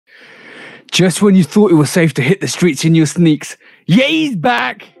Just when you thought it was safe to hit the streets in your sneaks, Yeezy's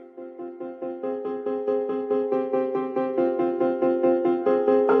back!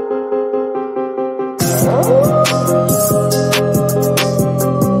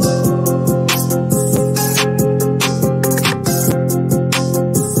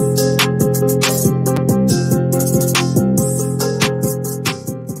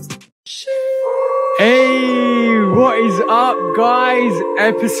 Hey, what is up, guys?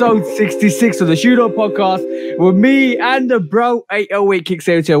 Episode 66 of the Shootout Podcast with me and the bro 808 Kicks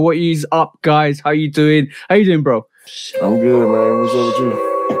ATL. What is up, guys? How you doing? How you doing, bro? I'm good, man. What's up with you?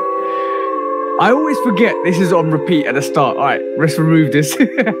 I always forget this is on repeat at the start. All right, let's remove this.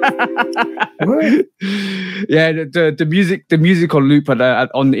 What? Yeah, the music on loop in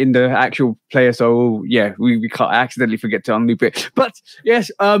the actual player. So yeah, we can't accidentally forget to unloop it. But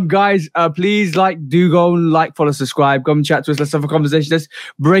yes, guys, please do go and follow, subscribe, come and chat to us. Let's have a conversation. Let's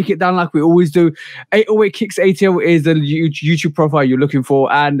break it down like we always do. 808 Kicks ATL is the YouTube profile you're looking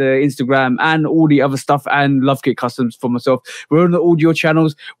for, and Instagram, and all the other stuff, and Love Kit Customs for myself. We're on the audio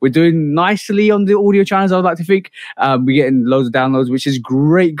channels. We're doing nicely on the audio channels, I would like to think. We're getting loads of downloads, which is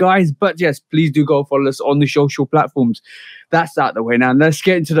great, guys. But yes, please do go follow us on the social platforms. That's out the way now. Let's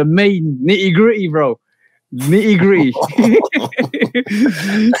get into the main nitty gritty, bro. Nitty gritty.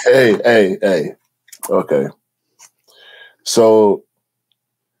 Hey. Okay. So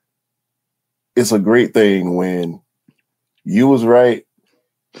it's a great thing when you was right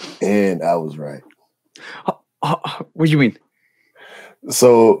and I was right. What do you mean?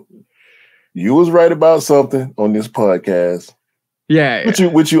 So you was right about something on this podcast. Yeah.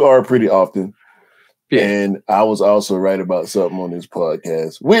 Which you are pretty often. Yeah. And I was also right about something on this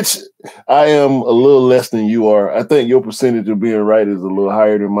podcast, which I am a little less than you are. I think your percentage of being right is a little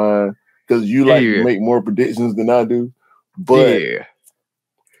higher than mine because you to make more predictions than I do. But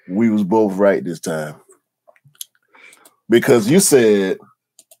we was both right this time. Because you said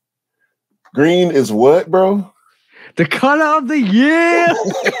green is what, bro? The color of the year.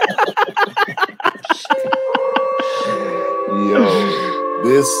 Yo,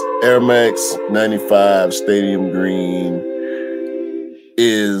 this Air Max 95 Stadium Green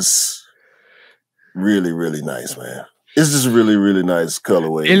is really, really nice, man. It's just really, really nice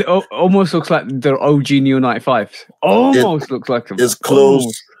colorway. It almost looks like the OG Neo 95s. Almost looks like them. It's close.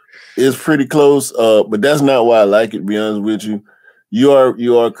 Almost. It's pretty close. But that's not why I like it, to be honest with you. You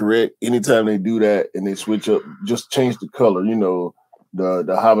are correct. Anytime they do that and they switch up, just change the color. You know, the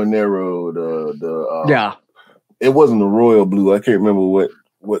habanero, the it wasn't the royal blue. I can't remember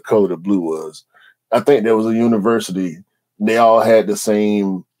what color the blue was. I think there was a university. They all had the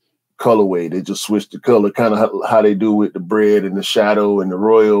same colorway. They just switched the color, kind of how they do with the bread and the shadow and the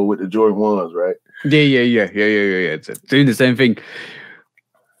royal with the Jordan 1s, right? Yeah. It's doing the same thing.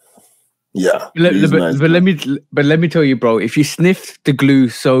 Yeah. But let me tell you, bro, if you sniff the glue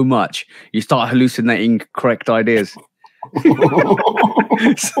so much, you start hallucinating correct ideas.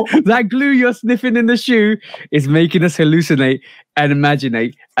 That glue you're sniffing in the shoe is making us hallucinate and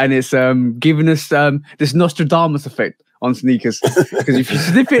imaginate, and it's giving us this Nostradamus effect on sneakers. Because if you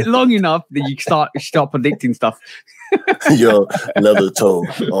sniff it long enough, then you start predicting stuff. Yo, leather toe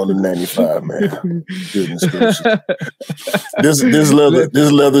on the 95, man. Goodness gracious.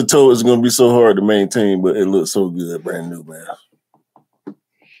 This leather toe is gonna be so hard to maintain, but it looks so good, brand new, man.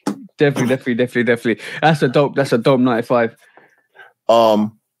 Definitely. That's a dope 95.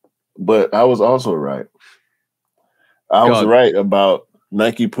 But I was also right. I was right about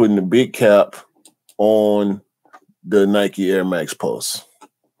Nike putting the big cap on the Nike Air Max Pulse.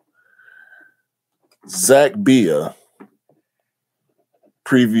 Zach Bia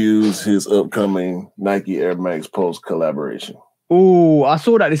previews his upcoming Nike Air Max Pulse collaboration. Oh, I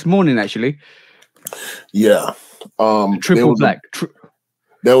saw that this morning, actually. Yeah. Triple black.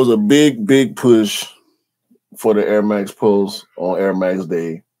 There was a big push for the Air Max Pulse on Air Max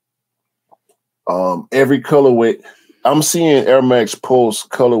Day. Every colorway, I'm seeing Air Max Pulse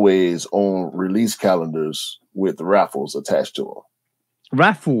colorways on release calendars with raffles attached to them.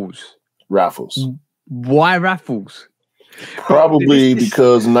 Raffles. Why raffles? Probably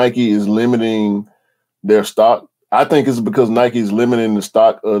because Nike is limiting their stock. I think it's because Nike is limiting the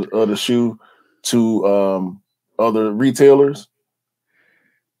stock of the shoe to other retailers.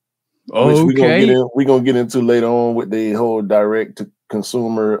 Okay. Which we're gonna get into later on with the whole direct to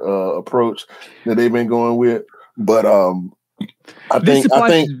consumer approach that they've been going with. But I think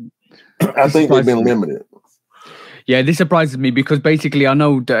they've been limited. Yeah, this surprises me because basically I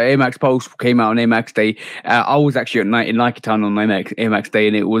know the Air Max Pulse came out on Air Max Day. I was actually at night in Nike Town on Air Max Day,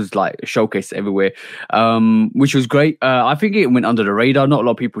 and it was like a showcase everywhere, which was great. I think it went under the radar. Not a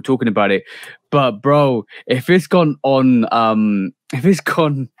lot of people talking about it, but bro, if it's gone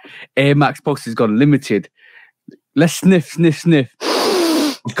Air Max Pulse has gone limited. Let's sniff,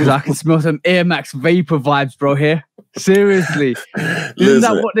 because I can smell some Air Max Vapor vibes, bro. Here, seriously, isn't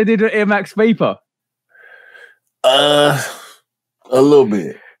that what they did with Air Max Vapor? A little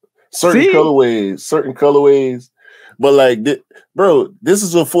bit. Certain colorways, but like, bro, this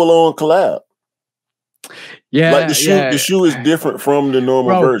is a full-on collab. Yeah, like the shoe is different from the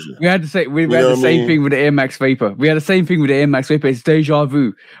normal version. We had the same thing with the Air Max Vapor. It's deja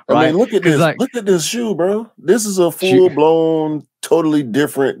vu. Right? I mean, look at this. Look at this shoe, bro. This is a full-blown, totally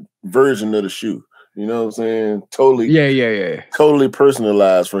different version of the shoe. You know what I'm saying? Totally. Yeah. Totally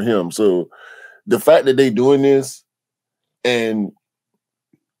personalized for him. So the fact that they doing this and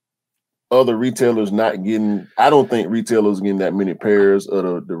other retailers not getting, I don't think retailers getting that many pairs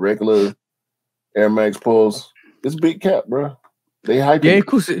of the regular Air Max Pulse. It's big cap, bro. They hype. Yeah, of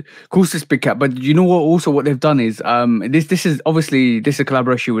course it's big cap. But you know what? Also, what they've done is this is a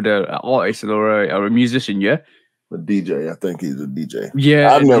collaboration with an artist or a musician. Yeah, a DJ. I think he's a DJ.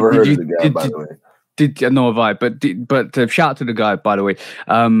 Yeah, I've never heard of the guy, by the way. No vibe, but shout out to the guy, by the way.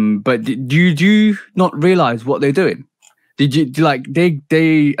 But do you not realize what they're doing? Did you like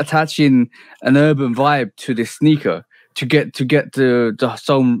they attaching an urban vibe to this sneaker to get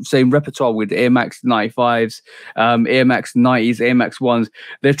the same repertoire with Air Max 95s, Air Max 90s, Air Max 1s.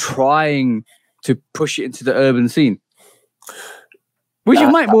 They're trying to push it into the urban scene, which it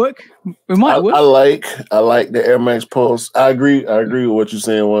might work. It might work. I like the Air Max Pulse. I agree with what you're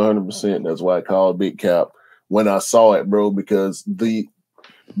saying 100%. That's why I call it big cap when I saw it, bro, because the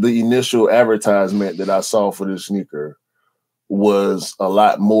initial advertisement that I saw for this sneaker was a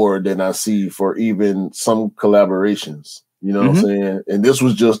lot more than I see for even some collaborations. You know what I'm saying? And this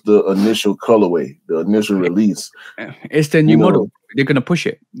was just the initial colorway, the initial release. It's their new model. They're gonna push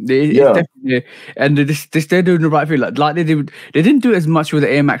it. And they're doing the right thing. Like they didn't do as much with the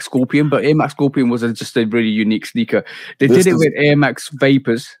Air Max Scorpion, but Air Max Scorpion was just a really unique sneaker. They did it with Air Max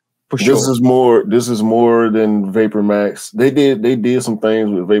Vapors. For sure. This is more than Vapor Max. They did some things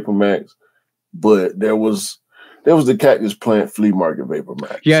with Vapor Max, but there was the Cactus Plant Flea Market Vapor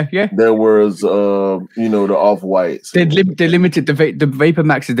Max. Yeah. There was the Off-Whites. They limited the Vapor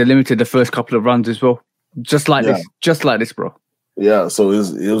Maxes. They limited the first couple of runs as well. Just like this, bro. Yeah, so it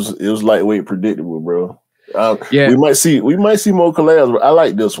was lightweight, predictable, bro. We might see more collabs. I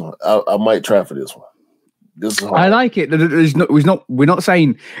like this one. I might try for this one. This is hard. I like it. We're not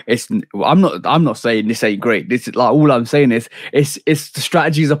saying it's. I'm not saying this ain't great. This is like all I'm saying is it's the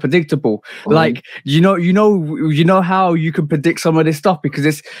strategies are predictable. Like you know how you can predict some of this stuff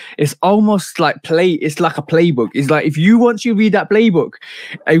because it's almost like It's like a playbook. It's like once you read that playbook,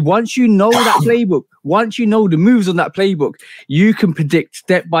 and once you know that playbook, once you know the moves on that playbook, you can predict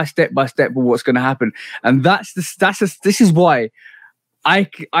step by step what's going to happen. And this is why I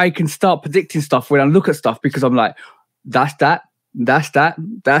can start predicting stuff when I look at stuff because I'm like, that's that. This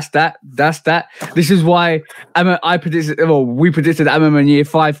is why we predicted MM Year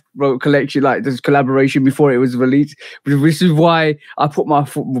 5 collection, like this collaboration before it was released. This is why I put my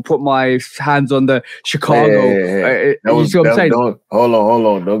hands on the Chicago. You see what I'm saying? Hold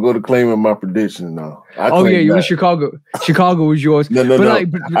on. Don't go to claiming my prediction now. You were Chicago. Chicago was yours. No.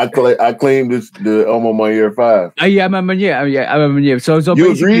 I claimed this the MMA Year 5. MM Year. So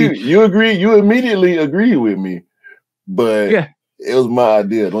you agree. You immediately agree with me, but yeah. It was my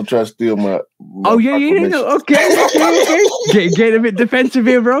idea. Don't try to steal my no. Okay. Get a bit defensive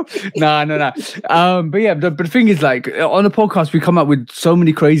here, bro. No. But the thing is, like, on the podcast, we come up with so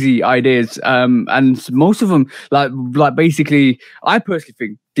many crazy ideas. And most of them, like basically, I personally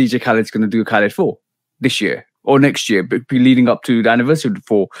think DJ Khaled's going to do a Khaled 4 this year or next year, but be leading up to the anniversary of the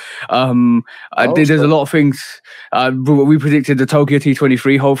 4. There's a lot of things. We predicted the Tokyo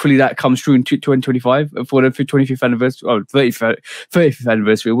T23. Hopefully that comes true in 2025 for the 25th anniversary or 35th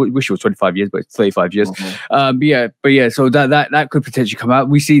anniversary. We wish it was 25 years, but it's 35 years. But yeah. So that could potentially come out.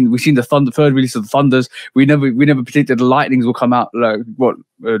 We've seen the third release of the Thunders. We never predicted the Lightnings will come out last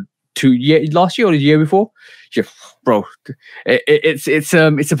year or the year before. Yeah, bro, it's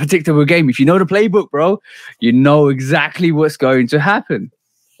a predictable game. If you know the playbook, bro, you know exactly what's going to happen,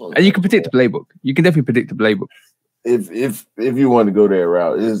 and you can predict the playbook. You can definitely predict the playbook. If you want to go that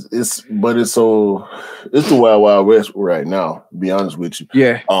route, it's the wild west right now. To be honest with you,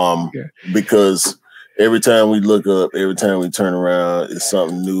 yeah. Because every time we look up, every time we turn around, it's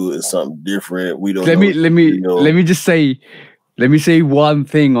something new, it's something different. We don't let know. Let me just say. Let me say one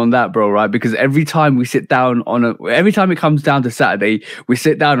thing on that, bro, right? Because every time we sit down every time it comes down to Saturday, we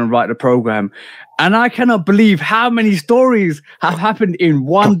sit down and write the program. And I cannot believe how many stories have happened in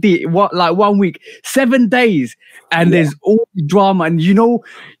 1 week, 7 days. And there's all drama. And you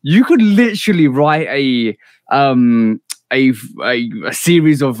could literally write a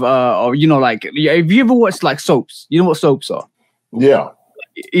series of like, have you ever watched like soaps? You know what soaps are? Yeah.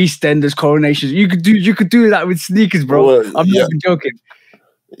 EastEnders, Coronations. You could do that with sneakers, bro. Well, I'm not even joking.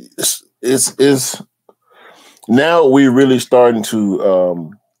 It's now we're really starting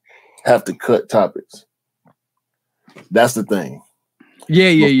to have to cut topics. That's the thing.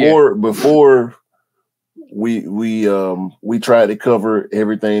 Before we tried to cover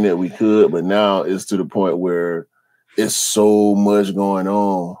everything that we could, but now it's to the point where it's so much going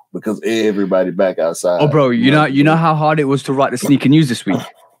on because everybody back outside. Oh, bro, you know how hard it was to write the sneaker news this week.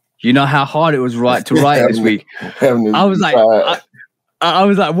 You know how hard it was to write this week. I was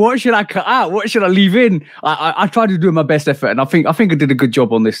like, what should I cut out? What should I leave in? I tried to do my best effort, and I think I did a good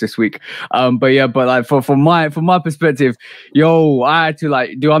job on this week. But like from my perspective, I had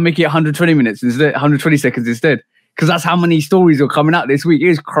to do I make it 120 minutes instead, 120 seconds instead? Because that's how many stories are coming out this week.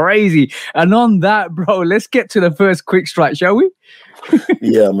 It's crazy. And on that, bro, let's get to the first quick strike, shall we?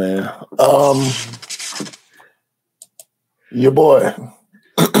 Yeah, man. Your boy.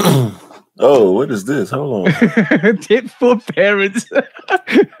 Oh, what is this? Hold on. Tip for parents.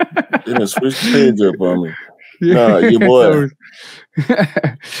 Didn't switch the page up on me. Nah, your boy.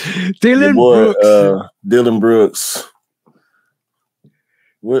 Dylan Brooks.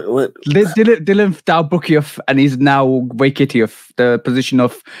 What? Dylan Dalbrookioff, and he's now Waikitioff, the position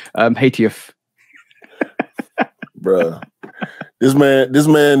of Haitioff. Bruh. This man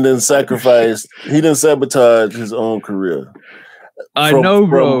didn't sacrifice. He didn't sabotage his own career. I know,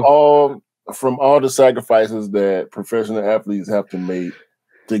 bro. From all the sacrifices that professional athletes have to make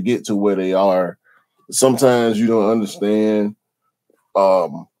to get to where they are, sometimes you don't understand.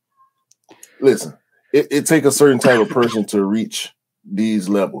 Listen, it takes a certain type of person to reach these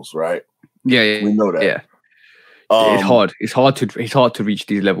levels, right? Yeah, we know that. Yeah, it's hard. It's hard to reach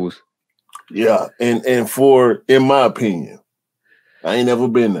these levels. Yeah, and in my opinion, I ain't never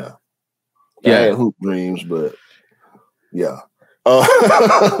been there. I had hoop dreams, but yeah. To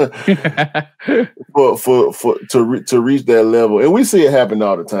reach that level, and we see it happen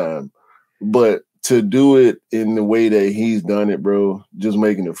all the time, but to do it in the way that he's done it, bro, just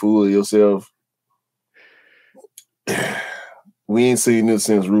making a fool of yourself. We ain't seen this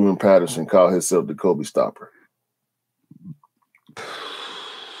since Ruben Patterson called himself the Kobe stopper.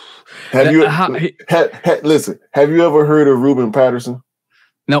 Have you listen? Have you ever heard of Ruben Patterson?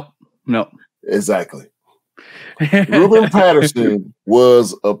 No. Exactly. Ruben Patterson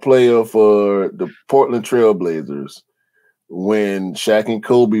was a player for the Portland Trail Blazers when Shaq and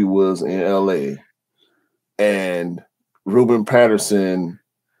Kobe was in LA. And Ruben Patterson,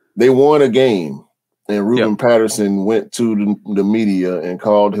 they won a game, and Ruben Patterson went to the media and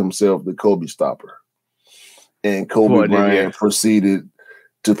called himself the Kobe stopper. And Kobe Bryant proceeded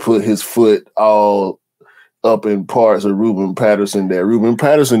to put his foot all up in parts of Ruben Patterson that Ruben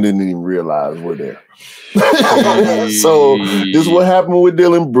Patterson didn't even realize were there. So this is what happened with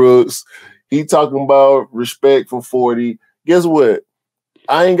Dylan Brooks. He talking about respect for 40. Guess what?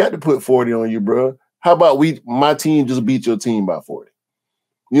 I ain't got to put 40 on you, bro. How about my team just beat your team by 40?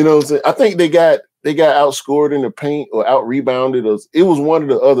 You know what I'm saying? I think they got outscored in the paint or out rebounded us. It was one of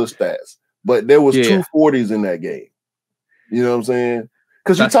the other stats, but there was 2 40s in that game. You know what I'm saying?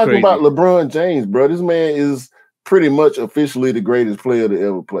 Because you're talking about LeBron James, bro. This man is pretty much officially the greatest player to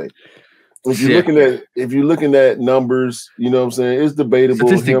ever play. If you're looking at numbers, you know what I'm saying? It's debatable.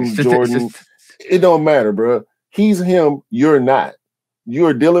 Jordan. It don't matter, bro. He's him. You're not.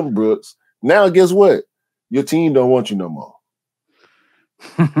 You're Dylan Brooks. Now, guess what? Your team don't want you no more.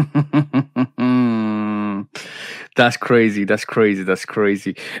 That's crazy. Basically,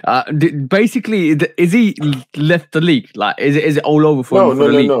 is he left the league? Like, is it all over for him?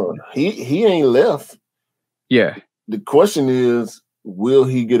 No. He ain't left. Yeah. The question is, will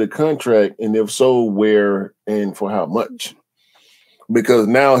he get a contract? And if so, where and for how much? Because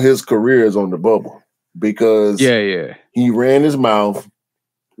now his career is on the bubble. Because he ran his mouth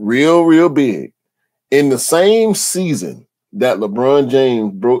real big. In the same season that LeBron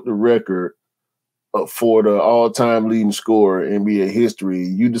James broke the record for the all-time leading scorer in NBA history,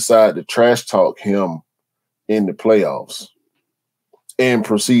 you decide to trash talk him in the playoffs and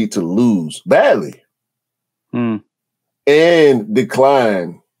proceed to lose badly and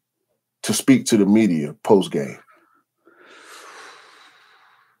decline to speak to the media post game.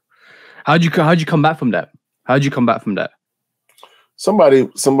 How'd you come back from that? How'd you come back from that? Somebody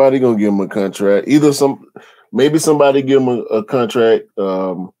gonna give him a contract. Maybe somebody give him a contract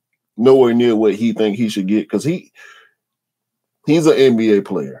nowhere near what he think he should get, because he's an NBA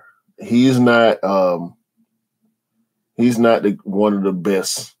player. He's not one of the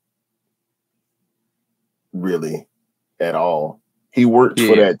best really at all. He worked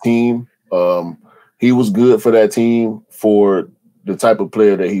for that team. He was good for that team for the type of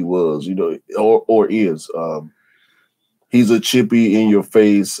player that he was, or is. He's a chippy, in your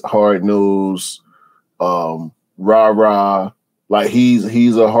face, hard nosed, rah-rah. Like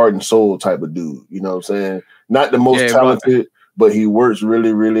he's a heart and soul type of dude. You know what I'm saying? Not the most talented, but he works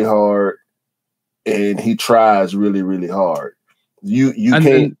really, really hard, and he tries really, really hard. You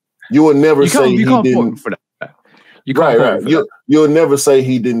will never say he didn't. For that. You'll never say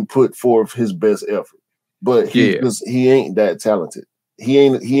he didn't put forth his best effort, but he ain't that talented. He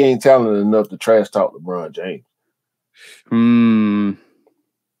ain't talented enough to trash talk LeBron James. Like,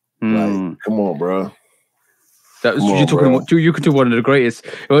 come on, bro. You could do one of the greatest.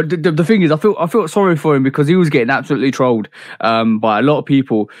 The thing is, I felt sorry for him because he was getting absolutely trolled by a lot of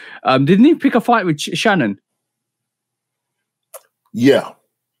people. Didn't he pick a fight with Shannon? Yeah,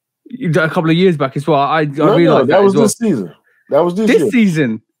 a couple of years back as well. I realized that was this season. That was this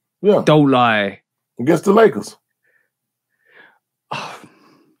season. Yeah, don't lie. Against the Lakers.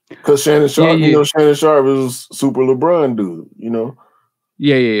 Because Shannon Sharp, Shannon Sharp is super LeBron dude.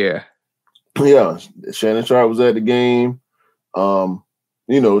 Yeah. Yeah, Shannon Sharp was at the game.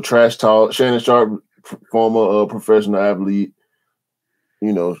 Trash talk. Shannon Sharp, former professional athlete.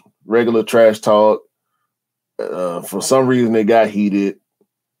 Regular trash talk. For some reason, they got heated.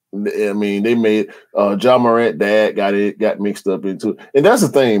 I mean, they made Ja Morant dad got mixed up into it. And that's the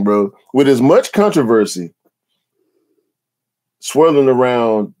thing, bro. With as much controversy swirling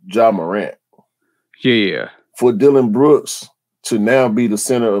around Ja Morant. Yeah. For Dylan Brooks to now be the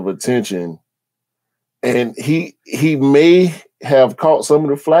center of attention, and he may have caught some of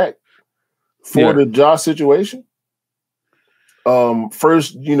the flack for the Ja situation.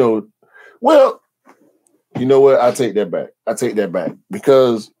 First, you know what? I take that back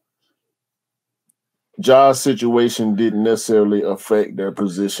because Ja's situation didn't necessarily affect their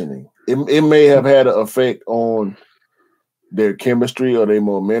positioning. It may have had an effect on their chemistry or their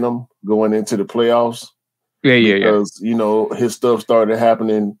momentum going into the playoffs. Because his stuff started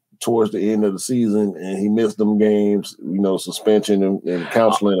happening towards the end of the season, and he missed them games. Suspension and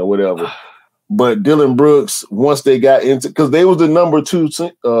counseling or whatever. But Dylan Brooks, once they got into, because they was the number 2.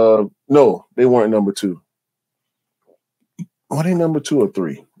 No, they weren't number 2. Were they number 2 or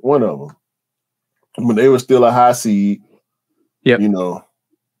 3? One of them. But they were still a high seed. Yep.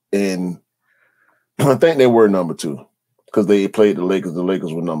 And I think they were number 2 because they played the Lakers. The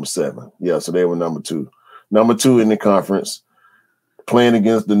Lakers were number 7. Yeah, so they were number 2. Number 2 in the conference, playing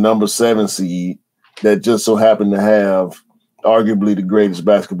against the number 7 seed that just so happened to have arguably the greatest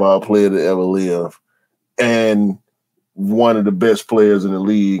basketball player to ever live and one of the best players in the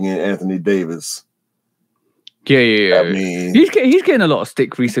league in Anthony Davis. Yeah. I mean, he's getting a lot of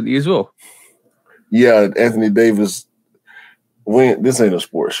stick recently as well. Yeah, Anthony Davis. This ain't a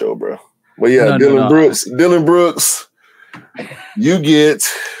sports show, bro. But yeah, Dylan Brooks, you get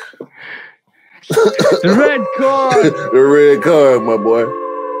the red card. The red card, my boy.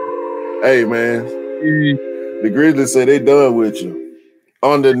 Hey, man. The Grizzlies say they done with you.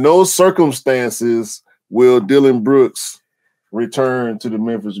 Under no circumstances will Dylan Brooks return to the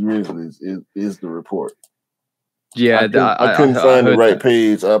Memphis Grizzlies, is the report. Yeah, I couldn't find the right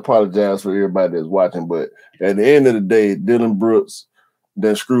page. I apologize for everybody that's watching, but at the end of the day, Dylan Brooks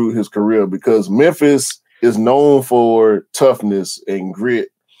then screwed his career because Memphis is known for toughness and grit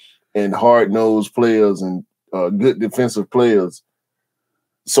and hard-nosed players and good defensive players.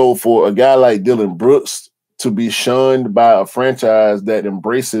 So for a guy like Dylan Brooks to be shunned by a franchise that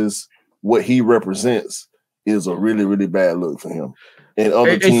embraces what he represents is a really, really bad look for him. And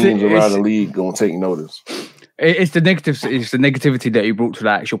other teams around the league gonna take notice. It's the negative. It's the negativity that he brought to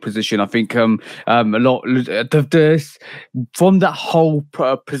that actual position. I think a lot from that whole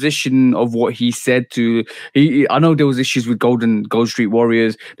position of what he said to. I know there was issues with Gold Street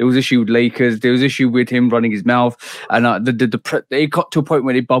Warriors. There was issue with Lakers. There was issue with him running his mouth, and it got to a point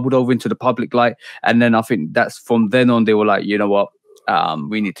where they bubbled over into the public light. And then I think that's from then on they were like, you know what,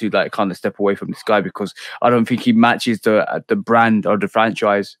 we need to kind of step away from this guy because I don't think he matches the brand or the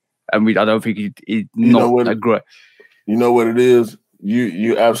franchise. And I don't think he's not that great. You know what it is?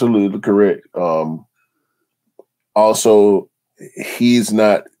 You're absolutely correct. Also, he's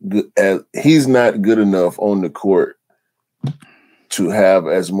not good enough on the court to have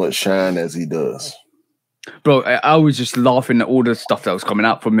as much shine as he does. Bro, I was just laughing at all the stuff that was coming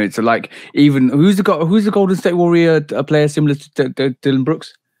out from it. So, like, even who's the Golden State Warrior player similar to Dylan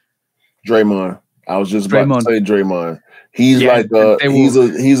Brooks? Draymond. I was just about to say Draymond. He's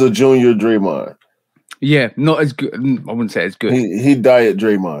he's a junior Draymond. Yeah, not as good. I wouldn't say as good. He diet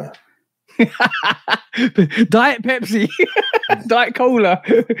Draymond. Diet Pepsi, Diet Cola.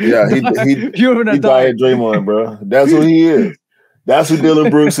 Yeah, he diet Draymond, bro. That's who he is. That's who Dylan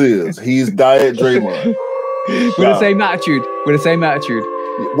Brooks is. He's diet Draymond. With the same attitude.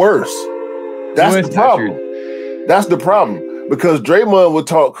 Worse. That's the problem. That's the problem. Because Draymond would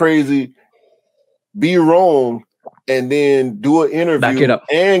talk crazy, be wrong, and then do an interview back it up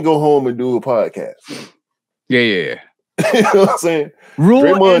and go home and do a podcast. Yeah. You know what I'm saying? Raw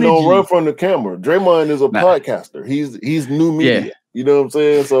Draymond energy. don't run from the camera. Draymond is a podcaster. He's new media. Yeah. You know what I'm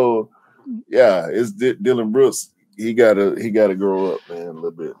saying? So yeah, it's Dylan Brooks. He gotta grow up, man, a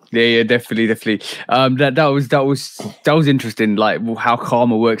little bit. Yeah, definitely. That was interesting. Like how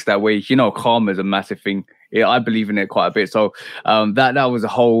karma works that way. You know, karma is a massive thing. Yeah, I believe in it quite a bit. So that was a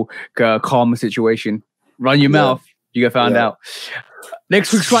whole karma situation. Run your mouth, you get found out.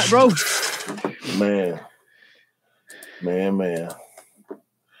 Next week's fight, bro. Man.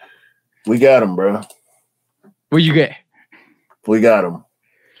 We got him, bro. What you get? We got him.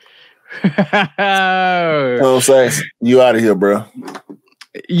 Tom Sachs, you out of here, bro.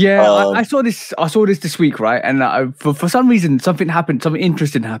 Yeah, I saw this. I saw this week, right? And for some reason, something happened. Something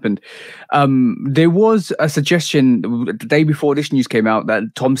interesting happened. There was a suggestion the day before this news came out that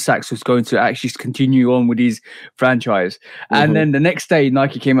Tom Sachs was going to actually continue on with his franchise, and then the next day,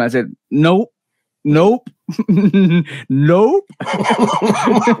 Nike came out and said, "Nope." Nope.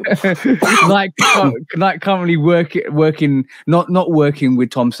 Like currently working not working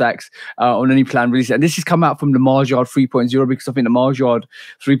with Tom Sachs on any planned release. And this has come out from the Mars Yard 3.0 because I think the Mars Yard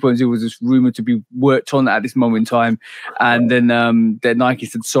 3.0 was just rumored to be worked on at this moment in time. And then Nike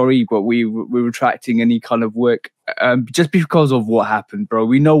said sorry, but we're retracting any kind of work. Just because of what happened, bro.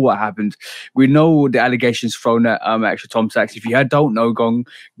 We know what happened. We know the allegations thrown at actually Tom Sachs. If you don't know, go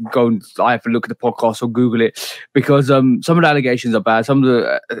and either look at the podcast or Google it, because some of the allegations are bad. Some of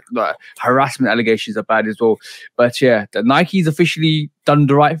the harassment allegations are bad as well. But yeah, the Nike's officially done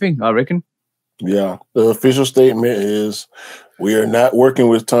the right thing, I reckon. Yeah, the official statement is we are not working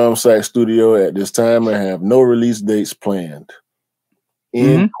with Tom Sachs Studio at this time and have no release dates planned.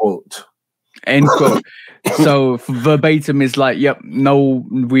 End quote. End quote. So verbatim is like, yep, no,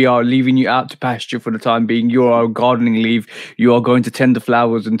 we are leaving you out to pasture for the time being. You are on gardening leave. You are going to tend the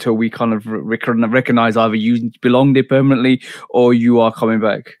flowers until we kind of recognize either you belong there permanently or you are coming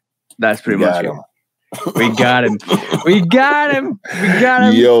back. That's pretty much it. We got him. We got him.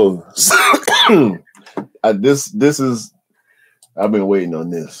 Yo, this is. I've been waiting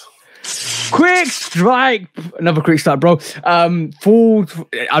on this. Quick strike, another quick strike, bro. I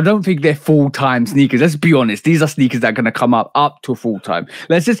don't think they're full-time sneakers. Let's be honest. These are sneakers that are going to come up to full-time.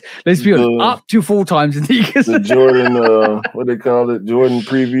 Let's be honest. Up to full-time sneakers. The Jordan, what they call it? Jordan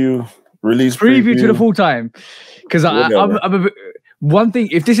preview, release preview to the full-time. Because I'm a bit. One thing,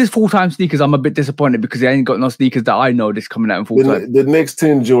 if this is full-time sneakers, I'm a bit disappointed because they ain't got no sneakers that I know that's coming out in full-time. The next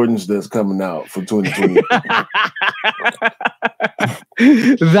 10 Jordans that's coming out for 2020.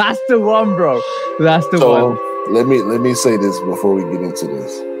 That's the one, bro. That's the one. Let me say this before we get into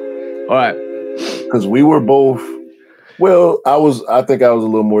this. All right. Because we were both. Well, I think I was a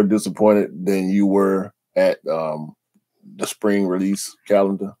little more disappointed than you were at the spring release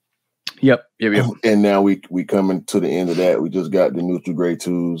calendar. Yep. And now we coming to the end of that. We just got the neutral gray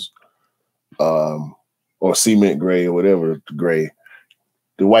 2s, or cement gray or whatever gray.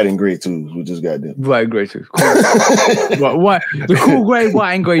 The white and gray 2s. We just got them. White and gray 2s. Cool. What? The cool gray,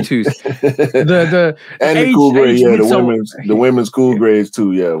 white and gray 2s. The cool gray, yeah. The women's cool grays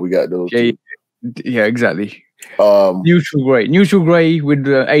too. Yeah, we got those. Yeah, exactly. Neutral gray with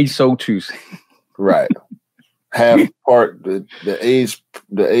the age sold 2s. Right. Half part the age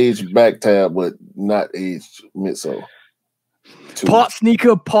back tab, but not age midsole. Part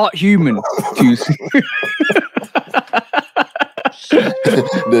sneaker, part human. 2s.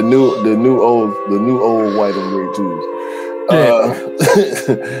 the new old white and gray 2s.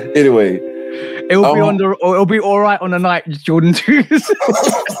 Anyway, it'll be all right on the night, Jordan 2s.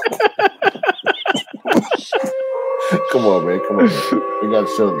 Come on, man. We got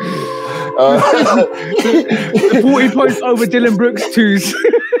to show them. 40 points over Dylan Brooks 2s.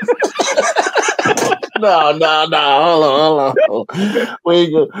 Hold on.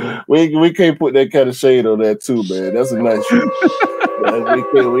 We can't put that kind of shade on that too, man. That's a nice shoe. We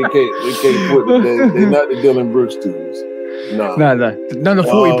can't put they're not the Dylan Brooks twos. No. None of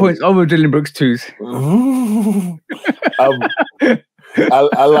 40 points over Dylan Brooks twos.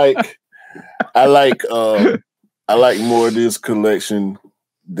 I like more of this collection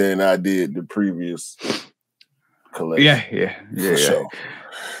than I did the previous collection. Yeah. Sure.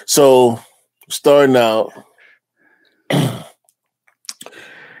 So starting out, UNC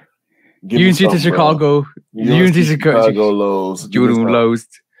to Chicago. UNC to Chicago lows. Jordan lows.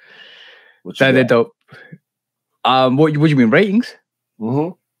 They're dope. What do you mean ratings?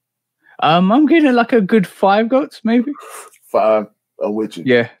 Mm-hmm. I'm getting like a good 5 goats, maybe 5. I'm with you.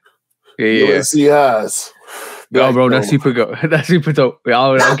 Yeah. UNC eyes. Oh, bro, that's super goat. That's super dope.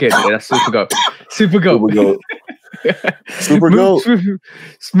 I'll get it. That's super goat. Super goat. Super goat.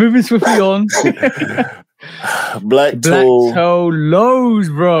 Moving swiftly on. Black toe lows,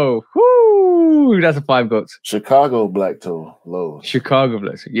 bro. Woo! That's a 5 goats. Chicago black toe lows. Chicago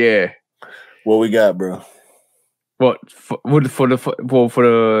black. Yeah. What we got, bro? What for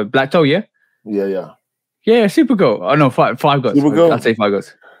the black toe? Yeah. Yeah. Super goat. Oh no, 5 goats. Super goat. I'd say 5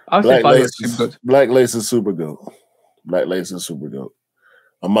 goats. I'll say 5 goats. Super goats. Black lace is super goat. Black lace is super goat.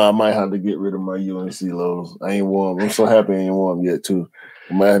 I might have to get rid of my UNC lows. I ain't wore them. I'm so happy I ain't worn them yet too.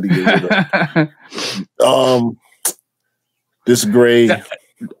 I might have to get rid of them. This gray.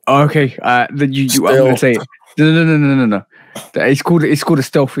 Okay. I'm gonna say it. No. It's called a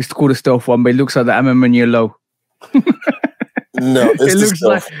stealth. It's called a stealth one, but it looks like the MMA low. No, it looks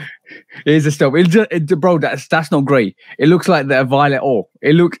like it's a stealth. Bro, that's not grey. It looks like the violet ore.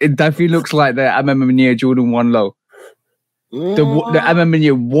 It definitely looks like the MMA Jordan 1 low. The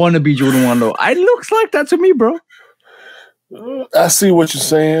MMA wannabe Jordan 1 low. It looks like that to me, bro. I see what you're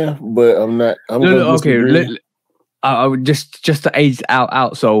saying, but I'm not. Okay. I would just the age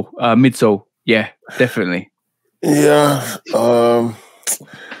out so midsole. Yeah, definitely. Yeah.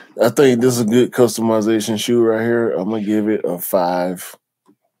 I think this is a good customization shoe right here. I'm gonna give it a 5.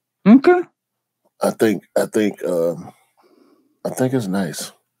 Okay. I think it's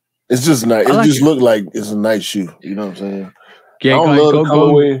nice. It's just nice. It just looked like it's a nice shoe. You know what I'm saying? Yeah, I don't love the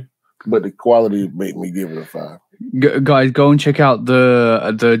colorway, but the quality make me give it a 5. Guys, go and check out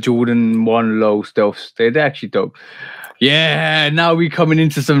the Jordan 1 low stealths. They're actually dope. Yeah, now we're coming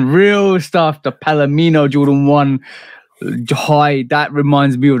into some real stuff. The Palomino Jordan 1 high. That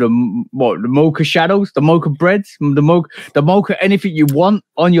reminds me of the mocha shadows, the mocha breads, the mocha anything you want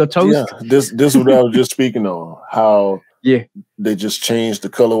on your toast. Yeah, this is what I was just speaking on. How they just changed the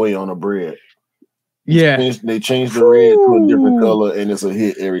colorway on a bread. They changed the red to a different color, and it's a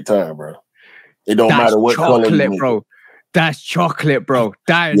hit every time, bro. It don't matter what color you make. Bro. That's chocolate, bro.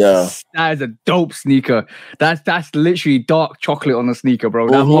 That is a dope sneaker. That's literally dark chocolate on a sneaker, bro.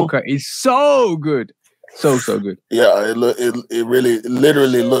 That mocha is so good. So good. Yeah, it really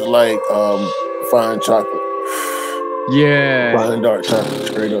literally looked like fine chocolate. Yeah. Fine dark chocolate,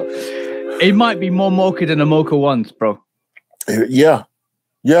 straight up. It might be more mocha than a mocha ones, bro. Yeah.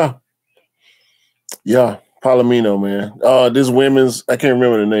 Palomino, man. This women's, I can't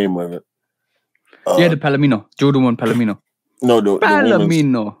remember the name of it. The Palomino. Jordan 1 Palomino. No, the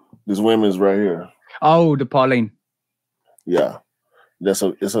Palomino. This women's right here. Oh, the Pauline. Yeah. It's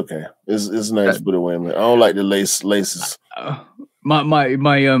okay. It's nice for the women. I don't like the laces.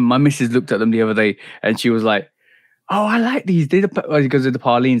 My missus looked at them the other day and she was like, "Oh, I like these. They're because of the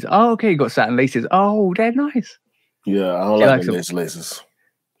Paulines. Oh, okay, got satin laces. Oh, they're nice." Yeah, I don't like the laces.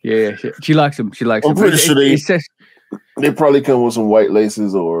 Yeah, she likes them. I'm pretty sure they probably come with some white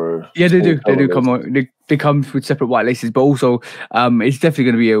laces or they do. They do come on. They come with separate white laces, but also it's definitely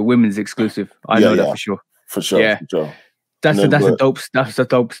going to be a women's exclusive. I know that for sure. For sure. Yeah. For sure. That's a dope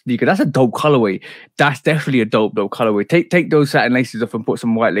sneaker. That's a dope colorway. That's definitely a dope colorway. Take those satin laces off and put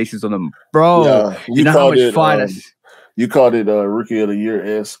some white laces on them, bro. Yeah, you know how much fire you called it Rookie of the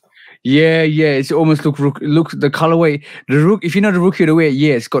Year-esque. Yeah. It's almost looks the colorway. If you know the Rookie of the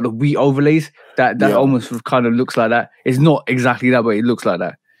Year, it's got the wheat overlays. That almost kind of looks like that. It's not exactly that, but it looks like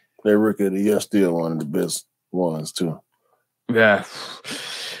that. That Rookie of the Year still one of the best ones too. Yeah,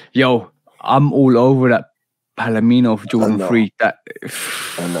 yo, I'm all over that Palomino for Jordan 3. That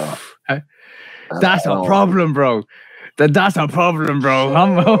I know. That's a problem, bro. That's a problem, bro.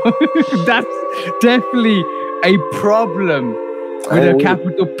 That's definitely a problem with a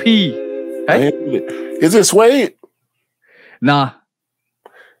capital P. Hey? Is it suede? Nah.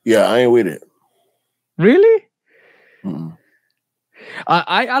 Yeah, I ain't with it. Really? Mm-mm.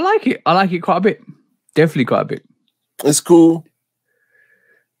 I like it. I like it quite a bit. Definitely quite a bit. It's cool.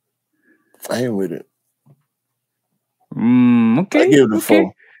 I ain't with it. Okay. I give it a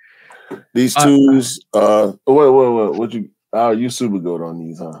 4. These twos, wait. What you? You super goat on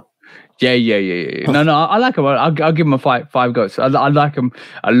these, huh? Yeah. No, I like them. I'll give them a 5 goats. I like them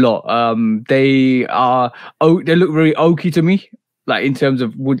a lot. They look very oaky to me, like in terms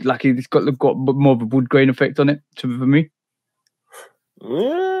of wood. Like it's got more of a wood grain effect on it for me.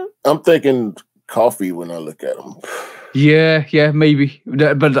 Yeah, I'm thinking coffee when I look at them. Yeah, maybe.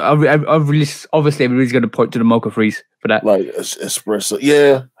 But obviously everybody's going to point to the mocha freeze for that. Like espresso,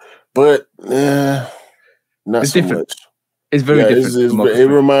 yeah, but not it's so different. much. It's very different. It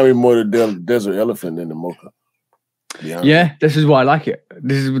reminds me more of the desert elephant than the mocha. Yeah, this is why I like it.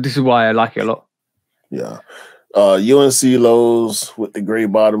 This is why I like it a lot. Yeah. UNC lows with the gray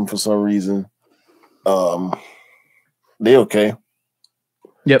bottom for some reason. They okay.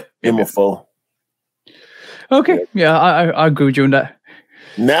 Yep. Give them a 4. Okay. Yeah, I agree with you on that.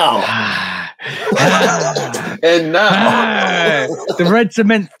 Now. And now the red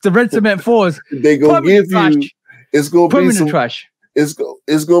cement 4s. They gonna give trash. you. It's gonna permanent be some trash. It's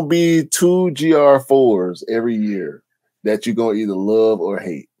gonna be 2 GR4s every year that you're gonna either love or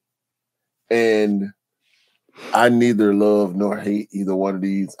hate. And I neither love nor hate either one of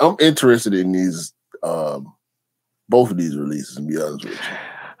these. I'm interested in these both of these releases, to be honest with you.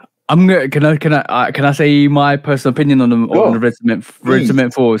 I'm gonna can I say my personal opinion on the red cement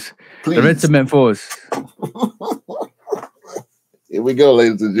 4s? Please. The red cement 4s. Here we go,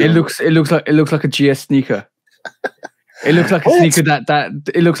 ladies and gentlemen. It looks like a GS sneaker. It looks like a sneaker that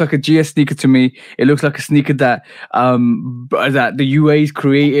it looks like a GS sneaker to me. It looks like a sneaker that the UA's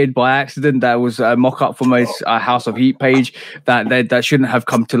created by accident. That was a mock up for my House of Heat page. That shouldn't have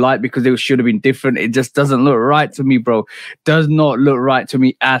come to light because it should have been different. It just doesn't look right to me, bro. Does not look right to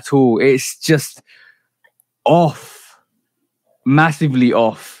me at all. It's just off, massively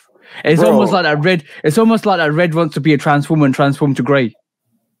off. It's almost like that red. It's almost like that red wants to be a transformer and transform to grey.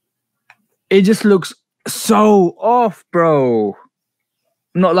 It just looks so off, bro.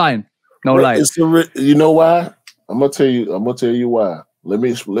 I'm not lying. No lying. You know why? I'm gonna tell you why. Let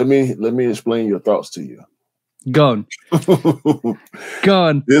me explain your thoughts to you. Go on. I'd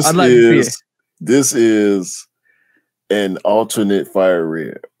like to see it. This is an alternate fire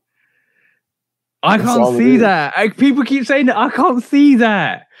red. I can't see that. People keep saying that. I can't see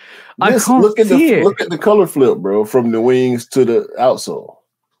that. I can't see it. Look at the color flip, bro, from the wings to the outsole.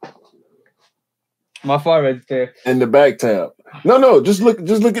 My fire red's there. And the back tab. No, just look at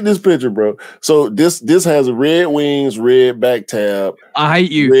this picture, bro. So this has red wings, red back tab. I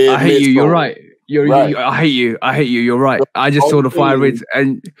hate you. You're right. I hate you. You're right. I just saw the fire reds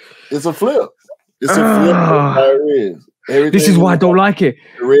and it's a flip. It's a flip of fire reds. This is why I don't like it.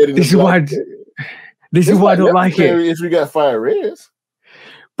 This is why I don't like it. If you got fire reds.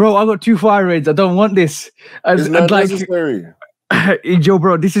 Bro, I got 2 fire reds. I don't want this. It's not necessary. Joe,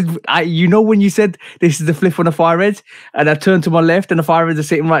 bro, this is when you said this is the flip on the fire reds, and I turned to my left and the fire reds are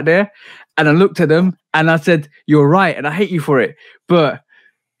sitting right there, and I looked at them and I said, "You're right," and I hate you for it. But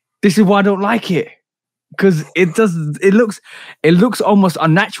this is why I don't like it, because it looks almost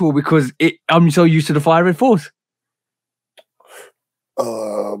unnatural because I'm so used to the fire red 4s.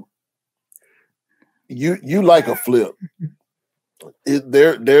 You like a flip.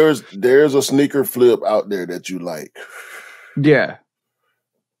 There's a sneaker flip out there that you like. Yeah.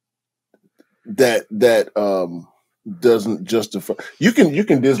 That doesn't justify. You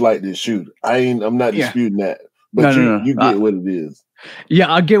can dislike this shoe. I'm not disputing that. But you get what it is.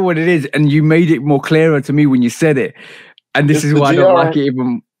 Yeah, I get what it is, and you made it more clearer to me when you said it. And this is why I don't like it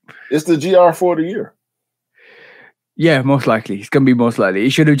even. It's the GR4 of the year. Yeah, most likely. It's gonna be most likely. It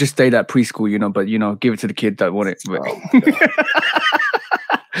should have just stayed at preschool, but give it to the kid that want it. But...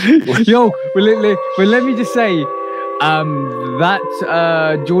 Yo, let me just say,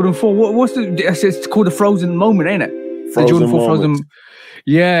 that Jordan 4. What's it's called the Frozen moment, ain't it? The Jordan 4 Frozen.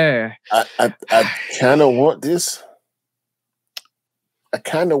 Yeah. I kind of want this. I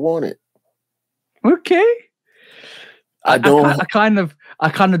kind of want it. Okay. I kind of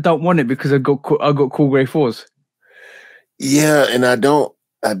don't want it because I got cool grey 4s. Yeah, and I don't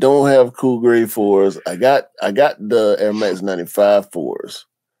have cool grey 4s. I got the Air Max 95 4s.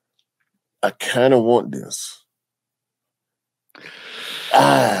 I kind of want this.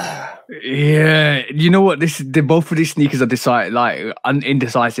 Yeah, you know what? Both of these sneakers are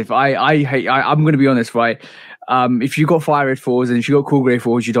indecisive. I'm gonna be honest, right? If you got fire red 4s and if you got cool grey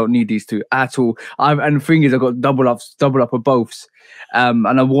 4s, you don't need these two at all. And the thing is, I got double up of both. And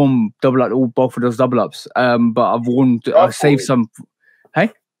I won both of those double ups. But I saved some.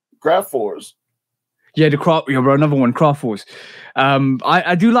 Hey, grab 4s. Yeah, the craft. Yeah, bro, another one, Craft Force.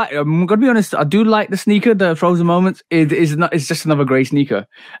 I do like. I'm gonna be honest. I do like the sneaker, the Frozen Moments. It is not. It's just another grey sneaker.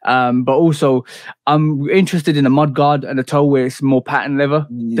 But also, I'm interested in the mud guard and the toe where it's more pattern leather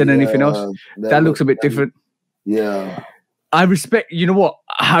than anything else. That looks a bit different. Yeah. I respect. You know what?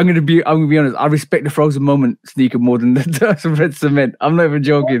 I'm gonna be honest. I respect the Frozen Moment sneaker more than the Red Cement. I'm not even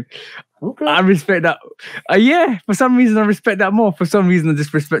joking. Okay. I respect that. Yeah, for some reason I respect that more. For some reason I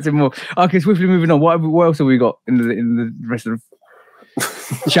just respect it more. Okay, swiftly moving on. What else have we got in the rest of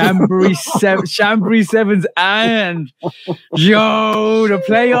Chambry Sevens and the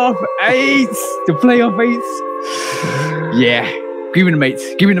playoff eights. Yeah, give me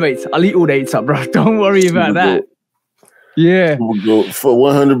the mates. I'll eat all the eights up, bro. Don't worry about that. Yeah, for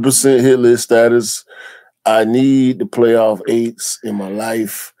 100% hit list status. I need the playoff eights in my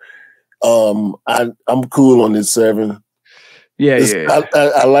life. I'm cool on this 7. Yeah.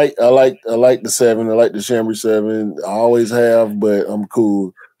 I like the 7. I like the Chambry 7. I always have, but I'm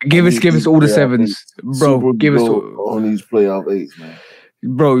cool. Give us all the 7s, bro. Give us all on these playoff 8s, man.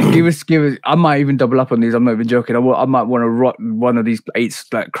 Bro, give us. I might even double up on these. I'm not even joking. I might want to rock one of these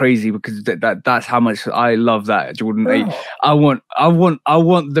 8s like crazy because that's how much I love that Jordan 8. I want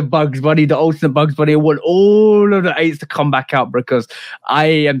the Bugs Bunny, the ultimate Bugs Bunny. I want all of the 8s to come back out because I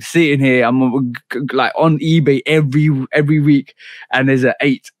am sitting here. I'm like on eBay every week, and there's an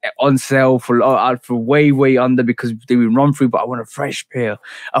 8 on sale for way under because they've been run through. But I want a fresh pair.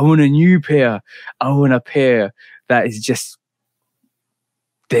 I want a new pair. I want a pair that is just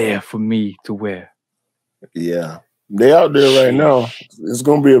there for me to wear. Yeah, they out there right now. It's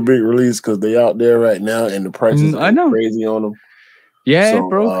gonna be a big release because they out there right now, and the prices are crazy on them. Yeah, so,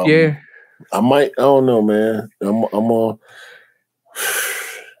 bro. Yeah, I don't know, man. I'm on.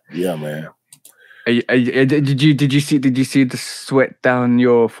 Yeah, man. Did you see the sweat down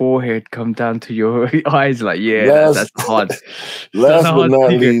your forehead come down to your eyes? Like, yeah, that's hard. Last but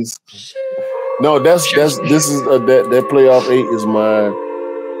not least, no, this is that playoff 8 is my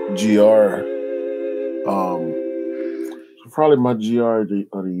GR. Probably my GR of the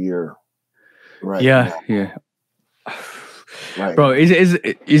year. Right. Yeah, now. Yeah. Right. Bro, isn't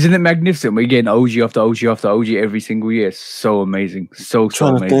it magnificent? We're getting OG after OG after OG every single year. It's so amazing. So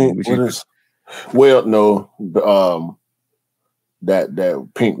amazing. Well, no. That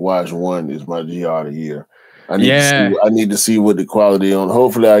pink wash 1 is my GR of the year. I need to see what the quality on.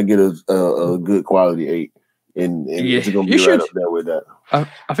 Hopefully I get a good quality 8. And it's gonna be right up there with that. I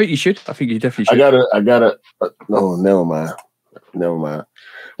think you should. I think you definitely should. I gotta. No, never mind.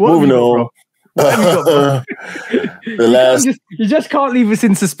 Moving on. The last. You just can't leave us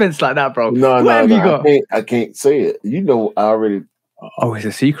in suspense like that, bro. No. You got? I can't say it. You know, I already. Oh, it's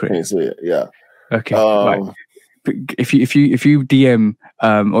a secret. I can't say it. Yeah. Okay. Right. If you DM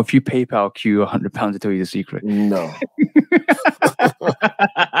or if you PayPal Q £100 to tell you the secret. No.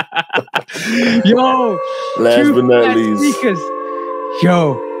 Yo, last but not least, sneakers.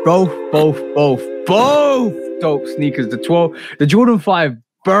 Yo, both dope sneakers. The Jordan 5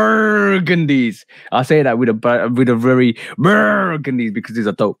 burgundies. I say that with a very burgundies because these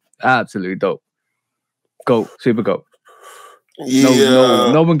are dope, absolutely dope. Go, super go.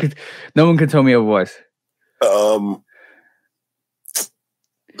 Yeah. No one can tell me otherwise. I'm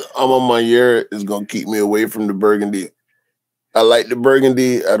on my year is gonna keep me away from the burgundy. I like the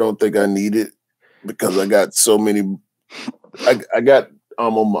burgundy. I don't think I need it because I got so many. I'm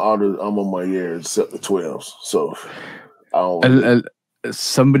on my year except the 12s. So I don't.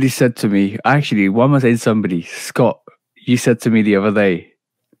 Somebody said to me, actually, why am I saying somebody? Scott, you said to me the other day,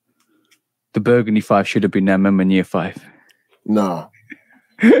 the burgundy 5 should have been there. Remember in year 5. Nah.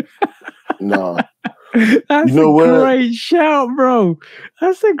 That's a great shout, bro.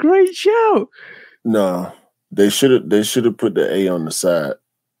 That's a great shout. Nah. They should have put the A on the side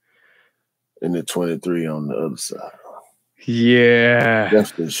and the 23 on the other side. Yeah.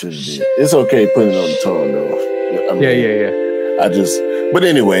 That's what it should have been. It's okay putting it on the tone though. I mean, yeah. But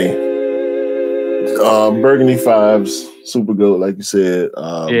anyway, burgundy 5s, super goat, like you said.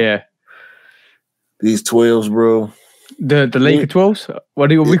 Yeah. These 12s, bro. The Laker 12s?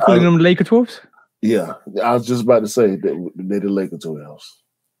 What are we calling them, Laker 12s? Yeah. I was just about to say that they're the Laker 12s.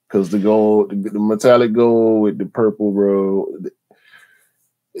 Because the gold, the metallic gold with the purple, bro.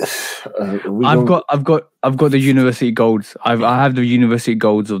 I've got the university golds. I have the university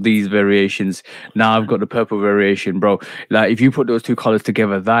golds of these variations. Now I've got the purple variation, bro. Like if you put those two colors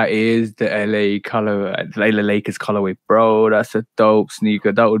together, that is the LA color, LA Lakers colorway, bro. That's a dope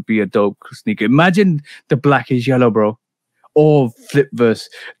sneaker. That would be a dope sneaker. Imagine the black is yellow, bro, or flip verse.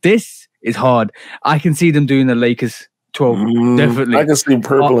 This is hard. I can see them doing the Lakers 12. Definitely. I can see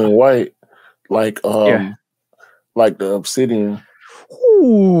purple and white. like like the obsidian.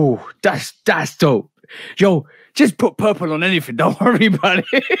 Ooh, that's dope. Yo, just put purple on anything. Don't worry about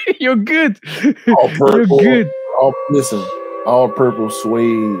it. You're good. All purple. You're good. All purple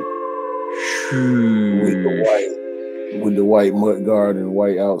suede with the white mud guard and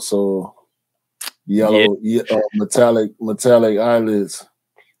white outsole, yellow metallic eyelids,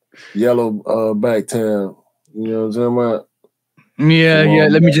 yellow back tab. You know what I'm talking about? Yeah.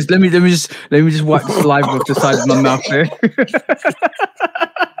 Let me just wipe the saliva off the side of my mouth there.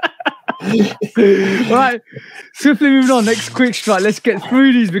 Right, swiftly moving on. Next quick strike. Let's get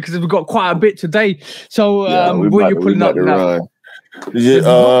through these because we've got quite a bit today. So, what you're pulling up now?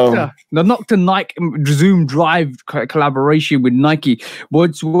 The Nocta Nike Zoom Drive collaboration with Nike.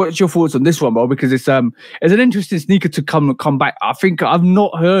 What's your thoughts on this one, bro? Because it's an interesting sneaker to come back. I think I've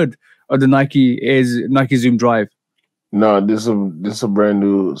not heard of the Nike Zoom Drive. No, this is a brand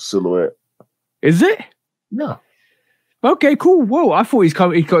new silhouette. Is it? Yeah. Okay, cool. Whoa, I thought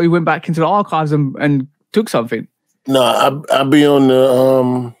he went back into the archives and took something. No, I be on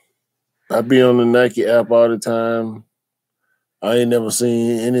the Nike app all the time. I ain't never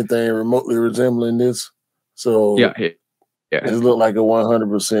seen anything remotely resembling this. So yeah. It looked like a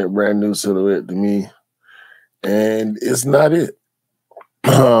 100% brand new silhouette to me, and it's not it.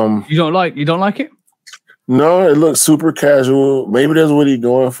 You don't like it? No, it looks super casual. Maybe that's what he's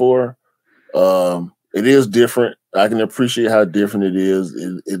going for. It is different. I can appreciate how different it is.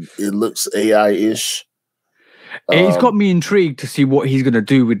 It looks AI-ish. It's got me intrigued to see what he's going to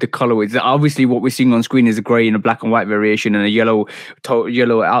do with the colorways. Obviously, what we're seeing on screen is a grey and a black and white variation and a yellow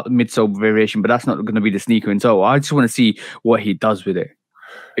out midsole variation, but that's not going to be the sneaker in total. I just want to see what he does with it.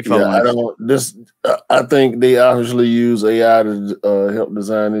 I think they obviously use AI to help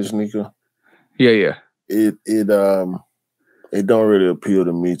design this sneaker. Yeah. It don't really appeal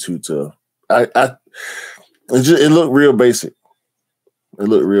to me too tough. It looked real basic. Okay.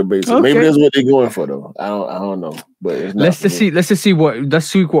 Maybe that's what they're going for though. I don't know. But it's not let's just see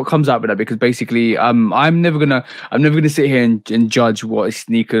what comes out with that, because basically I'm never gonna sit here and judge what a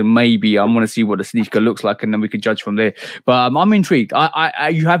sneaker may be. I want to see what the sneaker looks like, and then we can judge from there. But I'm intrigued.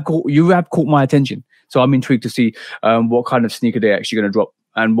 You have caught my attention, so I'm intrigued to see what kind of sneaker they're actually gonna drop.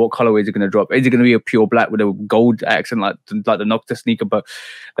 And what colorways are going to drop? Is it going to be a pure black with a gold accent like the Nocta sneaker? But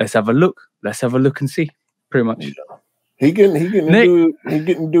let's have a look. Let's have a look and see. Pretty much. Yeah. He getting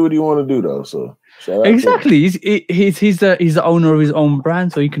to do what he want to do though. So exactly, he's the owner of his own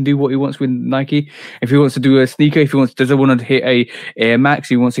brand, so he can do what he wants with Nike. If he wants to do a sneaker, if he doesn't want to hit a Air Max,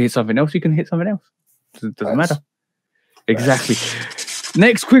 he wants to hit something else, he can hit something else. It doesn't matter. Exactly.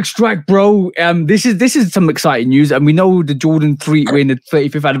 Next quick strike, bro. This is some exciting news, and we know the Jordan 3. We're in the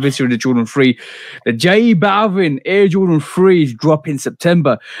 35th anniversary of the Jordan 3. The J Balvin Air Jordan 3 is dropping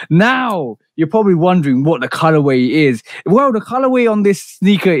September. Now you're probably wondering what the colorway is. Well, the colorway on this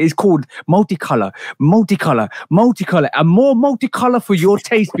sneaker is called multicolor, and more multicolor for your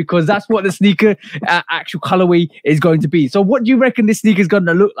taste, because that's what the sneaker actual colorway is going to be. So, what do you reckon this sneaker is going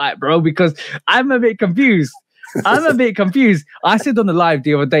to look like, bro? Because I'm a bit confused. I said on the live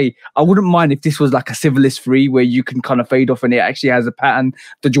the other day, I wouldn't mind if this was like a Civilist 3 where you can kind of fade off and it actually has a pattern,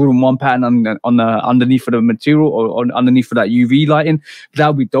 the Jordan 1 pattern on the underneath of the material or underneath of that UV lighting. That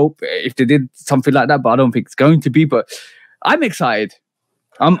would be dope if they did something like that, but I don't think it's going to be. But I'm excited.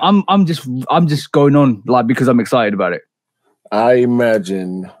 I'm just going on like because I'm excited about it. I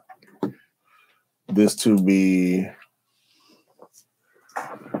imagine this to be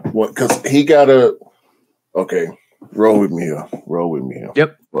what, because he got a. Okay, roll with me here.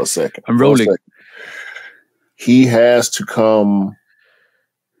 Yep. For a second. I'm rolling. He has to come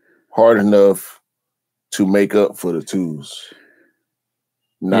hard enough to make up for the twos.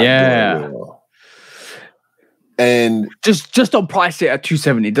 Yeah. Well. And just don't price it at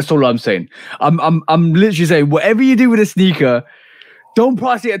 $270. That's all I'm saying. I'm literally saying whatever you do with a sneaker, don't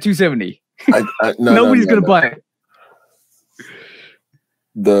price it at $270. Nobody's gonna buy it.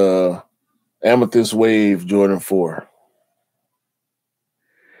 The Amethyst Wave Jordan 4.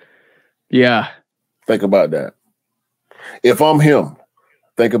 Yeah. Think about that. If I'm him,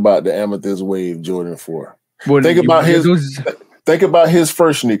 think about the Amethyst Wave Jordan 4. Think about his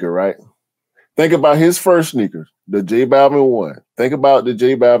first sneaker, right? Think about his first sneaker, the J Balvin 1. Think about the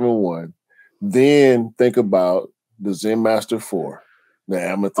J Balvin 1. Then think about the Zen Master 4, the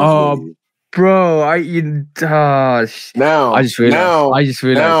Amethyst Wave. Bro,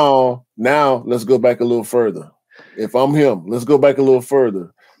 now let's go back a little further. If I'm him, let's go back a little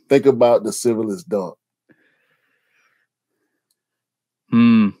further. Think about the Civilist Dunk.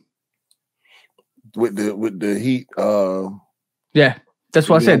 With the heat. Yeah. That's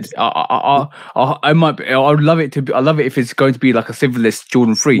what I said. I might. I would love it to be. I love it if it's going to be like a Silverless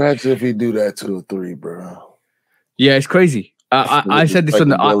Jordan 3. Imagine if he do that to a 3, bro. Yeah, it's crazy. I said this on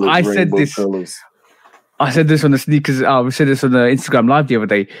the. I said this. Colors. I said this on the sneakers. I said this on the Instagram live the other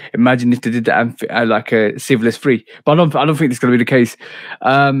day. Imagine if they did that like a Silverless 3. But I don't think it's going to be the case.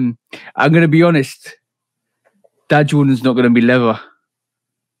 I'm going to be honest. That Jordan's not going to be leather.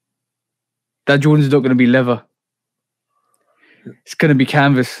 That Jordan's not going to be leather. It's going to be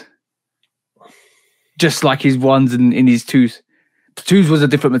canvas. Just like his ones and in his twos. The twos was a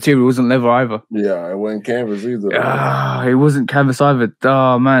different material. It wasn't leather either. Yeah, it wasn't canvas either. It wasn't canvas either.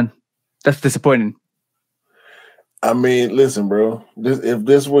 Oh, man. That's disappointing. I mean, listen, bro. If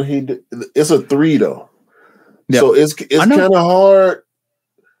this what he did, it's a 3 though. Yep. So it's kind of hard.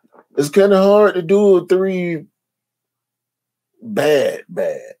 It's kind of hard to do a 3 bad.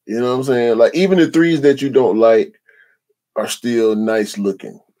 You know what I'm saying? Like even the 3s that you don't like are still nice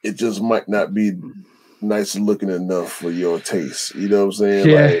looking. It just might not be nice looking enough for your taste. You know what I'm saying?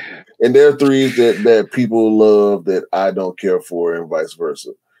 Yeah. Like, and there are 3s that people love that I don't care for, and vice versa.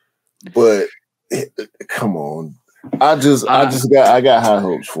 But come on. I got high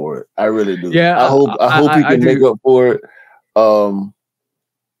hopes for it. I really do. Yeah, I hope he can make up for it.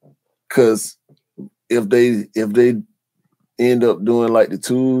 Because if they end up doing like the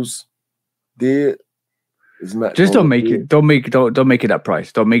twos did, it's not. Just don't make it that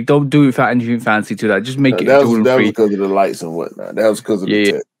price. Don't do it without anything fancy to that. Just make it. That was because of the lights and whatnot. That was because of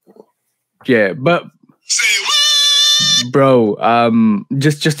the tech. Yeah, but. Bro,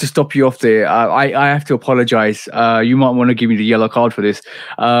 just to stop you off there, I have to apologize. You might want to give me the yellow card for this.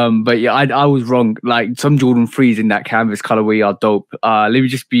 But yeah, I was wrong. Like some Jordan 3s in that canvas colorway are dope. Let me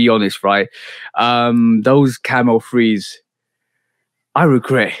just be honest, right? Those camo 3s, I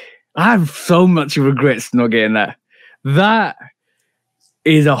regret. I have so much regrets not getting that. That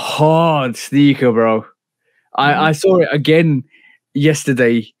is a hard sneaker, bro. I saw it again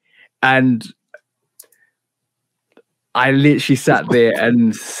yesterday, and I literally sat there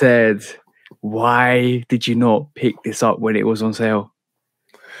and said, why did you not pick this up when it was on sale?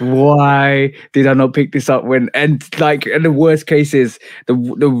 Why did I not pick this up when? And the worst case is, the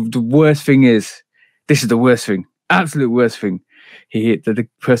worst thing is, this is the worst thing, absolute worst thing. He hit the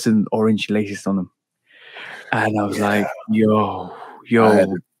person orange laces on them. And I was like, yo.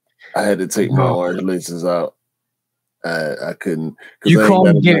 I had to take my orange laces out. I couldn't. You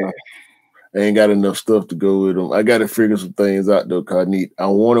can't get it. I ain't got enough stuff to go with them. I got to figure some things out though, cause I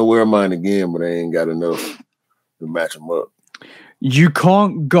want to wear mine again, but I ain't got enough to match them up. You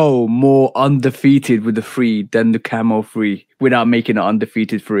can't go more undefeated with the 3 than the camo 3 without making an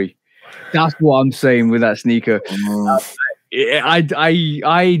undefeated 3. That's what I'm saying with that sneaker. I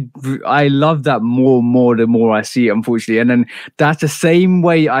love that more the more I see it, unfortunately. And then that's the same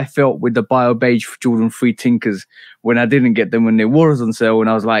way I felt with the Bio Beige Jordan 3 Tinkers when I didn't get them when it was on sale, and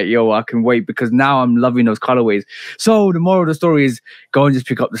I was like, yo, I can wait because now I'm loving those colorways. So the moral of the story is go and just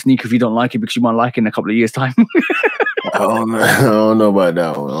pick up the sneaker if you don't like it, because you might like it in a couple of years' time. I don't know about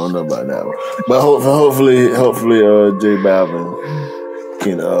that one. But hopefully J Balvin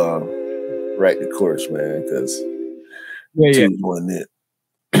can right the course, man, because wasn't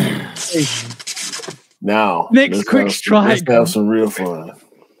it. Now, next quick strike. Let's have some real fun.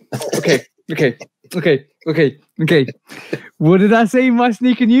 Okay. What did I say in my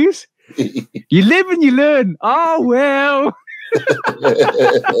sneaker news? You live and you learn. Oh, well.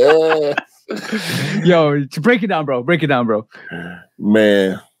 Yo, break it down, bro.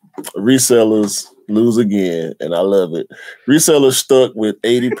 Man, resellers lose again, and I love it. Resellers stuck with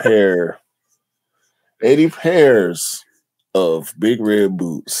 80 pairs of Big Red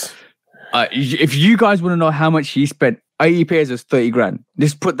boots. If you guys want to know how much he spent, 80 pairs is 30 grand.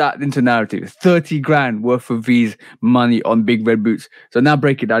 Just put that into narrative. 30 grand worth of V's money on Big Red boots. So now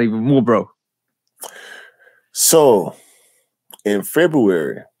break it down even more, bro. So in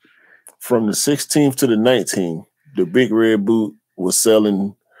February, from the 16th to the 19th, the Big Red boot was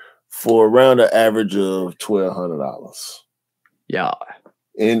selling for around an average of $1,200. Yeah.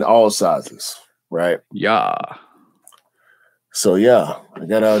 In all sizes, right? Yeah. So yeah, I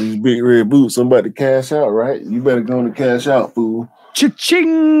got all these Big Red boots. I'm about to cash out, right? You better go to cash out, fool.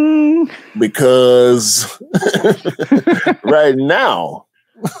 Cha-ching! Because right now,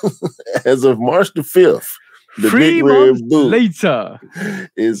 as of March the 5th, the 3 Big Red months boot later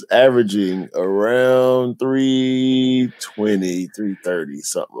is averaging around 320, 330,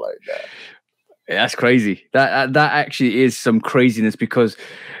 something like that. Yeah, that's crazy. That actually is some craziness because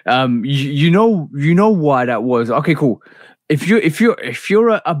you know why that was. Okay, cool. If you're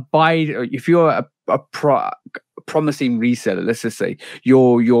a promising reseller, let's just say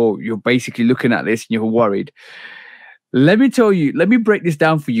you're basically looking at this and you're worried. Let me break this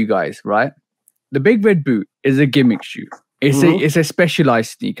down for you guys, right? The Big Red Boot is a gimmick shoe. It's a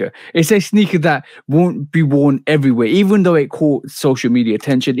specialized sneaker. It's a sneaker that won't be worn everywhere, even though it caught social media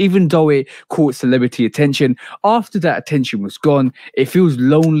attention, even though it caught celebrity attention. After that attention was gone, it feels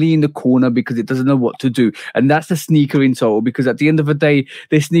lonely in the corner because it doesn't know what to do. And that's the sneaker in total, because at the end of the day,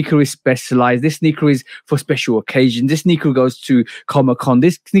 this sneaker is specialized. This sneaker is for special occasions. This sneaker goes to Comic-Con.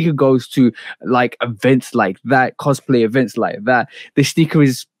 This sneaker goes to like events like that, cosplay events like that. This sneaker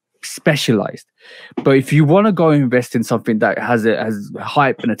is specialized. But if you want to go invest in something that has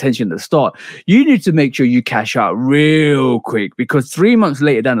hype and attention at the start, you need to make sure you cash out real quick, because 3 months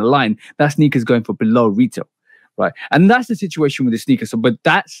later down the line, that sneaker is going for below retail, right? And that's the situation with the sneaker. So, but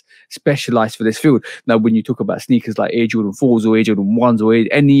that's specialized for this field. Now, when you talk about sneakers like Air Jordan 4s or Air Jordan 1s or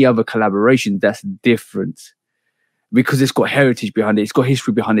any other collaboration, that's different, because it's got heritage behind it, it's got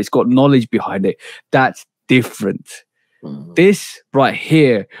history behind it, it's got knowledge behind it. That's different. This right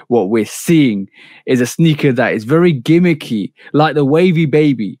here, what we're seeing, is a sneaker that is very gimmicky, like the Wavy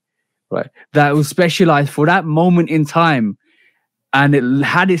Baby, right? That was specialized for that moment in time, and it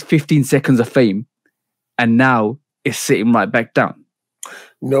had its 15 seconds of fame, and now it's sitting right back down.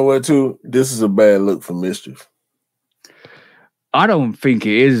 You know what, too? This is a bad look for Mischief. I don't think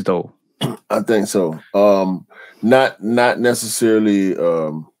it is, though. I think so. Not necessarily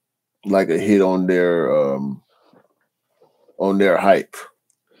like a hit on their hype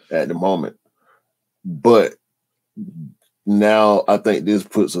at the moment. But now I think this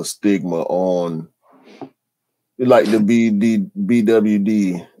puts a stigma on, like, the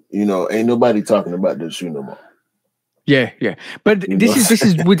BWD, you know, ain't nobody talking about this shoe no more. Yeah. But this is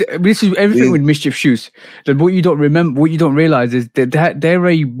everything with Mischief shoes. That what you don't realize is that they're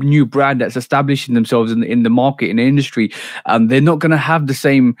a new brand that's establishing themselves in the market, in the industry. They're not gonna have the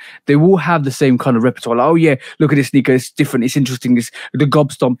same. They will have the same kind of repertoire. Like, oh yeah, look at this sneaker. It's different. It's interesting. It's the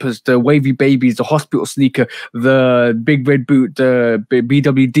Gob Stompers, the Wavy Babies, the Hospital sneaker, the Big Red Boot, the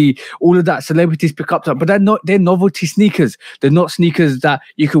BWD. All of that celebrities pick up, but they're novelty sneakers. They're not sneakers that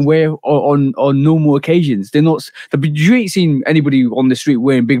you can wear on normal occasions. They're not. You ain't seen anybody on the street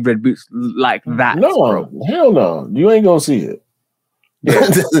wearing Big Red Boots like that. No, bro. Hell no. You ain't gonna see it. Yeah.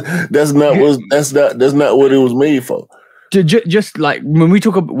 that's not what it was made for. Just like when we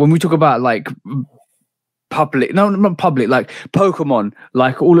talk about like public, no, not public, like Pokemon,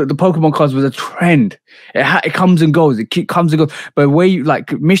 like all of the Pokemon cards was a trend. It comes and goes. It comes and goes. But where you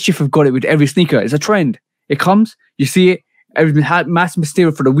like Mischief have got it with every sneaker. It's a trend. It comes, you see it. Everything had mass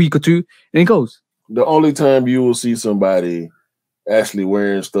mysterious for a week or two, and it goes. The only time you will see somebody actually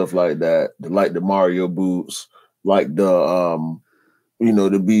wearing stuff like that, like the Mario boots, like the the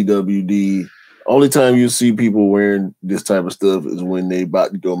BWD, only time you see people wearing this type of stuff is when they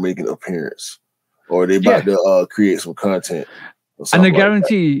about to go make an appearance, or they about to create some content. And the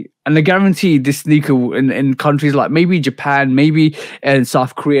guarantee this sneaker in countries like maybe Japan, maybe in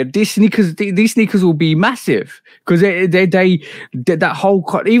South Korea, these sneakers will be massive, because they that whole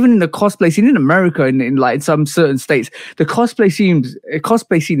even in the cosplay scene in America and in like in some certain states, the cosplay scene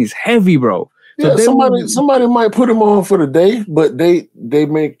is heavy, bro. So yeah, somebody might put them on for the day, but they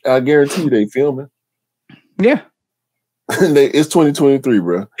make, I guarantee you they filming. Yeah, it's 2023,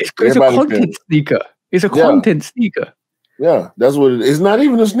 bro. It's a content sneaker. It's a content sneaker. Yeah, that's what it is. It's not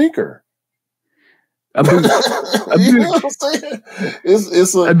even a sneaker. A boot. A boot. You know what I'm saying?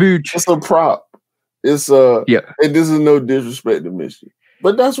 It's a prop. It's and this is no disrespect to Mischief,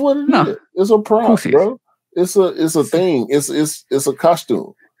 but that's what it is. It's a prop, bro. It's a thing. It's a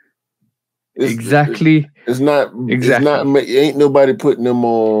costume. Exactly. It's not. Ain't nobody putting them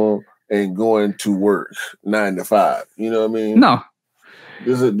on and going to work 9 to 5. You know what I mean? No.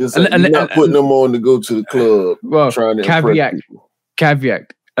 You're not putting them on to go to the club. Well, trying to impress people.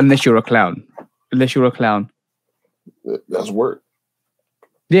 Caveat. Unless you're a clown. That's work.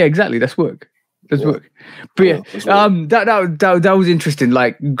 Yeah, exactly. That's work. That's work. But that was interesting.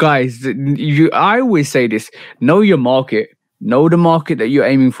 Like, guys, I always say this: know your market. Know the market that you're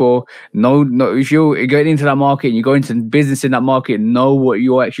aiming for. Know if you're getting into that market and you go into business in that market, know what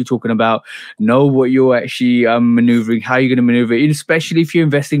you're actually talking about. Know what you're actually maneuvering, how you're going to maneuver it. Especially if you're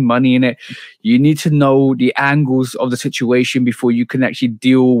investing money in it, you need to know the angles of the situation before you can actually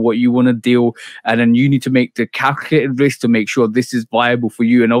deal what you want to deal. And then you need to make the calculated risk to make sure this is viable for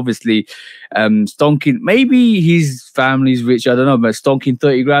you. And obviously, stonking, maybe his family's rich, I don't know, but stonking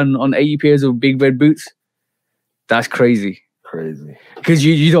 30 grand on 80 pairs of Big Red Boots, that's crazy. Crazy. Because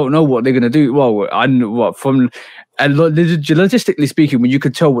you don't know what they're gonna do. Well, I know what from and logistically speaking, when you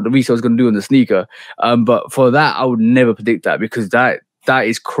could tell what the resale is gonna do on the sneaker. But for that, I would never predict that because that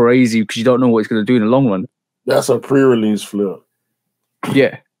is crazy because you don't know what it's gonna do in the long run. That's a pre-release flip.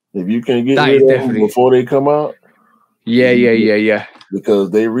 Yeah. If you can get That rid is of them definitely before they come out. Yeah.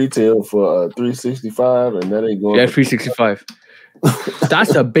 Because they retail for $365 and that ain't going. Yeah, $365.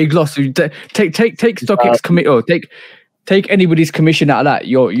 That's a big loss. Take StockX commit or take anybody's commission out of that.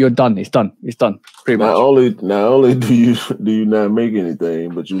 You're done. It's done. Pretty much. Not only do you not make anything,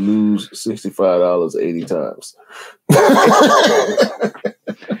 but you lose $65 80 times.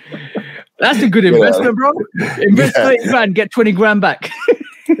 That's a good investment, bro. Invest 30 grand, get 20 grand back.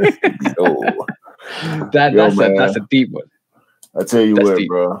 That's a deep one. I tell you what,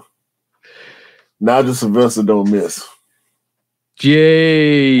 bro. Nigel Sylvester don't miss.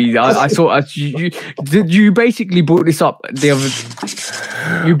 Yay! I saw you basically brought this up the other.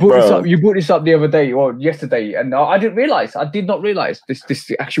 You brought this up the other day or yesterday, and I didn't realize. I did not realize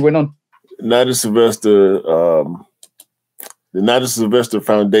this actually went on. Nigel Sylvester, the Nigel Sylvester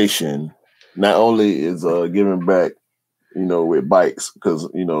Foundation, not only is giving back, with bikes because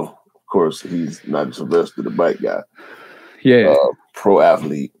of course he's Nigel Sylvester, the bike guy. Yeah. Pro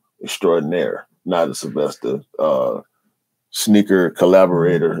athlete extraordinaire, Nigel Sylvester. Sneaker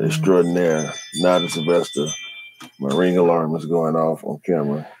collaborator extraordinaire, Nigel Sylvester. My ring alarm is going off on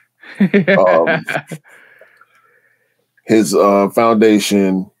camera. His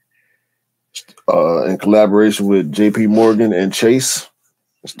foundation, in collaboration with JP Morgan and Chase,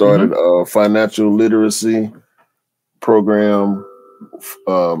 started a financial literacy program.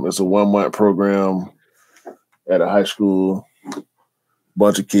 It's a 1-month program at a high school.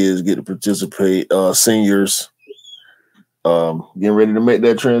 Bunch of kids get to participate, seniors. Getting ready to make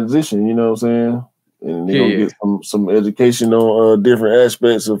that transition, you know what I'm saying? And they're gonna get some education on different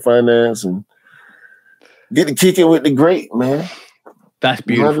aspects of finance and get to kick it with the great, man. That's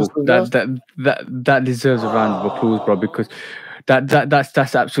beautiful. That deserves a round of applause, bro, because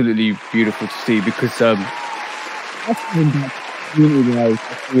that's absolutely beautiful to see because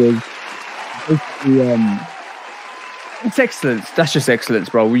it's excellence. That's just excellence,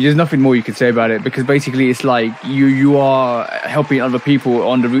 bro. There's nothing more you can say about it because basically it's like you are helping other people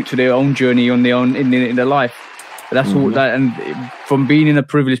on the route to their own journey on their own in their life. That's all that, and from being in a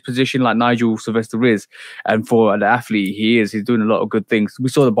privileged position like Nigel Sylvester is, and for an athlete he's doing a lot of good things. We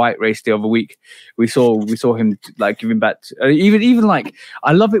saw the bike race the other week. We saw him like giving back. Even like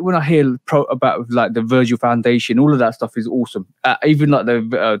I love it when I hear about like the Virgil Foundation. All of that stuff is awesome. Even like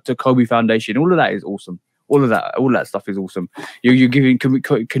the Kobe Foundation. All of that is awesome. All of that stuff is awesome. You're giving,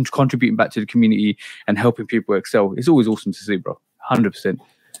 contributing back to the community and helping people excel. It's always awesome to see, bro. 100%.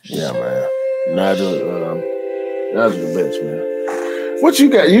 Yeah, man. Nigel the best, man. What you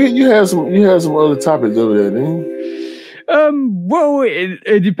got? You had some other topics over there, didn't you? Well,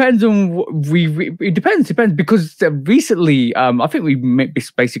 it depends on what it depends because recently, I think we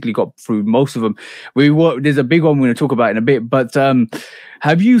basically got through most of them. There's a big one we're going to talk about in a bit, but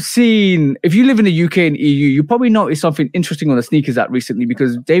have you seen, if you live in the UK and EU, you probably noticed something interesting on the sneakers app recently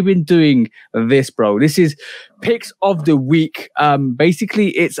because they've been doing this, bro. This is Picks of the Week. Basically,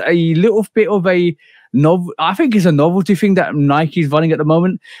 it's a little bit of a I think it's a novelty thing that Nike's running at the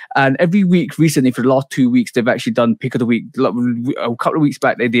moment. And every week recently, for the last 2 weeks, they've actually done Pick of the Week. A couple of weeks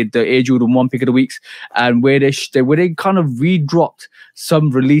back, they did the Air Jordan 1 Pick of the Weeks, and where they kind of redropped some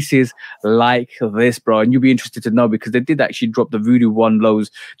releases like this, bro. And you'll be interested to know because they did actually drop the Voodoo 1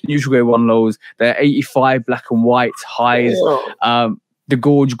 lows, the Neutral Grey 1 lows, the 85 black and white highs, the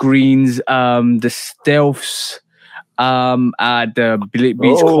Gorge greens, the Stealths, the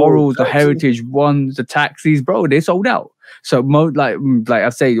Beach Corals, the Heritage ones, the Taxis, bro, they sold out. So like I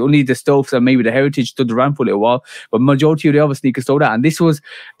say, only the Stealths and maybe the Heritage stood around for a little while, but majority of the other sneakers sold out. And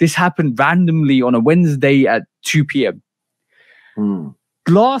this happened randomly on a Wednesday at 2 p.m.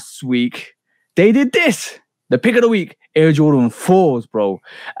 Last week, they did this. The Pick of the Week, Air Jordan 4s, bro.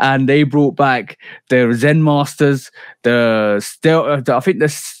 And they brought back the Zen Masters, the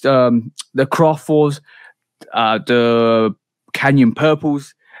Craft 4s, the Canyon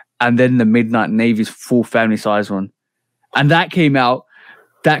Purples, and then the Midnight Navy's full family size one. And that came out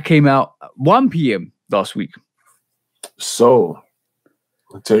 1 p.m. last week. So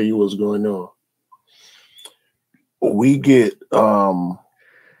I'll tell you what's going on. We get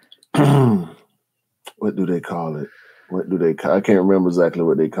what do they call it? I can't remember exactly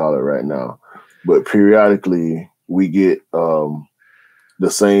what they call it right now. But periodically we get the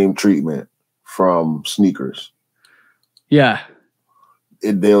same treatment from sneakers. Yeah.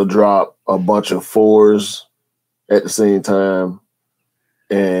 They'll drop a bunch of 4s at the same time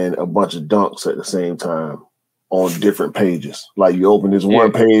and a bunch of dunks at the same time on different pages. Like you open this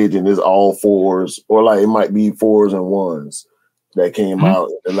one page and it's all 4s, or like it might be 4s and 1s that came out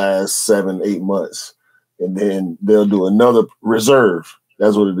in the last 7-8 months. And then they'll do another reserve.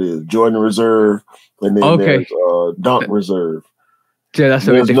 That's what it is. Jordan Reserve. And then there's Dunk Reserve. Yeah, that's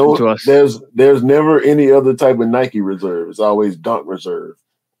a bit different to us. There's never any other type of Nike Reserve. It's always Dunk Reserve.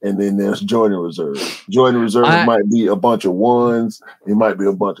 And then there's Jordan Reserve. Jordan Reserve might be a bunch of 1s. It might be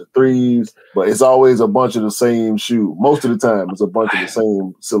a bunch of 3s. But it's always a bunch of the same shoe. Most of the time, it's a bunch of the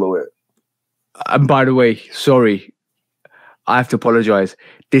same silhouette. And by the way, sorry, I have to apologize.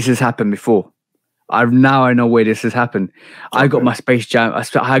 This has happened before. I know where this has happened. Okay. I got my Space Jam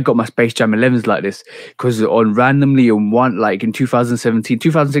 11s like this because randomly on one, like in 2017,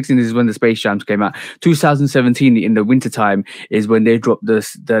 2016 is when the Space Jams came out. 2017 in the wintertime is when they dropped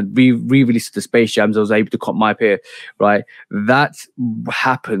the re-release of the Space Jams. I was able to cop my pair, right? That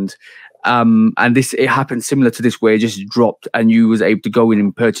happened. And it happened similar to this where it just dropped and you was able to go in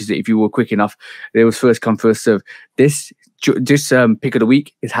and purchase it if you were quick enough. It was first come, first serve. This pick of the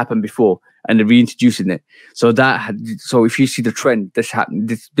week has happened before and they're reintroducing it. So if you see the trend, this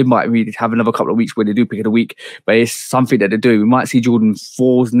happened. They might really have another couple of weeks where they do pick of the week, but it's something that they do. We might see Jordan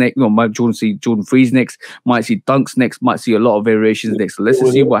 4s next, might see Jordan 3s next, might see Dunks next, might see a lot of variations next. So let's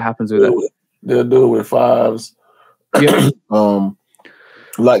just see what happens with that. They'll do it with 5s. Yeah.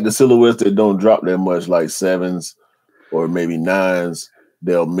 Like the silhouettes that don't drop that much, like 7s or maybe 9s,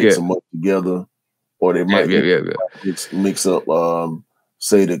 they'll mix them up together, or they might mix up,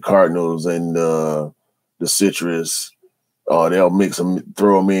 say the Cardinals and the citrus, or they'll mix them,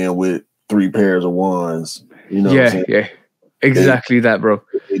 throw them in with 3 pairs of 1s. You know, exactly that, bro.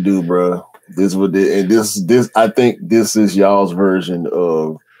 They do, bro. This would this. I think this is y'all's version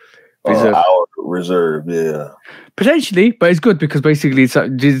of our reserve, potentially, but it's good because basically this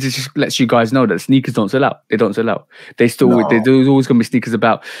just lets you guys know that sneakers don't sell out. They don't sell out. There's always going to be sneakers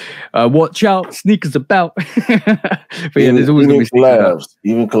about. Watch out, sneakers about. But there's always going to be sneakers about.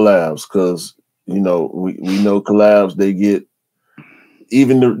 Even collabs, because we know collabs. They get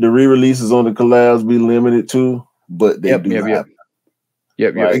even the re-releases on the collabs be limited too, but they do happen.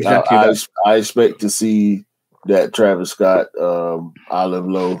 Exactly. I expect to see that Travis Scott Olive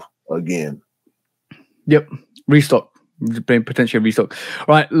Low again. Yep. Restock. Potentially restock.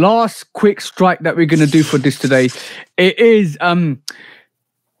 All right. Last quick strike that we're going to do for this today. It is,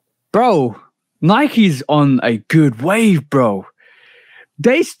 bro, Nike's on a good wave, bro.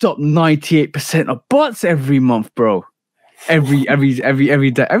 They stop 98% of bots every month, bro. Every day.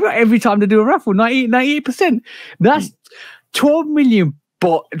 Every time they do a raffle, 98%. That's 12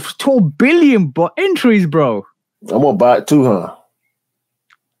 billion bot entries, bro. I'm gonna buy it too, huh?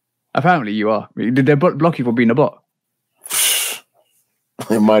 Apparently you are. Did they block you for being a bot?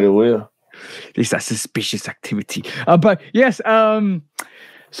 They might as well. At least that's suspicious activity. But yes, so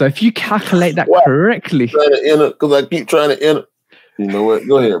if you calculate that correctly. Trying to enter, because I keep trying to enter. You know what?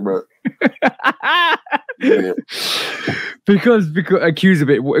 Go ahead, bro. Because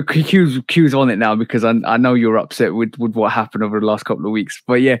Q's on it now because I know you're upset with what happened over the last couple of weeks.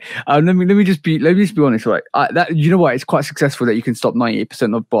 But yeah, let me just be honest, right? That you know what? It's quite successful that you can stop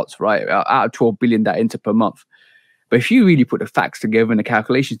 98% of bots, right? Out of 12 billion that enter per month. But if you really put the facts together and the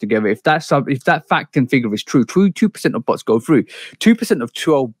calculations together, if that fact and figure is true, 2% of bots go through. 2% of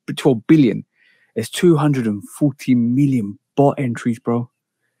 12 billion is 240 million bot entries, bro.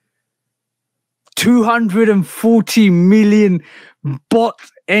 240 million bot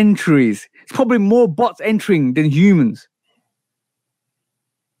entries. It's probably more bots entering than humans.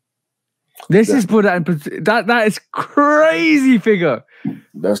 That is crazy figure.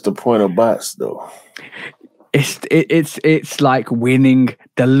 That's the point of bots, though. It's like winning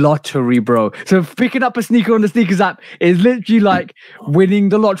the lottery, bro. So picking up a sneaker on the sneakers app is literally like winning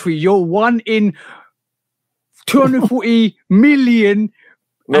the lottery. You're 1 in 240 million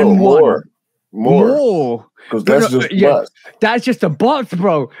and more. More. Because that's just bots. That's just a bots,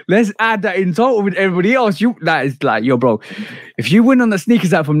 bro. Let's add that in total with everybody else. That is like, bro. If you win on the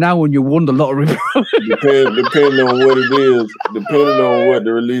sneakers app from now on, you won the lottery, bro. Depending on what it is, depending on what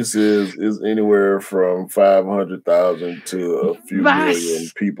the release is anywhere from 500,000 to a few million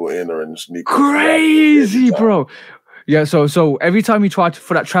people entering the sneakers. Crazy, bro. Yeah, so every time you try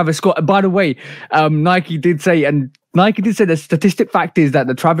for that Travis Scott, by the way, Nike did say the statistic fact is that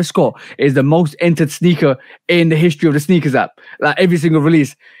the Travis Scott is the most entered sneaker in the history of the sneakers app. Like every single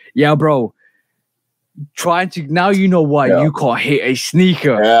release. Yeah, bro. Now you know why you can't hit a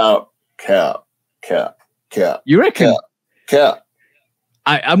sneaker. Cap. You reckon? Cap.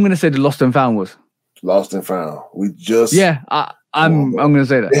 I'm gonna say the lost and found was. Lost and found. We just I'm gonna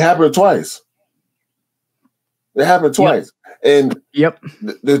say that. It happened twice. And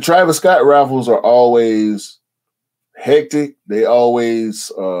the Travis Scott raffles are always hectic. They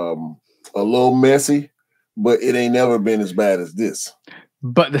always a little messy, but it ain't never been as bad as this.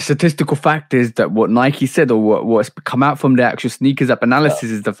 But the statistical fact is that what Nike said, or what's come out from the actual sneakers app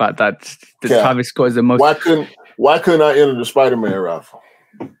analysis, is the fact that Travis Scott is the most. Why couldn't I enter the Spider-Man raffle?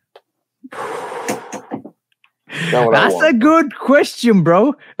 That's a good question,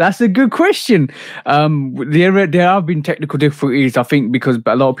 bro. That's a good question. There have been technical difficulties, I think, because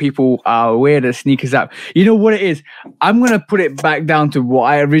a lot of people are aware that sneakers app. You know what it is? I'm gonna put it back down to what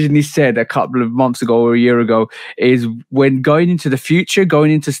I originally said a couple of months ago or a year ago. Is when going into the future,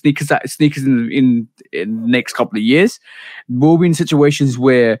 going into sneakers in the next couple of years, we'll be in situations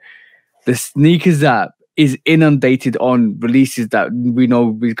where the sneakers app is inundated on releases that we know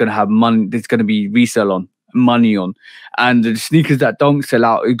we're gonna have money. There's gonna be resale on. Money on, and the sneakers that don't sell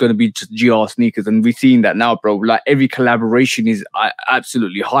out are going to be just GR sneakers, and we're seeing that now, bro. Like every collaboration is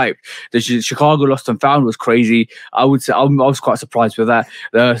absolutely hyped. The Chicago Lost and Found was crazy. I would say I was quite surprised with that.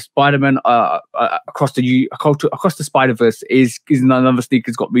 The Spider-Man across the Spider-Verse is another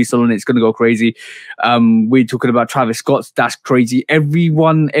sneaker's got resale on it. It's going to go crazy. We're talking about Travis Scott's. That's crazy. Every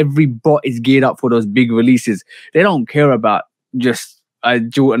bot is geared up for those big releases. They don't care about just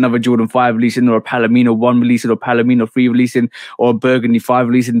another Jordan 5 releasing, or a Palomino 1 releasing, or Palomino 3 releasing, or a Burgundy 5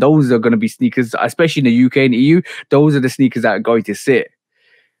 releasing. Those are going to be sneakers, especially in the UK and EU. Those are the sneakers that are going to sit.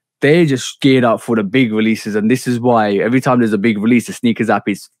 They're just geared up for the big releases, and this is why every time there's a big release, the sneakers app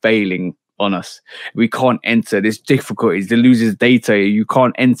is failing on us. We can't enter. There's difficulties. It loses data. You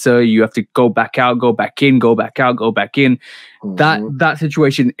can't enter. You have to go back out, go back in, go back out, go back in. That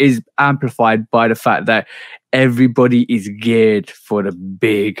situation is amplified by the fact that everybody is geared for the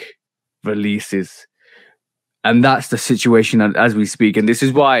big releases. And that's the situation as we speak. And this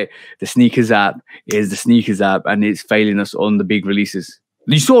is why the sneakers app is the sneakers app, and it's failing us on the big releases.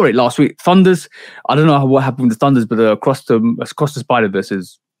 You saw it last week. Thunders. I don't know what happened with the Thunders, but across the Spider-Verse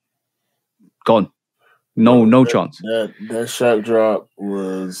is gone. No chance. That shock drop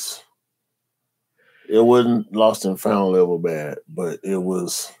was. It wasn't lost and found level bad, but it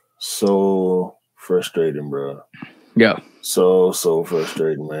was so frustrating, bro. Yeah. So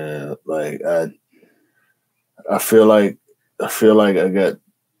frustrating, man. Like I feel like I got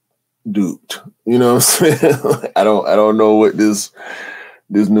duped. You know what I'm saying? Like, I don't know what this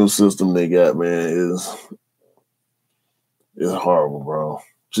new system they got, man, is horrible, bro.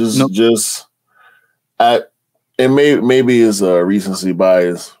 And maybe it's a recency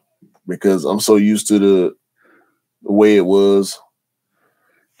bias because I'm so used to the way it was.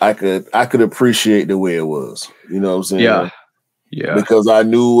 I could appreciate the way it was. You know what I'm saying? Yeah. Because I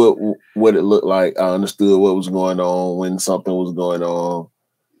knew what it looked like. I understood what was going on when something was going on.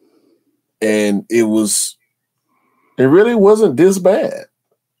 And it really wasn't this bad.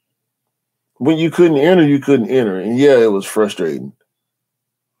 When you couldn't enter. And yeah, it was frustrating.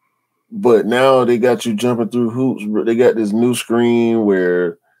 But now they got you jumping through hoops. They got this new screen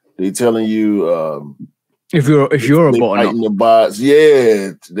where they telling you if you're a bot or not. The bots,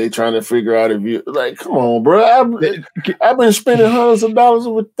 yeah, they trying to figure out if you like. Come on, bro. I've been spending hundreds of dollars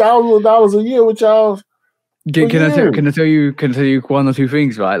with thousands of dollars a year with y'all. Can I tell you one or two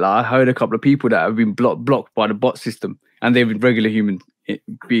things? Right, like I heard a couple of people that have been blocked by the bot system, and they've been regular human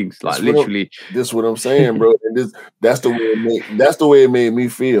beings. Like this is what I'm saying, bro. And that's the way it made me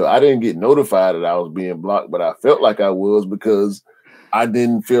feel. I didn't get notified that I was being blocked, but I felt like I was because I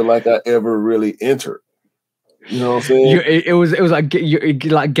didn't feel like I ever really entered. You know what I'm saying? It was like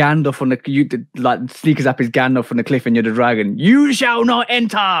Gandalf on the sneakers app is Gandalf on the cliff, and you're the dragon. You shall not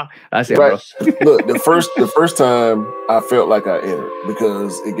enter. That's it, right, bro. Look, the first time I felt like I entered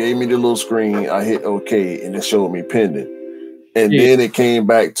because it gave me the little screen. I hit OK, and it showed me pending, and then it came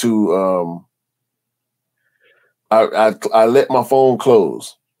back to I let my phone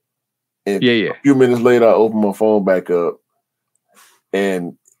close, and a few minutes later I opened my phone back up,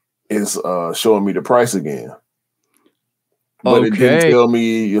 and it's showing me the price again. But it didn't tell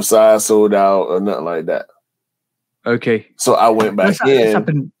me your size sold out or nothing like that. Okay. So I went back in.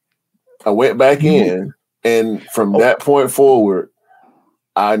 And from that point forward,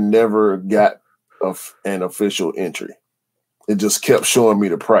 I never got an official entry. It just kept showing me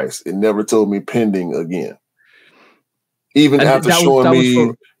the price. It never told me pending again. Even after showing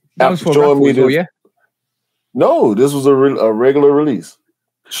me the. No, this was a regular release.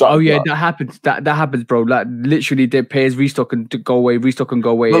 That happens. That happens, bro. Like literally, they pairs restock and go away, restock and go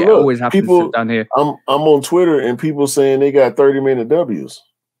away. It always happens down here. I'm on Twitter and people saying they got 30-minute W's.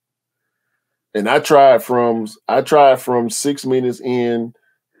 And I tried from 6 minutes in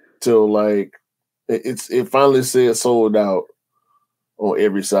till like it finally said sold out on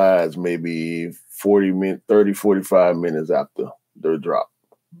every side, maybe 30, 45 minutes after the drop.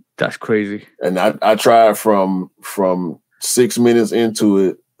 That's crazy. And I tried from 6 minutes into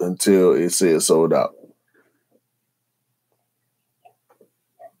it until it said sold out.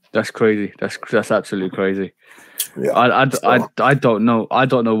 That's crazy. That's absolutely crazy. Yeah, I don't know. I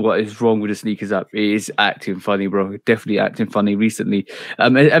don't know what is wrong with the sneakers app. It is acting funny, bro. Definitely acting funny recently.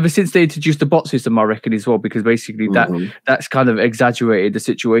 Ever since they introduced the bot system, I reckon as well, because basically that's kind of exaggerated the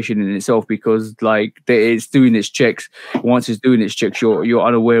situation in itself. Because like it's doing its checks. Once it's doing its checks, you're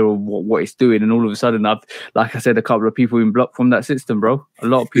unaware of what it's doing, and all of a sudden, like I said, a couple of people been blocked from that system, bro. A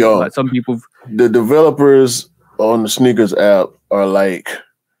lot of people, like some people. The developers on the sneakers app are like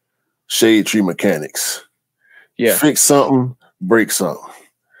shade tree mechanics. Yeah, fix something, break something.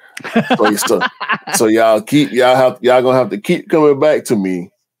 So y'all gonna have to keep coming back to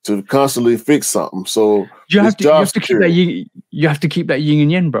me to constantly fix something. So you have to keep that yin. You have to keep that yin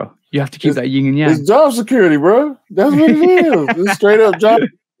and yang, bro. You have to keep that yin and yang. It's job security, bro. That's what it is. It's straight up job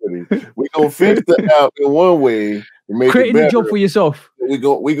security. We gonna fix the app in one way to make creating it better. a job for yourself. We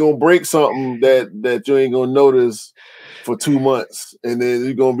gonna break something that you ain't gonna notice for 2 months, and then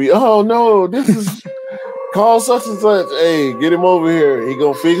you're gonna be, oh no, this is. Call such and such. Hey, get him over here. He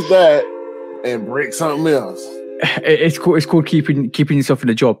gonna fix that and break something else. It's called keeping yourself in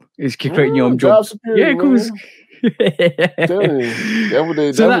a job. It's creating your own job. Security, yeah, of course. Telling you,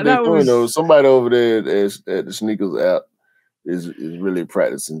 that's what they're doing. Though somebody over there at the sneakers app is really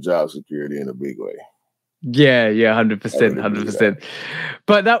practicing job security in a big way. Yeah, 100%.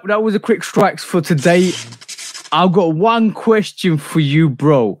 But that was a quick strikes for today. I've got one question for you,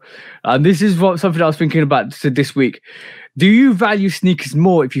 bro. And this is something I was thinking about this week. Do you value sneakers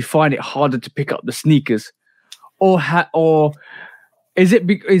more if you find it harder to pick up the sneakers, or is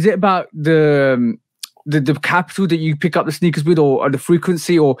it about the capital that you pick up the sneakers with, or the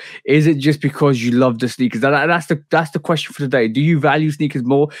frequency, or is it just because you love the sneakers? That's the question for today. Do you value sneakers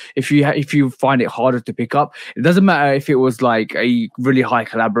more if you find it harder to pick up? It doesn't matter if it was like a really high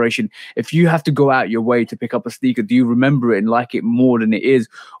collaboration. If you have to go out your way to pick up a sneaker, do you remember it and like it more than it is?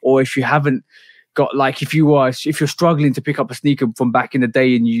 Or if you haven't got, like, if you're struggling to pick up a sneaker from back in the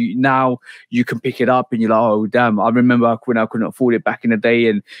day and you can pick it up and you're like, oh damn, I remember when I couldn't afford it back in the day,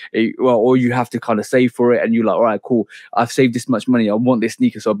 and or you have to kind of save for it and you're like, all right, cool, I've saved this much money, I want this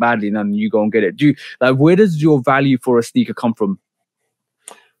sneaker so badly, and then you go and get it. Where does your value for a sneaker come from?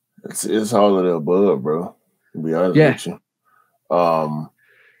 It's all of the above, bro, to be honest with you.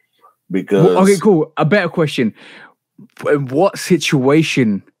 Because okay, cool. A better question: in what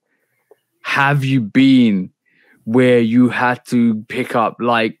situation have you been where you had to pick up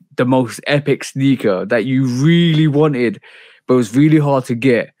like the most epic sneaker that you really wanted, but it was really hard to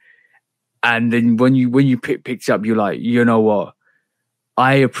get? And then when you picked it up, you're like, you know what?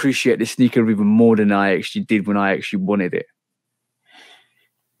 I appreciate this sneaker even more than I actually did when I actually wanted it.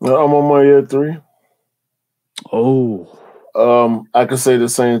 I'm on my year 3. Oh. I could say the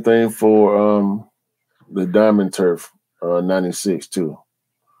same thing for the Diamond Turf 96 too.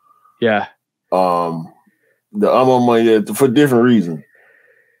 Yeah. I'm on my year for different reasons.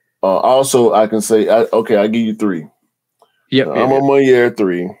 Also, I can say, I'll give you 3. Yep. I'm on my year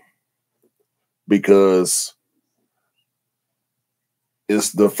 3 because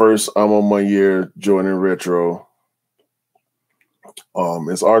it's the first I'm on my year Jordan Retro.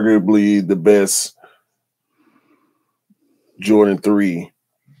 It's arguably the best Jordan 3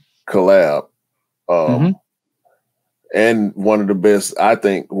 collab. And one of the best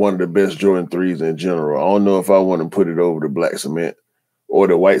Jordan 3s in general. I don't know if I want to put it over the black cement or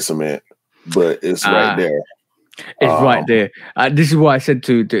the white cement, but it's right there. It's right there. This is what I said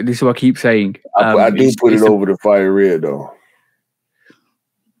this is what I keep saying. I do put it over the fire red though.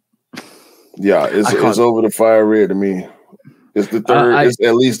 Yeah, it's over the fire red to me. It's the third. It's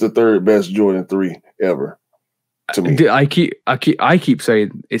at least the third best Jordan 3 ever. To me. I keep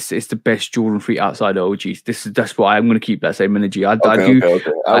saying it's the best Jordan 3 outside of OGs. That's why I'm going to keep that same energy. I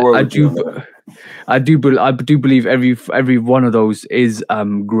do believe every one of those is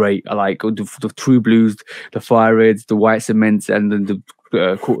great. I like the True Blues, the Fire Reds, the White Cements, and then the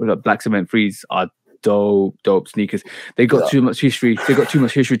Black Cement 3s are dope sneakers. They got too much history. They got too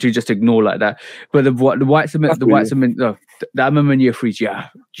much history to just ignore like that. But the White Cement, no, that remember year 3s,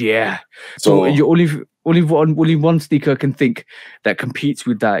 yeah. So you only one sneaker I can think that competes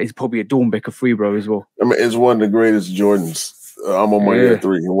with that is probably a Dornbecker 3, bro, as well. I mean, it's one of the greatest Jordans I'm on my year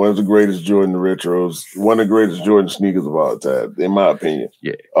 3. One of the greatest Jordan retros, one of the greatest Jordan sneakers of all time, in my opinion.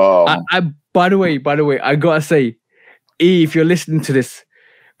 Yeah. By the way, I gotta say, E, if you're listening to this,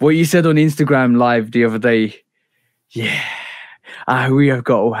 what you said on Instagram Live the other day, we have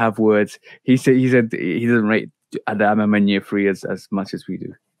got to have words. He said he doesn't rate the MMA in year 3 as much as we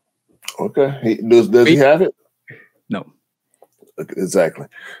do. Okay. Does he have it? No. Exactly.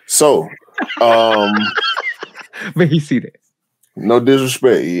 So, but he's seen it. No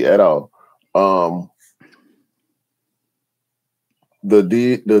disrespect at all.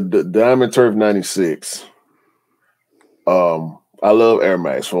 The Diamond Turf 96. I love Air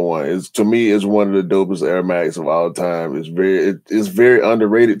Max for one. To me, it's one of the dopest Air Max of all time. It's very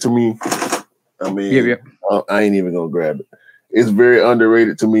underrated to me. I mean, I ain't even gonna grab it. It's very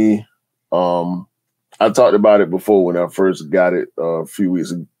underrated to me. I talked about it before when I first got it a few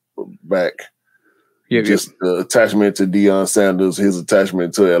weeks back. Just the attachment to Deion Sanders, his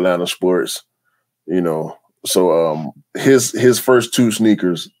attachment to Atlanta sports, So his first 3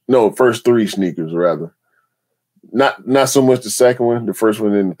 sneakers rather. Not so much the second one, the first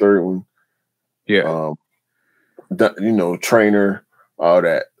one and the third one. Yeah. Trainer, all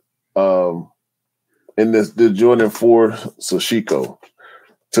that. And the Jordan 4 Sashiko,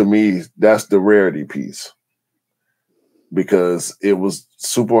 to me, that's the rarity piece. Because it was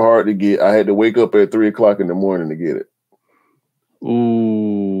super hard to get. I had to wake up at 3 o'clock in the morning to get it.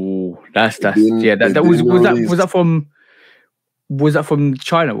 Ooh, was that from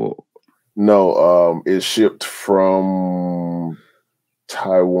China? Or? No, it shipped from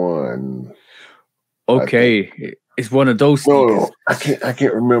Taiwan. Okay, it's one of those sneakers. No, I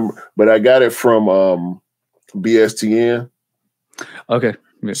can't remember, but I got it from BSTN. Okay.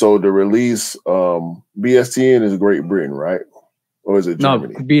 Yeah. So the release, BSTN is Great Britain, right? Or is it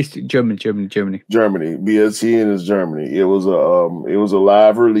Germany? No, Germany. Germany. BSTN is Germany. It was a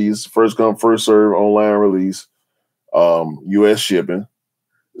live release, first come first serve online release, US shipping.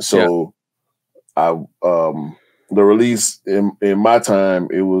 So the release in my time,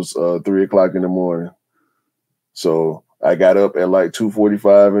 it was 3 o'clock in the morning. So I got up at like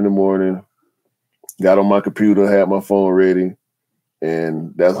 2:45 in the morning, got on my computer, had my phone ready.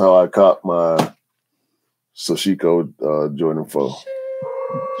 And that's how I caught my Sashiko Jordan 4.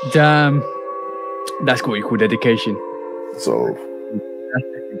 Damn, that's what you call dedication. So that's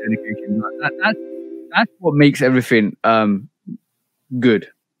dedication. That's what makes everything good.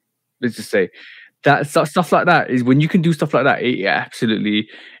 Let's just say that stuff like that is when you can do stuff like that. It absolutely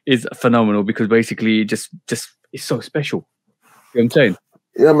is phenomenal because basically, just it's so special. You know what I'm saying?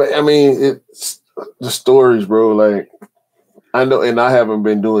 Yeah, I mean, it's the stories, bro. Like. I know, and I haven't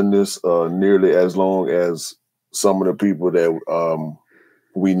been doing this nearly as long as some of the people that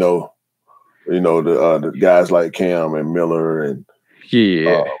we know. The guys like Cam and Miller and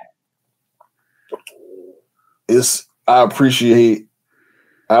I appreciate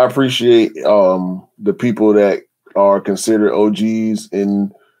the people that are considered OGs in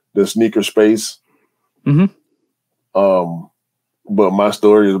the sneaker space. Mm-hmm. But my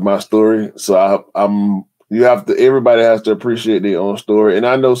story is my story, so everybody has to appreciate their own story. And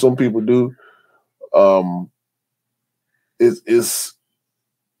I know some people do. It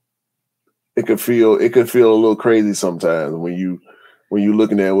could feel a little crazy sometimes when you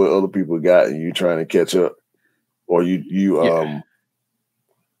looking at what other people got and you trying to catch up, or you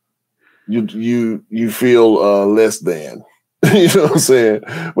feel less than. You know what I'm saying?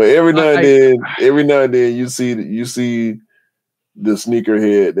 But every now and then you see the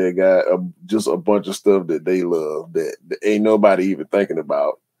sneakerhead that got just a bunch of stuff that they love that ain't nobody even thinking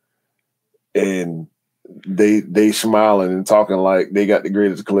about, and they smiling and talking like they got the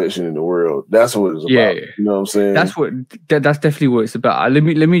greatest collection in the world. That's what it's about. You know what I'm saying? That's definitely what it's about. Let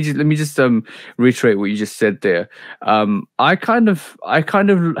me just reiterate what you just said there. I kind of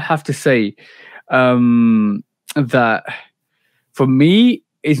have to say that for me,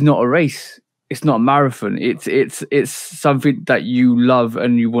 it's not a race. It's not a marathon. It's something that you love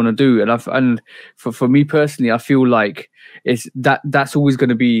and you want to do. And for me personally, I feel like that's always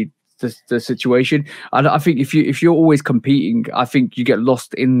going to be the situation. And I think if you're always competing, I think you do get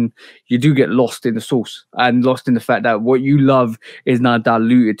lost in the sauce and lost in the fact that what you love is now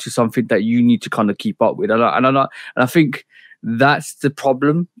diluted to something that you need to kind of keep up with. And I think that's the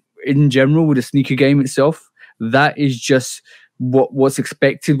problem in general with the sneaker game itself. That is just what's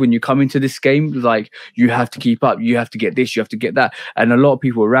expected when you come into this game. Like, you have to keep up, you have to get this, you have to get that, and a lot of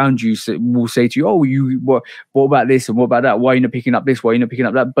people around you will say to you, "Oh, what about this and what about that? Why are you not picking up this? Why are you not picking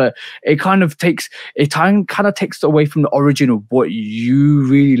up that?" But it kind of takes away from the origin of what you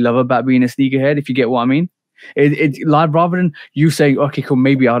really love about being a sneakerhead, if you get what I mean. It like rather than you saying, okay, cool,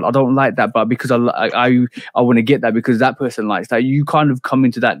 maybe I don't like that, but because I want to get that because that person likes that, you kind of come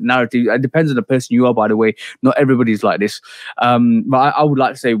into that narrative. It depends on the person you are, by the way. Not everybody's like this. But I would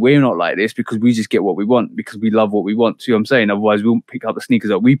like to say we're not like this because we just get what we want because we love what we want. See what I'm saying? Otherwise, we won't pick up the sneakers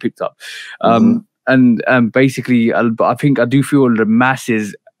that we picked up. And basically, I think I do feel the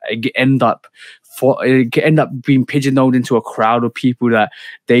masses end up being pigeonholed into a crowd of people that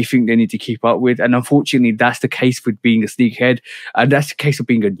they think they need to keep up with. And unfortunately, that's the case with being a sneakerhead. And that's the case of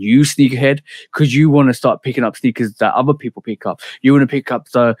being a new sneakerhead because you want to start picking up sneakers that other people pick up. You want to pick up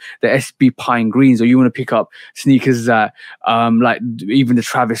the SB Pine Greens, or you want to pick up sneakers that like even the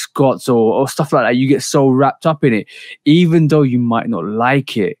Travis Scotts or stuff like that. You get so wrapped up in it, even though you might not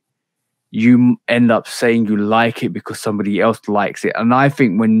like it. You end up saying you like it because somebody else likes it. And I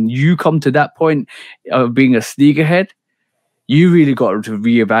think when you come to that point of being a sneakerhead, you really got to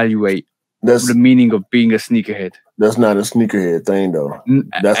reevaluate the meaning of being a sneakerhead. That's not a sneakerhead thing, though.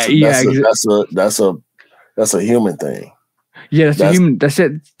 That's a human thing. Yeah, that's a human. That's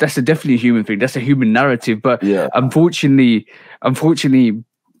definitely a human thing. That's a human narrative. But yeah, unfortunately,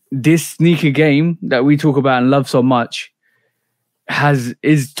 this sneaker game that we talk about and love so much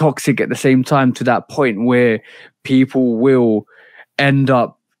is toxic at the same time, to that point where people will end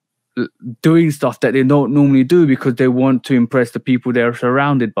up doing stuff that they don't normally do because they want to impress the people they're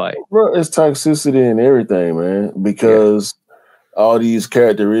surrounded by. Bro, it's toxicity and everything, man, because all these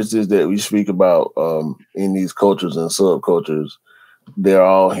characteristics that we speak about in these cultures and subcultures, they're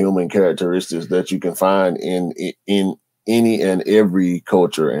all human characteristics that you can find in any and every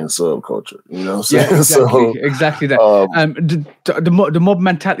culture and subculture. You know what I'm saying? Exactly that. The mob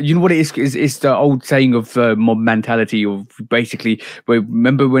mentality, you know what it is the old saying of mob mentality, of basically,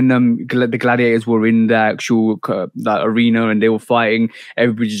 remember when the gladiators were in the actual arena and they were fighting,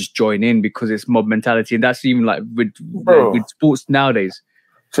 everybody just join in because it's mob mentality. And that's even like with sports nowadays.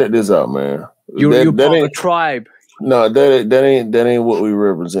 Check this out, man. You're part of a tribe. No, that ain't what we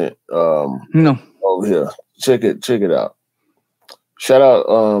represent. No. Over here. Check it out. Shout out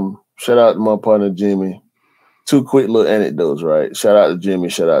to my partner Jimmy. Two quick little anecdotes, right? Shout out to Jimmy,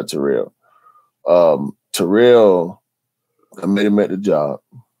 shout out to Terrell. Terrell, I met him at the job.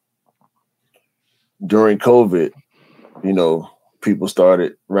 During COVID, you know, people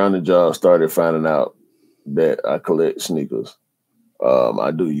around the job started finding out that I collect sneakers. I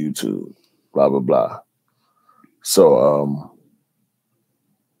do YouTube, blah, blah, blah. So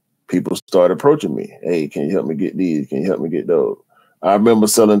people started approaching me. Hey, can you help me get these? Can you help me get those? I remember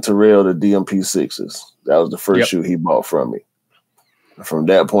selling Terrell the DMP 6s. That was the first shoe he bought from me. From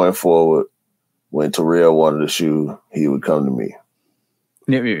that point forward, when Terrell wanted a shoe, he would come to me.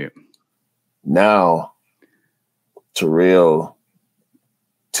 Yep. Now, Terrell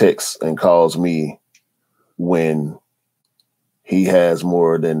texts and calls me when he has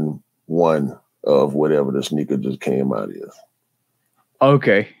more than one of whatever the sneaker just came out of.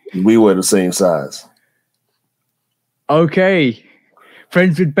 Okay. We were the same size. Okay.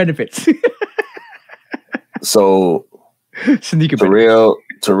 Friends with benefits. So sneaker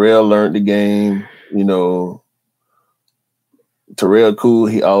Terrell learned the game. You know, Terrell cool.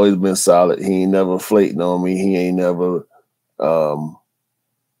 He always been solid. He ain't never flaking on me. He ain't never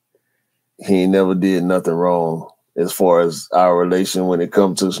did nothing wrong as far as our relation when it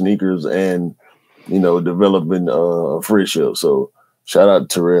comes to sneakers and, you know, developing a friendship. So shout out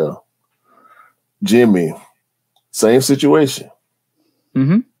to Terrell. Jimmy, same situation.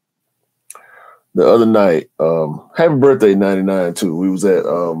 Mm-hmm. The other night, happy birthday 99 too. We was at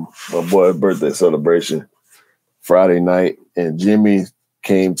my boy's birthday celebration Friday night, and Jimmy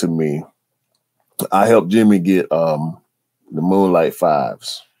came to me. I helped Jimmy get the Moonlight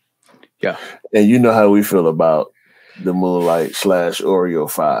 5s. Yeah. And you know how we feel about the Moonlight / Oreo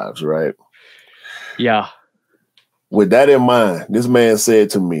 5s, right? Yeah. With that in mind, this man said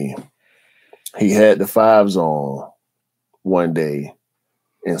to me, he had the 5s on one day,